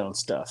Flintstone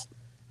stuff,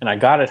 and I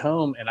got it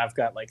home, and I've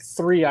got like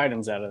 3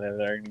 items out of there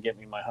that are going to get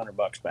me my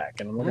 $100 back,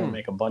 and we're going to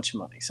make a bunch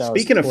of money. So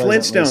speaking of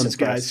Flintstones,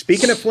 guys,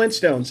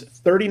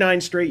 39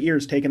 straight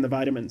years taking the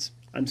vitamins.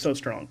 I'm so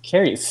strong.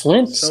 Carrie,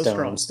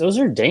 Flintstones, those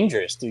are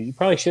dangerous, dude. You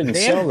probably shouldn't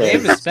sell those. They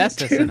have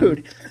asbestos in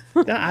them.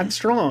 No, I'm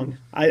strong.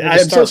 I'm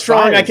so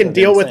strong I can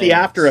deal with the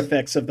after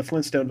effects of the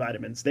Flintstone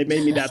vitamins. They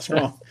made me that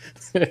strong.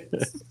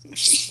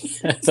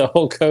 That's a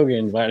Hulk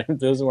Hogan vitamin.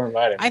 Those weren't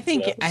vitamins. I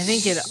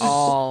think it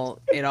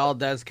all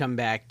does come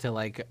back to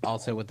like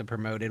also with the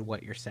promoted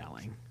what you're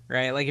selling,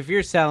 right? Like if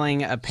you're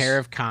selling a pair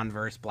of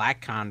Converse,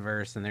 black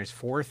Converse, and there's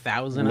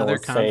 4,000 other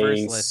Converse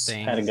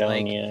listings,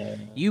 Patagonia.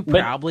 Like you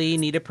probably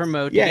need to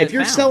promote. Yeah, if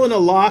you're selling a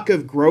lock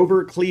of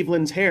Grover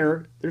Cleveland's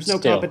hair, there's no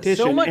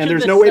competition, and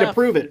there's no way to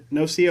prove it.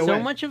 No COA. So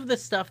much of the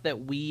stuff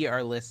that we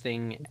are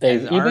listing,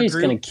 eBay's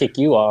going to kick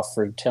you off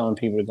for telling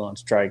people to go on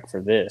strike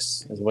for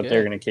this. Is what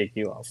they're going to kick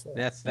you off for.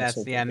 That's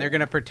and they're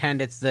going to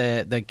pretend it's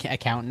the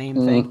account name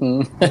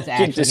thing. It's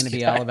actually going to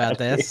be all about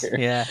this. Here.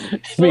 Yeah.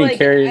 Me and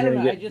Carrie are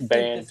going to get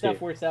banned. The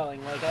stuff we're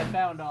selling, like I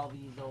found all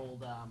these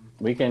old.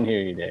 We can hear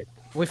you, Dave.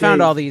 I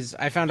found all these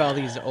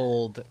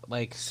old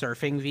like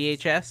surfing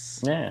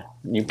VHS. Yeah,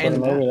 you put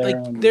them over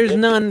there. Like, there's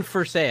none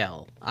for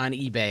sale on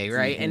eBay,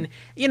 right? And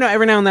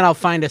every now and then I'll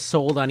find a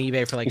sold on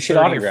eBay for like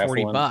 $30 or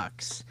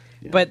 $40.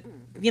 Yeah. But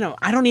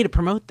I don't need to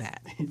promote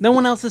that. No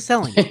one else is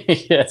selling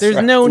it. There's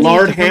right. no need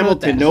Lord to promote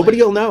Hamilton. that.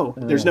 Nobody will know.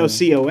 There's no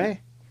COA,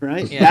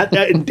 right? Yeah.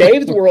 That in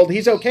Dave's world,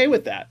 he's okay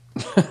with that.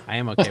 I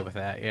am okay with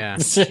that. Yeah.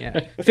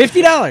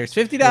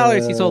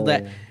 $50. He sold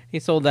that. He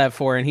sold that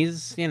for, and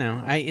he's,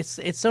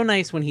 it's so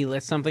nice when he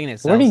lists something and it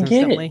sells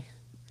instantly. It?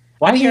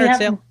 Why did he have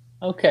sale?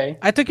 Okay.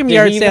 I took him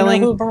yard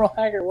sailing. Know who Merle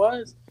Haggard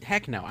was?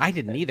 Heck no, I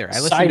didn't either. I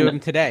listened to him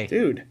today.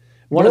 Dude,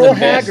 Merle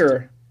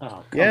Haggard.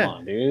 Oh, come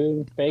on,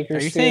 dude. Bakersfield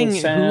Are you saying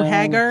Sound. who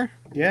Hagar?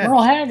 Yeah.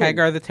 Merle Haggard.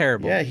 Hagar the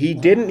Terrible. Yeah, he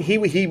didn't. He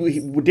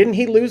didn't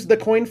he lose the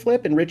coin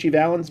flip and Richie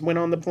Valens went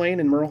on the plane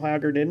and Merle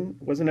Haggard didn't?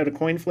 Wasn't it a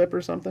coin flip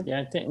or something?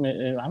 Yeah, I don't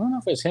know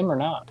if it's him or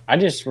not. I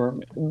just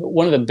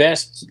one of the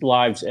best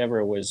lives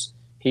ever was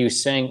he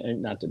was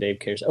saying, not that Dave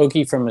cares,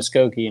 Okie from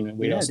Muskogee, and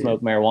we don't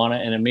smoke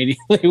marijuana, and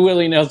immediately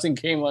Willie Nelson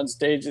came on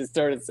stage and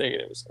started singing.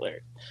 It was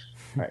hilarious.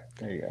 All right,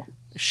 there you go.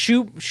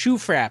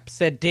 Shoefrap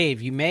said,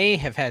 Dave, you may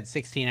have had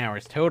 16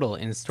 hours total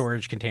in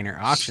storage container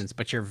auctions,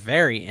 but you're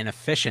very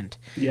inefficient.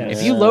 Yes.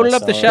 If you loaded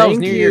up the shelves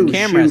near your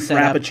camera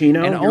setup and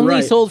only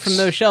right. sold from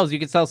those shelves, you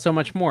could sell so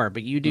much more,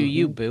 but you do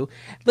you, boo.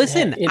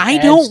 Listen, Yeah, I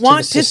don't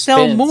want to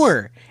sell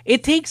more.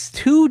 It takes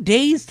 2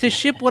 days to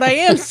ship what I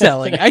am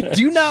selling. I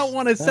do not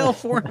want to sell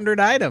 400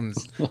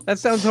 items. That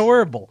sounds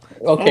horrible.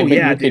 Okay, but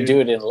you could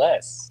do it in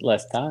less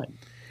time.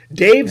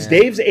 Dave's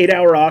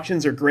 8-hour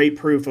auctions are great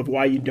proof of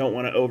why you don't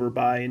want to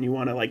overbuy and you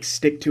want to like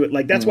stick to it.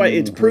 Like that's why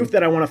it's proof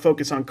that I want to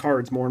focus on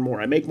cards more and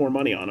more. I make more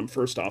money on them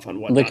first off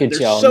on whatnot. Look at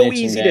They're y'all so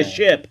easy to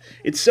ship.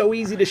 It's so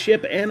easy to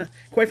ship and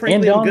quite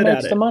frankly and I'm good Don at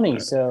makes it. the money,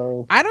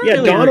 so I don't yeah,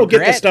 really Don will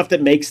get the stuff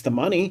that makes the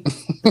money.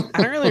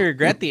 I don't really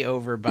regret the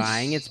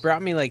overbuying. It's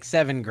brought me like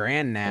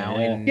 $7,000 now.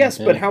 Yeah. And Yes,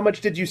 but how much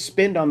did you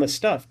spend on the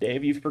stuff,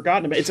 Dave? You've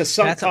forgotten about it. It's a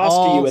sunk that's cost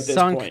all to you at this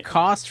sunk point.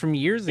 cost from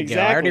years ago.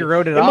 Exactly. I already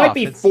wrote it off. off. It might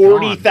be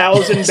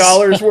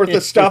 $40,000 worth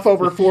of stuff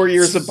over 4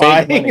 years of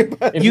buying.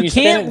 You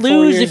can't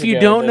lose if you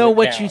don't know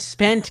what you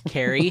spent,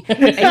 Carrie.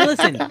 Hey,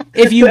 listen,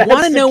 if you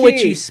want to know what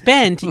you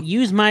spent,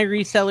 use my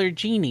reseller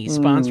Genie,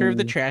 sponsor of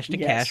the Trash to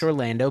Cash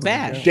Orlando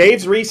Bash.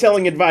 Dave's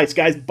reselling advice,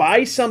 guys: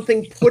 buy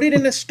something, put it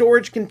in a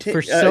storage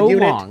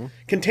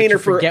container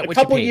for a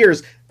couple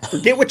years.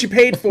 Forget what you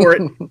paid for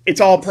it.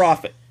 It's all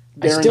profit.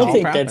 I still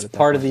think that's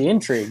part of the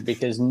intrigue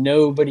because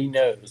nobody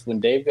knows when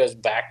Dave goes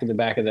back to the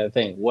back of that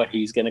thing what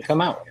he's going to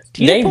come out with.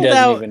 Dave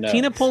doesn't even know.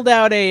 Tina pulled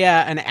out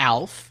an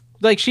Alf.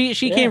 Like she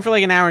came for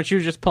like an hour and she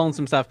was just pulling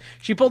some stuff.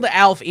 She pulled the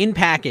Alf in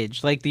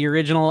package, like the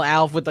original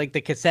Alf with like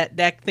the cassette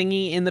deck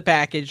thingy in the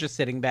package, just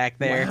sitting back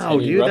there. Wow,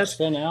 dude, that's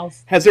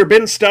Alf. Has there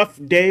been stuff,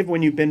 Dave,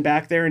 when you've been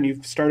back there and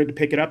you've started to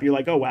pick it up? You're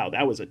like, oh wow,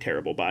 that was a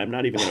terrible buy. I'm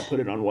not even going to put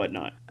it on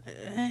whatnot.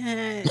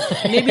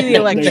 Maybe the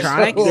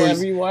electronics.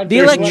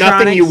 There's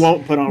nothing you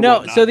won't put on. No,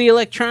 whatnot. So the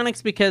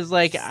electronics, because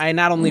like I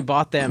not only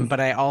bought them,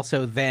 but I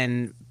also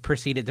then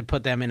proceeded to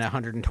put them in a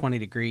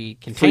 120-degree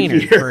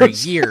container for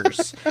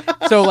years.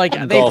 So like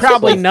they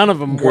probably none of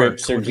them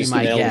worked, would be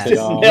my guess.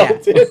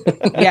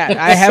 Yeah,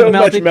 I have so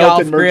melted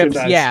golf grips.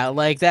 Yeah,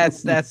 like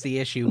that's the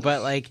issue.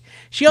 But like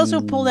she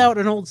also pulled out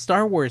an old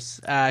Star Wars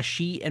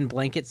sheet and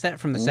blanket set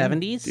from the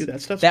 70s. Dude,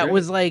 that stuff's that great.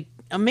 was like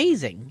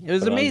amazing. It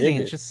was amazing.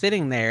 It's just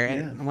sitting there.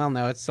 And well,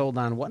 no, it's sold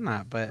on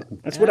whatnot, but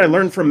that's what I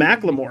learned from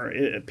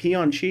Macklemore. Pee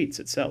on sheets,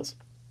 it sells.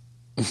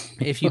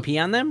 If you pee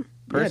on them,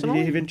 personally?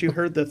 Yeah, haven't you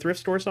heard the thrift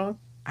store song?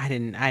 I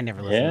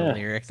never listened to the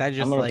lyrics. I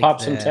just I'm gonna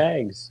pop some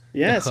tags.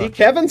 Yeah, see,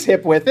 Kevin's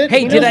hip with it.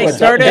 Hey, did I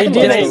start it?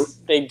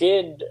 They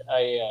did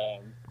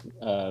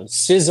a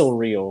sizzle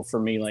reel for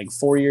me like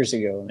 4 years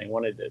ago, and they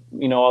wanted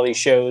to, all these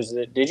shows.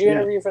 Did you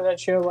interview for that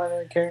show, by the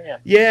way, Karen?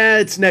 Yeah,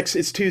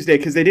 it's Tuesday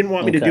because they didn't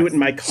want me to do it in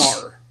my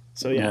car.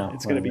 So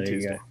it's going to be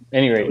Tuesday.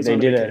 Anyway, they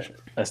did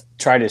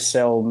try to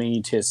sell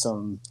me to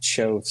some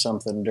show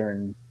something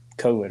during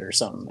COVID or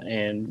something,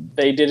 and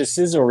they did a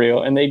sizzle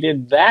reel, and they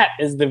did that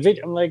as the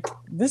video. I'm like,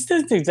 this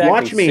doesn't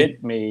exactly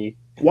fit me.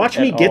 Watch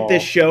me get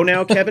this show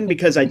now, Kevin,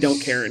 because I don't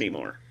care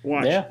anymore.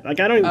 Watch, like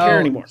I don't even care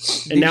anymore,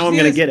 and now I'm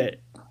gonna get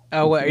it.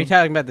 Oh, what are you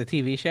talking about, the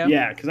TV show?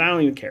 Yeah, because I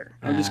don't even care.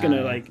 I'm just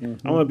gonna I'm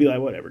gonna be like,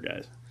 whatever,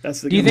 guys.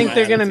 That's the. Do you think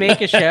they're gonna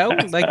make a show?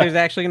 Like, there's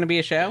actually gonna be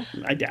a show?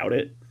 I doubt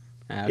it.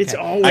 Okay. It's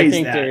always. I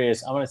think there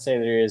is. I'm gonna say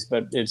there is,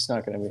 but it's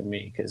not gonna be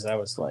me because I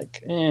was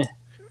like,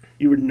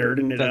 You were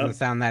nerding it up. Doesn't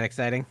sound that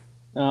exciting.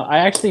 I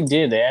actually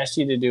did. They asked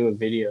you to do a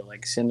video,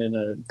 like send in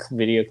a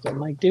video clip. I'm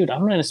like, dude,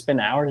 I'm going to spend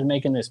hours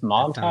making this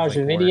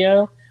montage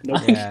video.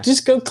 Like,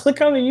 just go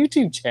click on the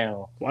YouTube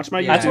channel. Watch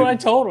my YouTube. That's what I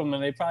told them,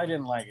 and they probably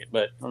didn't like it.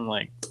 But I'm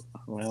like,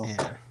 well,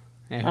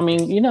 I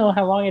mean, you know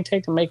how long it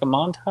takes to make a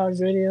montage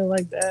video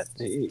like that?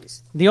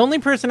 Jeez. The only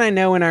person I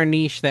know in our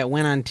niche that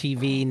went on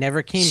TV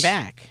never came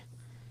back.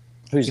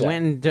 Who's he that?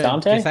 went and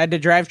Dante? decided to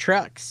drive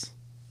trucks.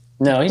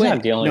 No, he's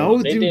not the only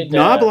one. No, dude,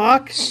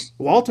 Knobloch,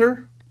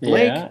 Walter.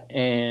 Blake. Yeah,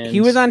 and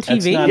he was on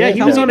TV. Yeah,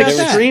 he was on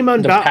Extreme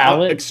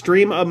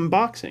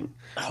Unboxing.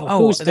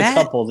 Who's the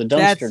couple? The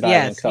dumpster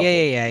diving couple.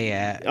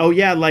 Yeah. Oh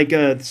yeah, like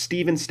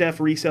Steve and Steph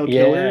Resell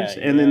Killers,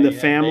 and then the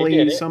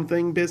family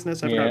something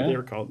business. I forgot what they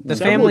were called. The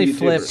family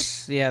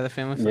flips. Yeah, the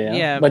family flips.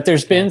 Yeah. But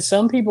there's been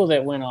some people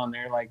that went on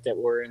there like that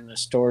were in the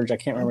storage. I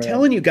can't remember. I'm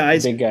telling you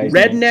guys,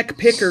 Redneck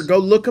Picker, go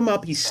look him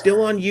up. He's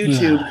still on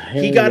YouTube.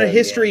 He got a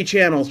History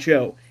Channel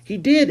show. He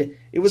did.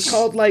 It was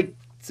called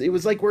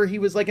where he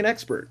was like an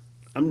expert.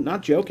 I'm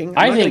not joking.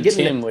 I think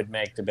Tim would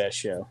make the best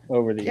show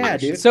over the years. Yeah,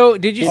 dude. So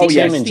did you see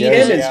Tim and Tim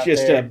is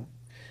just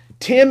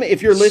Tim,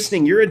 if you're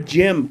listening, you're a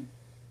Jim.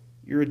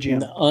 You're a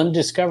Jim.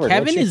 Undiscovered.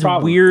 Kevin is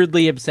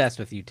weirdly obsessed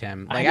with you,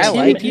 Tim. Like I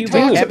like you,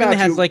 but Kevin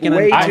has like an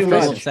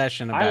uncontrollable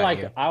obsession about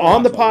you.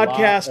 On the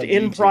podcast,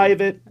 in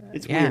private.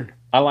 It's weird.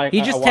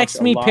 He just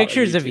texts me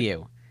pictures of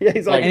you. Yeah,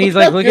 he's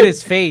like, look at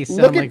his face.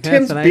 Look at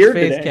Tim's beard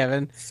face, today.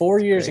 Kevin. 4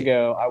 years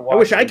ago, I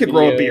wish I could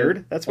grow a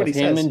beard. That's what he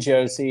says. Him and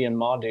Josie and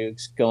Ma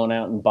Dukes going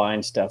out and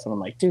buying stuff, and I'm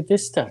like, dude,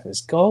 this stuff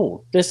is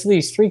gold.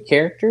 These 3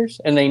 characters,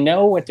 and they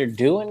know what they're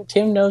doing.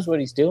 Tim knows what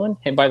he's doing.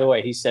 And by the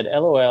way, he said,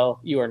 "LOL,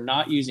 you are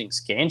not using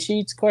scan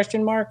sheets?" ?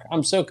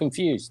 I'm so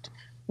confused.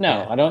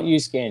 No, I don't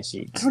use scan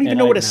sheets. I don't even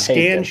know what a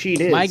scan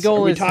sheet is. My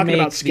goal is talking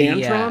about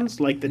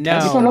Scantrons, like the you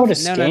don't know what a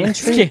scan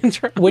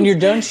sheet. When you're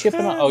done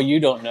shipping on, you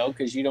don't know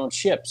because you don't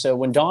ship. So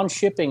when Dawn's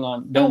shipping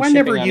on, I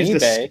never use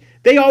eBay.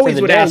 They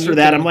always would ask for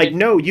that. I'm like,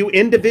 no, you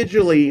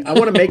individually. I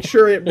want to make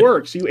sure it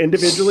works. You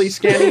individually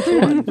scan each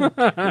one.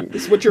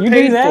 It's what you're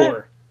paid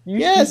for.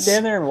 You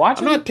stand there and watch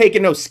it. I'm not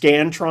taking no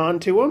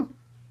Scantron to them.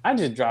 I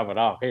just drop it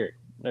off here.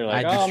 They're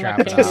like, I'm not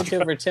picking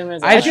it for 10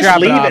 minutes. I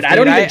just leave it. I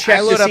don't even check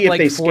to see if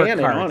they scan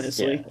it,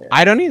 honestly.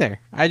 I don't either.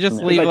 I just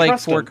leave like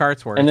 4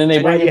 carts worth. And then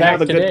they bring it back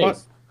to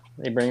Dave's.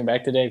 They bring it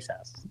back to Dave's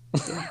house.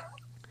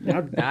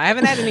 No, I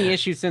haven't had any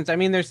issues since. I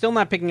mean, they're still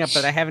not picking up,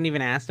 but I haven't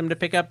even asked them to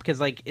pick up because,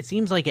 like, it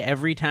seems like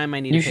every time I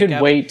need to pick up... You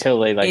should wait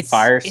till they,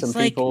 fire some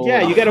people.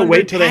 Yeah, you got to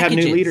wait till they have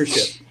new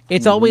leadership.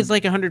 It's always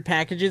like 100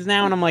 packages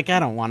now, and I'm like, I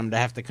don't want them to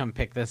have to come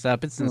pick this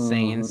up. It's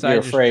insane. So you're I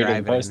just afraid drive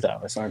of the post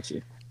office, aren't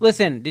you?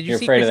 Listen, did you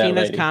see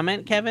Christina's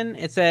comment, Kevin?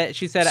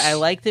 She said, I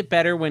liked it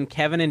better when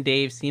Kevin and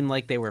Dave seemed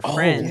like they were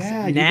friends.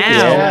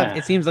 Now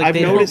it seems like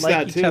they don't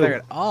like each other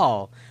at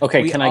all.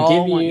 Okay, can I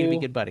give you to be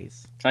good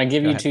buddies? Can I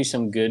give you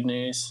some good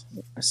news?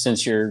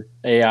 Since your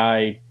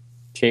AI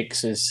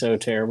kicks is so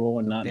terrible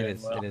and not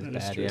doing well. It is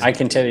bad. Yeah. I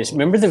can tell you this.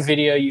 Remember the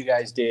video you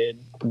guys did,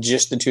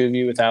 just the 2 of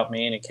you without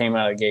me, and it came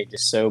out of the gate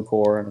just so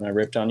poor, and I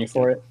ripped on you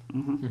for it?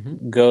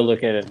 Mm-hmm. Go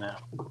look at it now.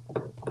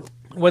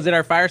 Was it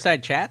our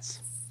Fireside Chats?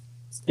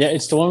 Yeah,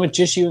 it's the one with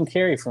just you and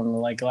Carrie from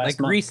last month.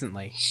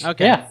 Recently.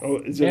 Okay. Yeah.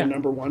 Oh, is it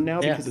number 1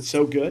 now because it's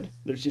so good?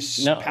 There's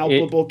just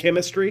palpable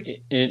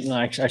chemistry?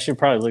 I should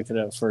probably look it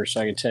up first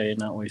so I can tell you,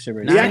 not waste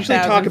everybody's We actually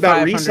talk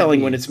about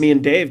reselling when it's me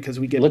and Dave because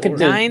we get look at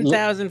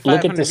 9,500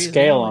 Look at the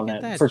scale on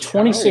that. For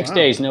 26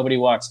 days, nobody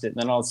watched it. And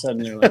then all of a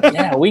sudden they're like,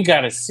 yeah, we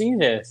got to see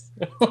this.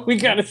 We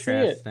got to see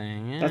it.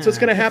 Yeah. That's what's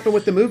going to happen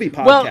with the movie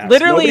podcast. Well,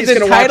 literally nobody's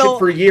going to watch it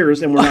for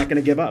years and we're not going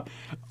to give up.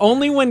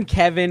 Only when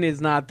Kevin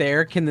is not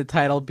there can the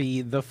title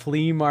be The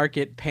Flea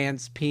Market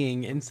Pants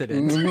Peeing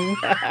Incident.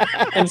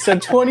 Mm-hmm. And so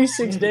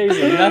 26 days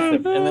is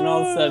nothing. And then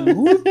all of a sudden,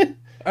 whoop.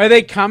 Are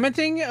they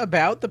commenting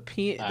about the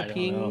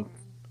peeing?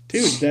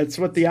 Dude, that's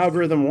what the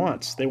algorithm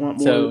wants. They want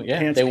more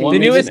pants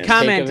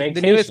peeing.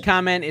 The newest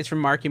comment is from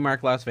Marky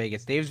Mark Las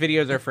Vegas. Dave's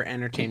videos are for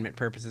entertainment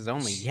purposes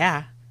only.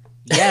 Yeah.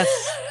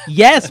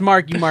 Yes,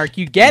 Marky Mark,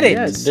 you get it.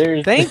 Yes,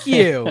 thank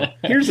you.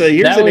 Here's an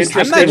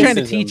interesting. I'm not trying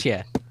to teach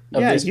you.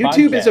 Yeah,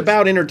 YouTube is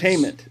about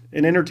entertainment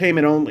and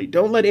entertainment only.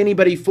 Don't let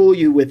anybody fool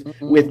you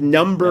with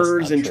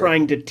numbers and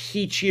trying to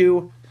teach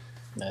you.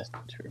 That's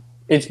not true.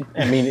 Do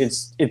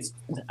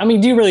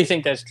you really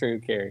think that's true,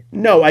 Carrie?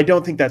 No, I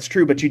don't think that's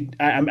true, but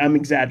I'm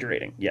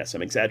exaggerating. Yes,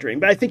 I'm exaggerating.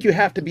 But I think you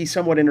have to be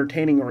somewhat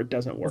entertaining or it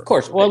doesn't work. Of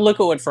course. Well,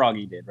 look at what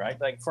Froggy did, right?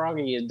 Like,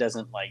 Froggy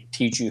doesn't,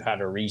 teach you how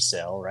to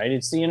resell, right?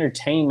 It's the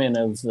entertainment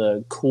of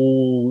the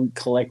cool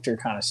collector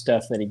kind of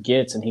stuff that he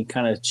gets, and he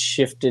kind of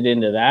shifted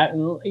into that,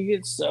 and he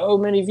gets so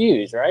many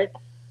views, right?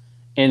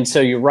 And so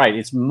you're right.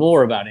 It's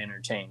more about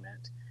entertainment.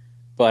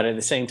 But at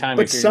the same time,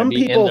 if you're going to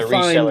be in the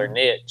reseller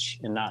niche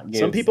and not give...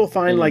 Some people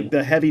find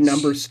the heavy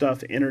number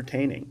stuff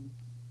entertaining,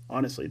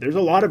 honestly. There's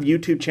a lot of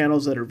YouTube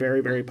channels that are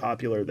very, very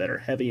popular that are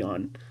heavy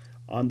on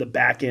the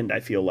back end,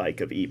 I feel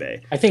like, of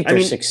eBay. I think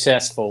they're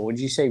successful. Would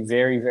you say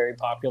very, very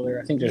popular?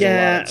 I think there's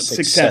a lot of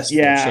successful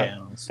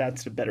channels.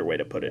 That's a better way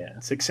to put it. Yeah.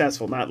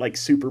 Successful, not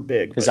susuper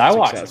big, because I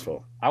watch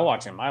them.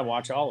 I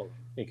watch all of them.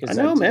 Because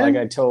I know, man. Like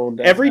I told...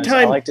 every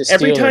time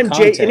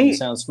Jay...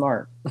 sounds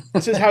smart.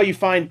 This is how you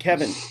find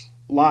Kevin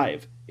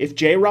live. If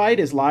J-Ride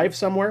is live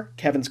somewhere,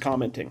 Kevin's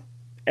commenting.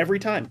 Every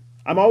time.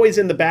 I'm always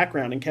in the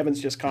background, and Kevin's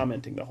just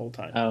commenting the whole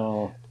time.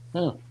 Oh.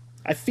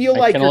 I feel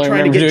like you're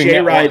trying to get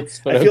J-Ride.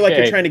 I feel like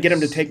you're trying to get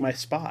him to take my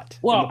spot.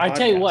 Well, I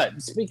tell you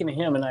what. Speaking of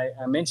him, and I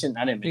didn't mention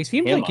him. He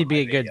seems like he'd be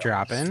a good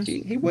drop-in.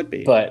 He would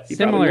be. But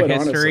similar history.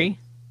 Honestly.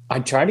 I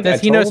tried to.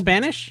 Does he know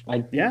Spanish?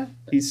 I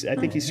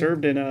think he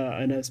served in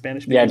a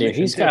Spanish. Yeah, dude.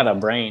 He's got a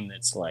brain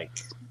that's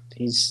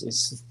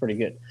it's pretty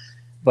good.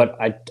 But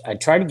I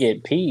tried to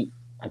get Pete.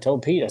 I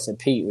told Pete, I said,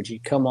 Pete, would you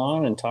come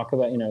on and talk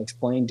about,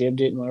 explain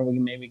Dibdit and whatever? We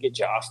can maybe get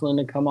Jocelyn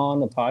to come on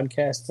the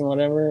podcast and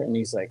whatever. And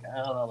he's like, I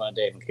don't know about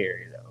Dave and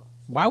Carrie, though.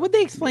 Why would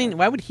they explain?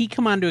 Why would he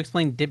come on to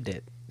explain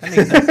Dibdit? That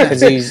makes no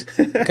sense.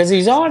 Because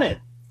he's on it.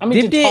 I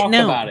mean, Dibdit, to talk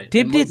about it.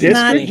 Dibdit's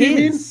not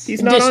his.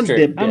 He's not on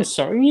Dibdit. I'm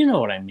sorry. You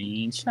know what I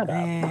mean. Shut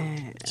up.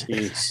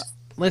 Jeez.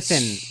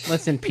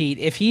 Listen, Pete.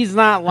 If he's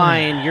not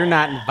lying, you're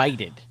not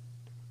invited.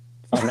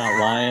 I'm not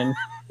lying.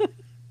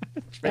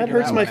 That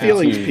hurts my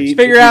feelings, Pete.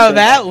 Figure out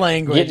that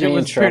language. It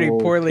was pretty trouble,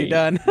 poorly Pete.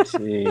 done.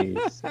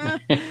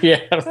 Jeez. Yeah,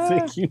 I don't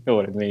think you know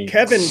what I mean.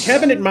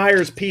 Kevin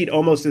admires Pete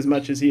almost as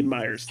much as he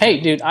admires Tim.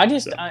 Hey, dude,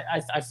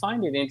 I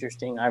find it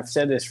interesting. I've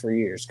said this for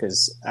years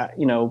because,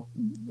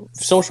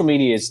 social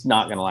media is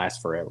not going to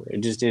last forever. It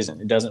just isn't.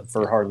 It doesn't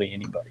for hardly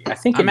anybody. I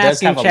think I'm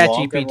asking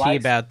ChatGPT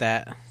about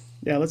that.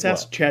 Yeah, let's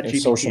ask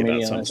ChatGPT social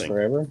media about something.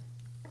 Forever.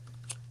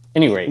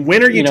 Anyway,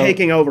 when are you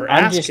taking over?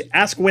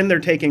 Ask when they're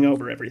taking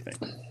over everything.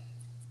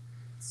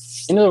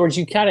 In other words,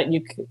 you gotta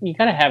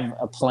have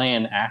a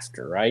plan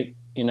after, right?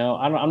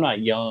 I'm not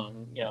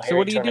young. So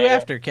what do you do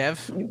after,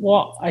 Kev?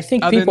 Well, I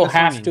think people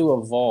have to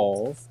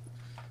evolve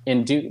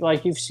and do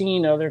like you've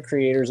seen other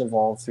creators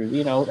evolve through.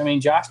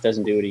 Josh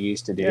doesn't do what he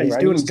used to do. Yeah, he's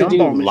right? doing he used to do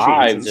gumball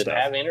lives and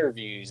have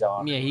interviews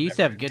on. Yeah, he used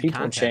to have good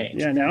people content.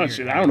 Change. Yeah, now I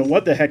don't know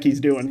what the heck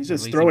he's doing. He's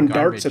just throwing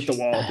darts at the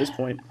wall at this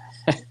point.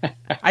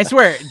 I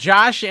swear,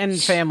 Josh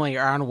and family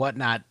are on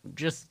Whatnot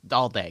just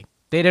all day.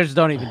 They just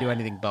don't even do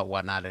anything but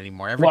Whatnot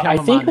anymore. I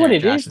think what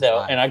it is,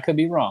 though, and I could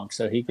be wrong,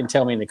 so he can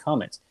tell me in the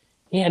comments,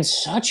 he had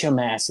such a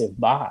massive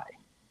buy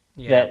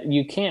that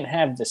you can't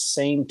have the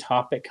same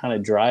topic kind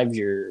of drive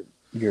your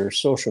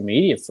social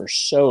media for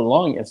so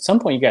long. At some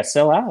point, you got to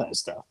sell out of that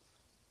stuff.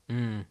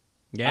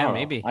 Yeah,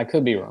 maybe. I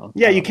could be wrong.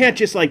 Yeah, you can't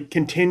just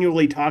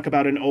continually talk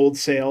about an old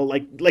sale,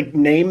 like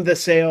name the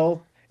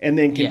sale. And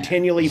then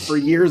continually for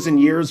years and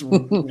years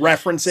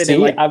reference it.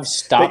 See, and I've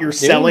stopped that you're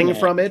selling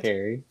from it.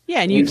 Carrie.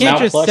 Yeah, and you can't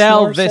just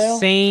sell the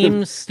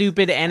same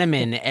stupid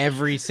Enemin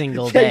every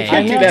single day. You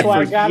can't do that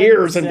for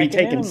years and be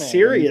taken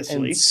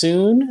seriously. And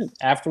soon,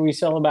 after we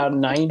sell about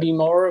 90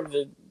 more of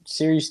the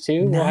Series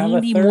 2, we'll have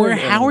a 90 third. more?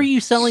 How are you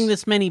selling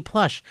this many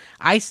plush?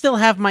 I still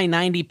have my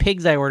 90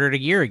 pigs I ordered a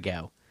year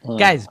ago.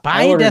 Guys,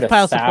 buy a Death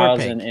Pile support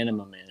pig.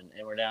 Enema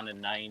and we're down to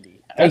 90.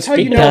 That's how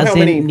you know how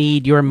many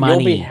need your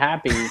money. You'll be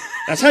happy.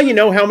 That's how you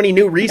know how many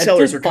new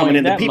resellers are coming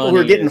in. The people who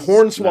are getting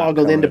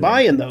hornswoggled into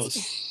buying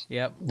those.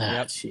 Yep.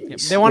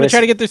 They want to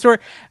try to get their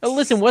store.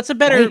 Listen, what's a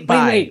better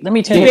buy? Wait. Let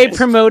me tell you. eBay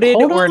promoted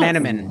or an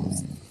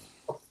Enemin?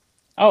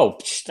 Oh,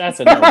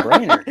 that's a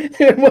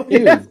no-brainer.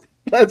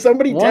 Dude,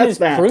 somebody test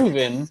that. One is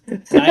proven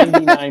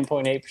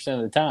 99.8%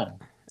 of the time.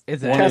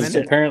 One is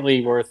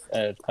apparently worth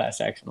a class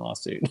action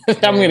lawsuit.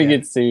 I'm going to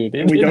get sued.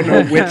 And we don't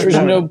know which. There's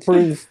no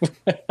proof.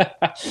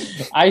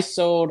 I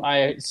still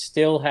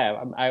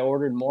have. I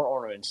ordered more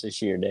ornaments this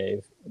year,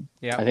 Dave.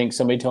 Yeah. I think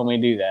somebody told me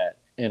to do that.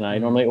 And I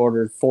normally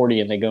order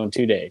 40 and they go in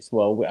 2 days.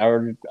 Well, I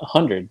ordered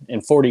 100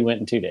 and 40 went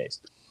in 2 days.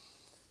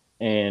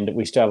 And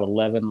we still have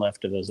 11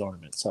 left of those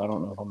ornaments. So I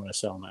don't know if I'm going to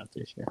sell them out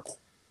this year.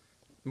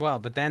 Well,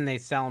 but then they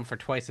sell them for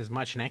twice as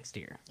much next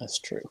year. That's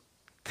true.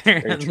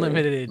 They're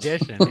limited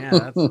edition.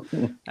 Yeah,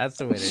 that's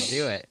the way to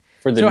do it.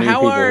 For the so new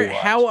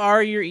how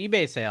are your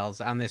eBay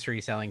sales on this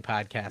reselling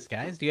podcast,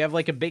 guys? Do you have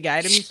like a big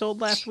item you sold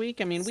last week?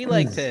 I mean, we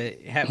like to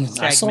have segments.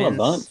 I sold a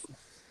bunch.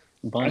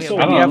 Do you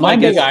have my like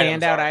big a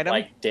standout item?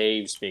 Like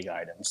Dave's big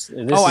items.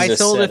 I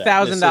sold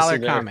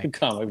 $1,000 comic.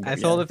 I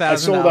sold $1,000. I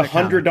sold a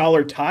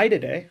 $100 tie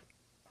today.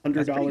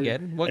 $100.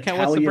 Good. What's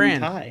the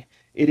brand? Tie.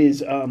 It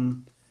is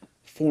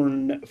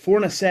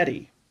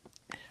Fornacetti.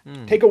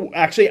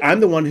 Actually, I'm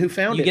the one who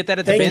found it. You get that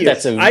at the bin?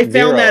 I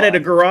found that at a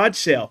garage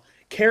sale.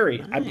 Carrie,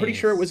 nice. I'm pretty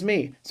sure it was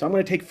me. So I'm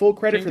going to take full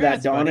credit for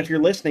that, Don. Buddy. If you're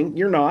listening,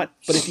 you're not.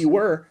 But if you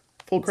were,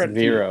 full credit.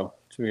 It's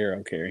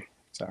Vero, Carrie.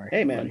 Sorry.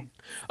 Hey, man.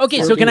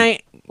 Okay, so can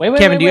I...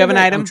 Kevin, do you have an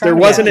item? There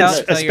wasn't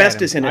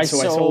asbestos in it, so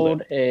I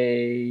sold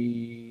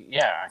it.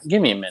 Yeah,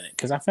 give me a minute,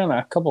 because I found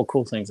a couple of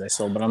cool things I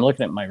sold, but I'm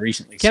looking at my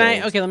recently sold.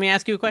 Okay, let me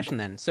ask you a question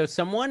then. So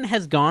someone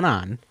has gone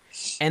on,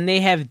 and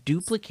they have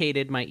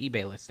duplicated my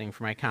eBay listing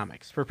for my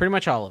comics, for pretty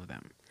much all of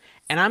them.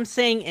 And I'm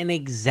saying an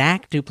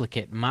exact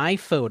duplicate. My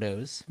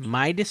photos,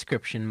 my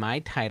description, my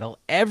title,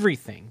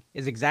 everything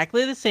is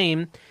exactly the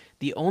same.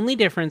 The only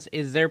difference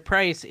is their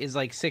price is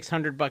like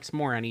 $600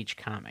 more on each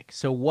comic.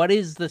 So what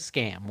is the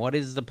scam? What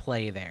is the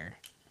play there?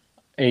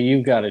 Hey,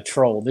 you've got a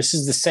troll. This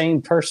is the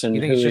same person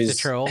you think it's just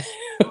a troll?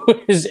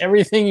 Who is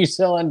everything you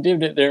sell on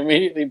Dibdit, they're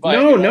immediately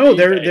buying. No,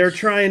 they're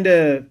trying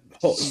to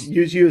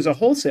use you as a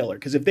wholesaler,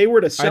 because if they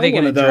were to sell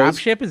one of those, drop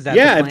ship? Is that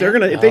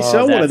if they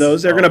sell one of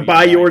those, they're gonna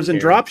buy yours and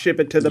drop ship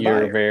it to the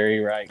buyer. You're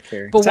very right,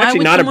 Carrie. But why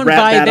would someone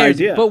buy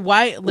theirs? But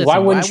why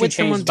would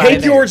someone buy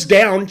take yours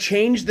down,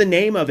 change the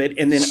name of it,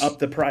 and then up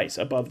the price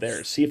above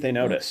theirs? See if they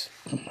notice.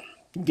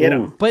 Get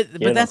them. But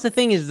that's the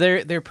thing, is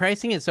they're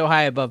pricing it so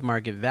high above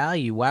market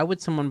value. Why would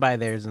someone buy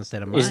theirs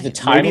instead of mine? Is the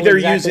title maybe they're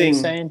exactly using? The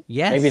same?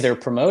 Yes. Maybe they're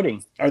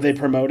promoting. Are they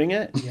promoting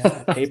it?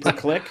 Yeah. Pay per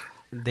click.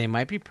 They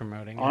might be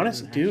promoting.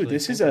 Honestly, dude,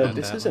 this is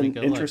an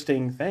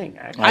interesting thing.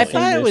 Actually. I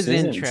thought it was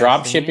interesting.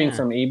 Drop shipping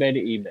from eBay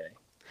to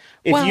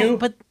eBay.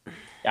 But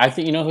I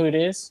think you know who it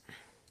is.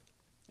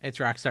 It's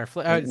Rockstar.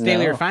 It's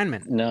Daily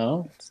Refinement.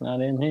 No, it's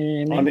not in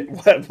here.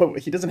 What,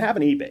 he doesn't have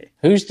an eBay.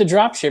 Who's the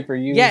drop shipper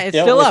you? Yeah, it's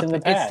still up.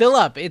 It's still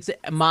up. It's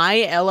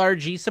my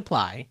LRG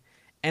Supply,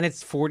 and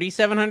it's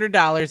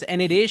 $4,700, and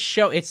it is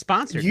it's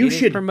sponsored. It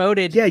is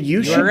promoted. Yeah,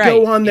 you should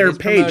go on their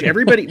page.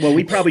 Everybody. Well,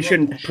 we probably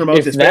shouldn't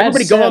promote this, but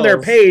everybody go on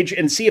their page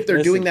and see if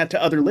they're doing that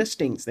to other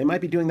listings. They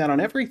might be doing that on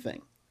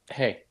everything.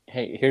 Hey,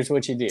 here's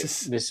what you do.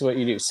 This is what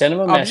you do. Send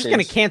them a message. I'm just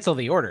going to cancel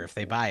the order if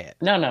they buy it.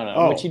 No.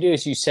 Oh. What you do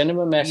is you send them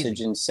a message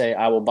and say,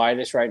 I will buy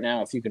this right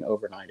now if you can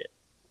overnight it.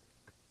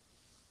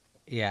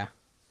 Yeah.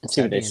 And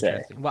see what they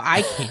say. Well,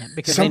 I can't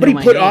because everybody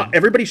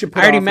should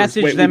put I already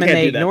messaged them and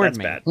they ignored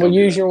me. Well,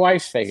 use your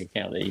wife's fake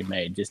account that you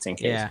made just in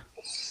case. Yeah.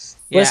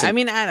 Listen, I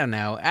mean, I don't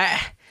know.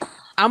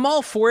 I'm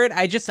all for it.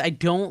 I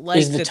don't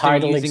like that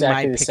they're using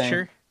my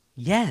picture.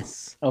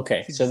 Yes.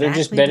 Okay, so they're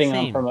just betting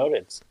on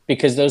promoted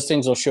because those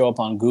things will show up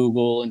on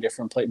Google and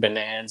different places.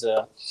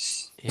 Bonanza.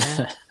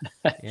 Yeah.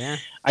 Yeah.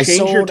 I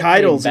change your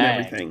titles and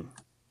everything.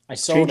 I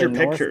sold a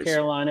North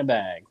Carolina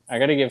bag. I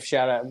got to give a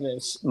shout out.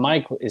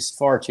 Mike is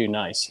far too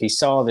nice. He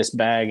saw this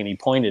bag and he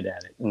pointed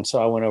at it, and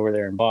so I went over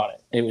there and bought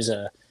it. It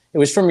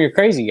was from your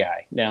crazy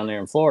guy down there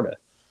in Florida.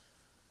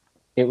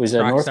 It was a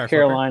North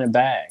Carolina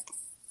bag,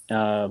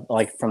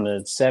 like from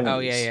the 70s. Oh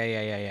yeah.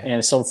 And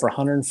it sold for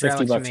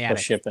 $150 plus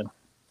shipping.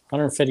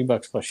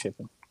 $150 plus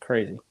shipping.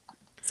 Crazy.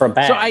 For a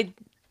bag. So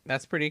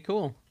that's pretty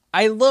cool.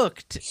 I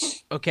looked,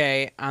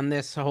 on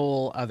this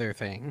whole other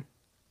thing.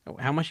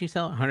 How much you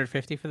sell?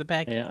 $150 for the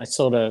bag? Yeah, I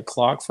sold a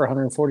clock for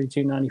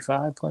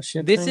 $142.95 plus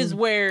shipping. This is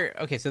where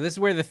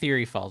the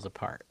theory falls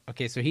apart.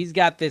 Okay, so he's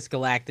got this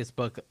Galactus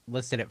book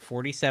listed at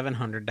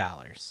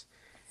 $4,700.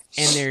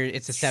 And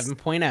it's a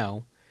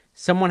 7.0.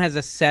 Someone has a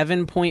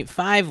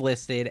 7.5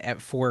 listed at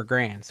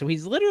 $4,000. So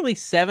he's literally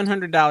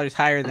 $700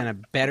 higher than a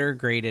better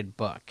graded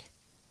book.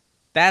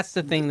 That's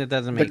the thing that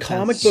doesn't make sense. The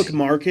comic book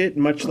market,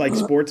 much like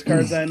sports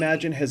cards, I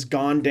imagine, has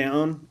gone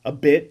down a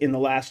bit in the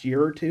last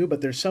year or two, but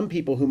there's some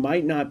people who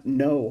might not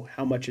know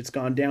how much it's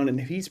gone down,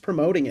 and if he's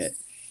promoting it,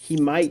 he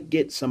might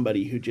get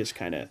somebody who just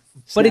kind of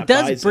But it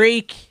does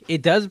break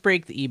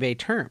the eBay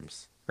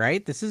terms,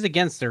 right? This is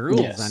against the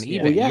rules on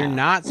eBay. Yeah. You're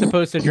not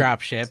supposed to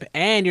drop ship,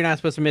 and you're not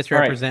supposed to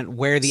misrepresent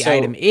where the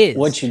item is.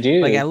 What you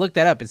do... Like, I looked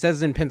that up. It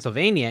says in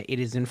Pennsylvania. It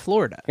is in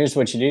Florida. Here's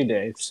what you do,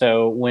 Dave.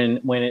 So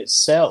when it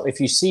sells, if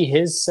you see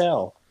his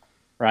sell,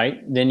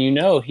 right, then you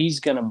know he's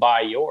going to buy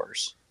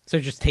yours. So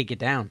just take it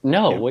down.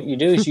 No, what you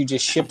do is you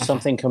just ship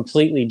something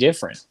completely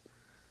different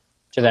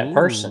to that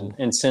person.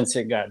 And since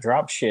it got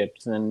drop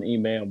shipped, then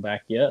eBay will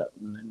back you up.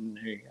 And then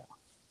there you go.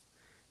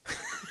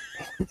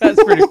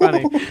 That's pretty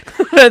funny.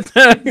 That's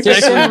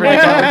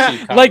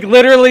like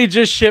literally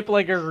just ship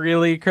like a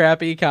really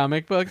crappy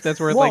comic book that's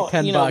worth like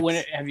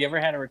 $10. Have you ever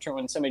had a return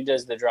when somebody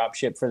does the drop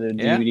ship for the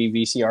DVD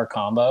VCR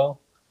combo,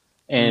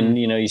 and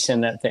you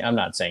send that thing? I'm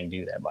not saying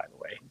do that, by the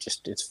way.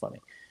 Just it's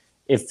funny.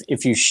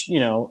 If you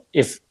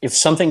if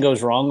something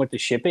goes wrong with the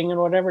shipping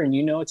and whatever, and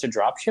it's a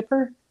drop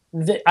shipper,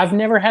 I've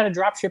never had a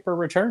drop shipper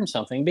return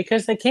something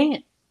because they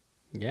can't.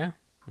 Yeah,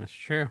 that's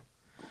true.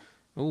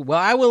 Ooh, well,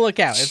 I will look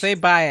out. If they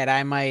buy it,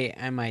 I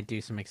might do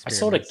some experiments. I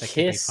sold a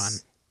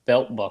Kiss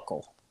belt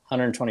buckle,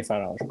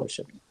 $125 plus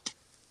shipping.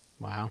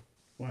 Wow,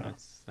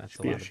 that's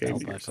a lot of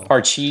belt buckle.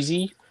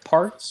 Parcheesi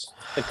parts,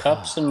 the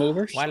cups and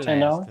movers. Why did I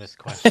ask this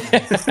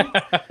question?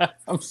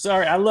 I'm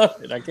sorry, I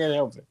love it. I can't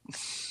help it.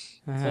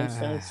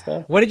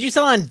 What did you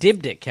sell on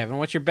Dibdit, Kevin?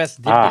 What's your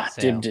best Dibdit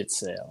sale? Dibdit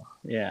sale.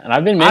 Yeah, and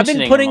I've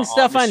been putting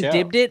stuff on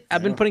Dibdit.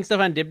 I've been putting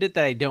stuff on Dibdit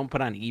that I don't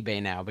put on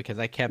eBay now because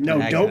I kept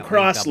don't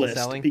cross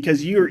list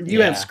because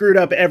you have screwed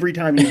up every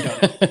time you've done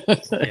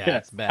it. Yeah,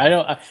 it's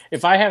bad.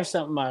 If I have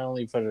something, I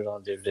only put it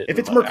on Dibdit. If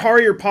it's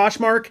Mercari or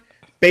Poshmark,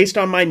 based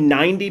on my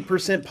 90%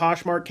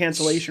 Poshmark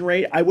cancellation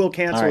rate, I will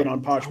cancel it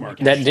on Poshmark.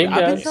 That Dig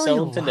Dug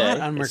sold today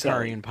on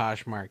Mercari and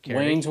Poshmark.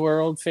 Wayne's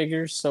World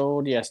figures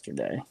sold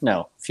yesterday.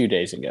 No, a few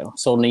days ago.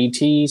 Sold an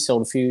ET,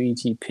 sold a few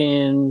ET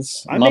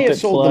pins. I may have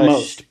sold the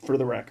most, for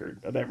the record,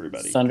 of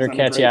everybody.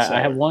 Thundercats,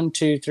 I have 1,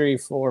 2, 3,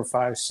 4,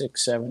 5,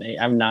 6, 7, 8.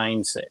 I have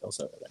 9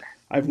 sales over there.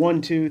 I have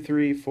 1, 2,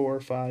 3,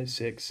 4, 5,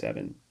 6,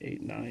 7,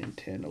 8, 9,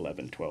 10,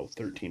 11, 12,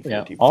 13, 14,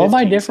 15 all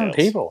by different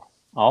sales. people.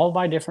 All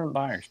by different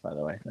buyers, by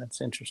the way. That's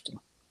interesting.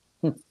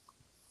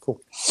 Cool.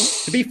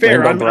 To be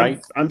fair,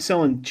 I'm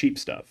selling cheap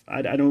stuff.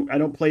 I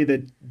don't play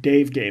the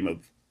Dave game of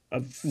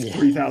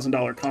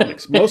 $3,000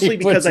 comics, mostly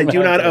because I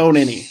do not own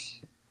any.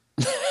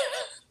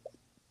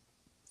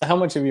 How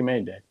much have you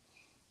made, Dave?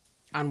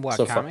 On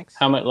what, comics?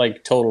 How much,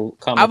 like, total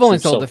comics? I've only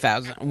sold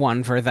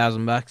one for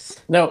 $1,000.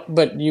 No,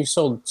 but you've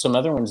sold some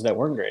other ones that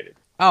weren't graded.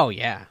 Oh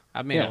yeah,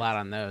 I've made a lot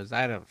on those.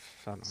 I don't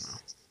know.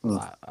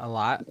 A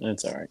lot.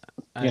 That's all right.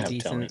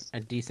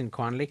 A decent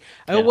quantity.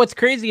 What's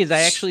crazy is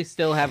I actually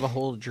still have a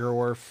whole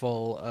drawer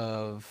full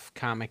of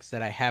comics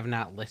that I have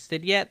not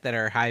listed yet that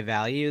are high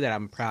value that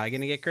I'm probably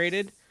going to get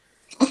graded.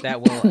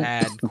 that will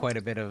add quite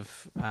a bit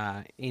of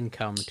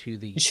income to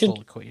the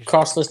full equation.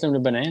 Cross-list them to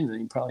Bonanza.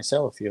 You probably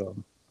sell a few of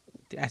them.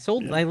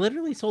 I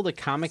literally sold a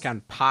comic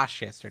on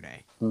Posh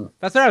yesterday.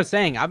 That's what I was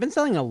saying. I've been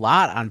selling a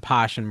lot on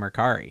Posh and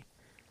Mercari.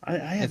 I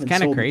haven't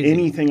sold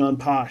anything on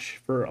Posh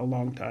for a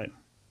long time.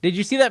 Did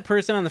you see that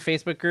person on the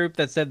Facebook group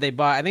that said they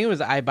bought? I think it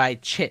was I Buy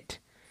Chit.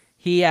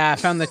 He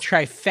found the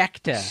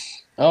trifecta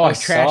of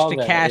trash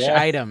to cash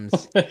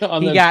items.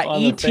 He got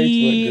ET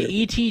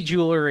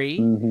jewelry.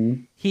 Mm-hmm.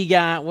 He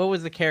got, what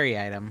was the carry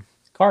item?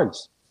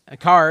 Cards,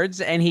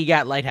 and he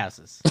got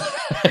lighthouses.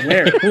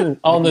 Where?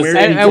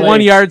 At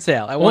one yard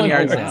sale. At one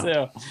yard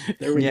sale.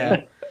 There we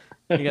go.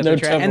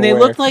 And they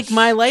look like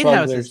my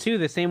lighthouses too,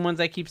 the same ones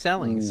I keep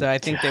selling. So I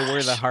think they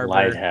were the harbor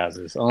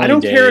lighthouses. I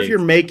don't care if you're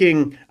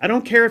making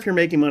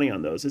money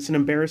on those. It's an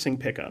embarrassing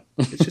pickup.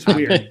 It's just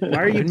weird.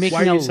 Why are you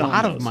making a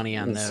lot of money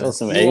on those?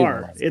 You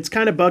are. It's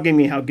kind of bugging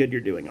me how good you're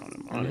doing on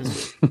them,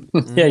 honestly.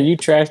 Yeah, you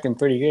trashed them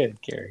pretty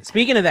good, Kerry.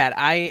 Speaking of that,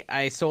 I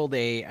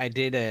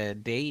did a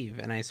Dave,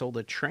 and I sold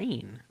a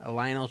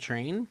Lionel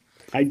train.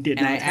 I did,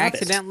 and I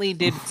accidentally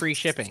did free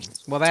shipping.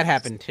 Well, that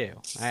happened too.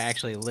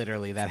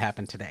 That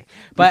happened today.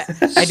 But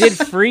I did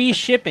free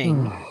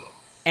shipping,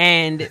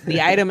 and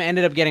the item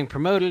ended up getting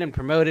promoted, and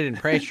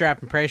price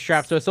dropped.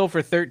 So it sold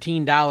for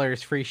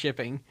 $13 free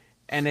shipping,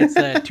 and it's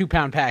a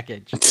 2-pound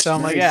package. So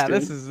I'm like,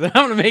 I'm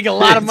gonna make a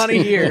lot of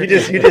money here. You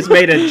just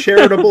made a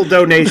charitable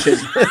donation.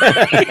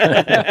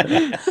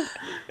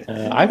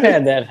 I've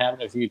had that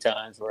happen a few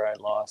times where I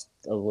lost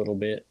a little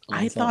bit.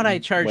 I thought I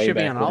charged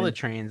shipping on all the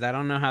trains. I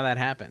don't know how that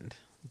happened,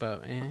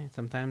 but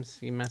sometimes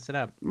you mess it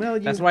up. Well,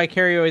 that's why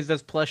Kerry always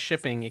does plus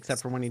shipping,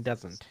 except for when he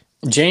doesn't.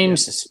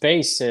 James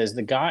Space says,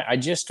 the guy, I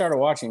just started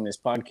watching this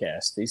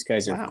podcast. These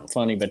guys are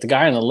funny, but the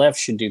guy on the left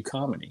should do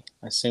comedy.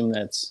 I assume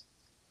that's...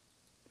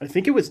 I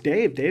think it was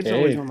Dave. Dave's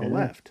always on the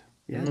left.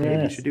 Yeah,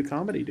 Dave, you should do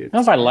comedy, dude. I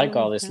don't know if I like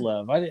all this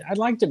love. I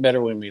liked it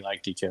better when we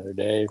liked each other,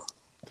 Dave.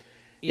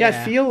 Yeah,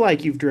 I feel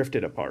like you've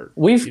drifted apart.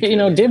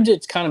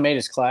 Dibs kind of made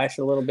us clash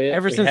a little bit.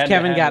 Ever since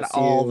Kevin got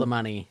all the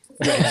money.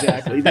 Yeah,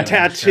 exactly. The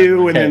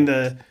tattoo and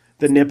then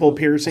the nipple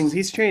piercings.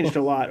 He's changed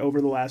a lot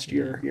over the last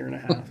year and a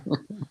half.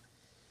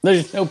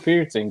 There's no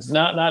piercings.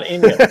 Not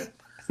any of them.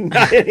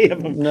 Not any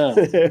of them. No.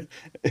 That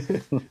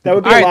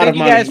would be a lot of money. Thank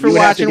you guys for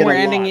watching. We're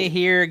ending it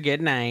here.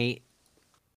 Good night.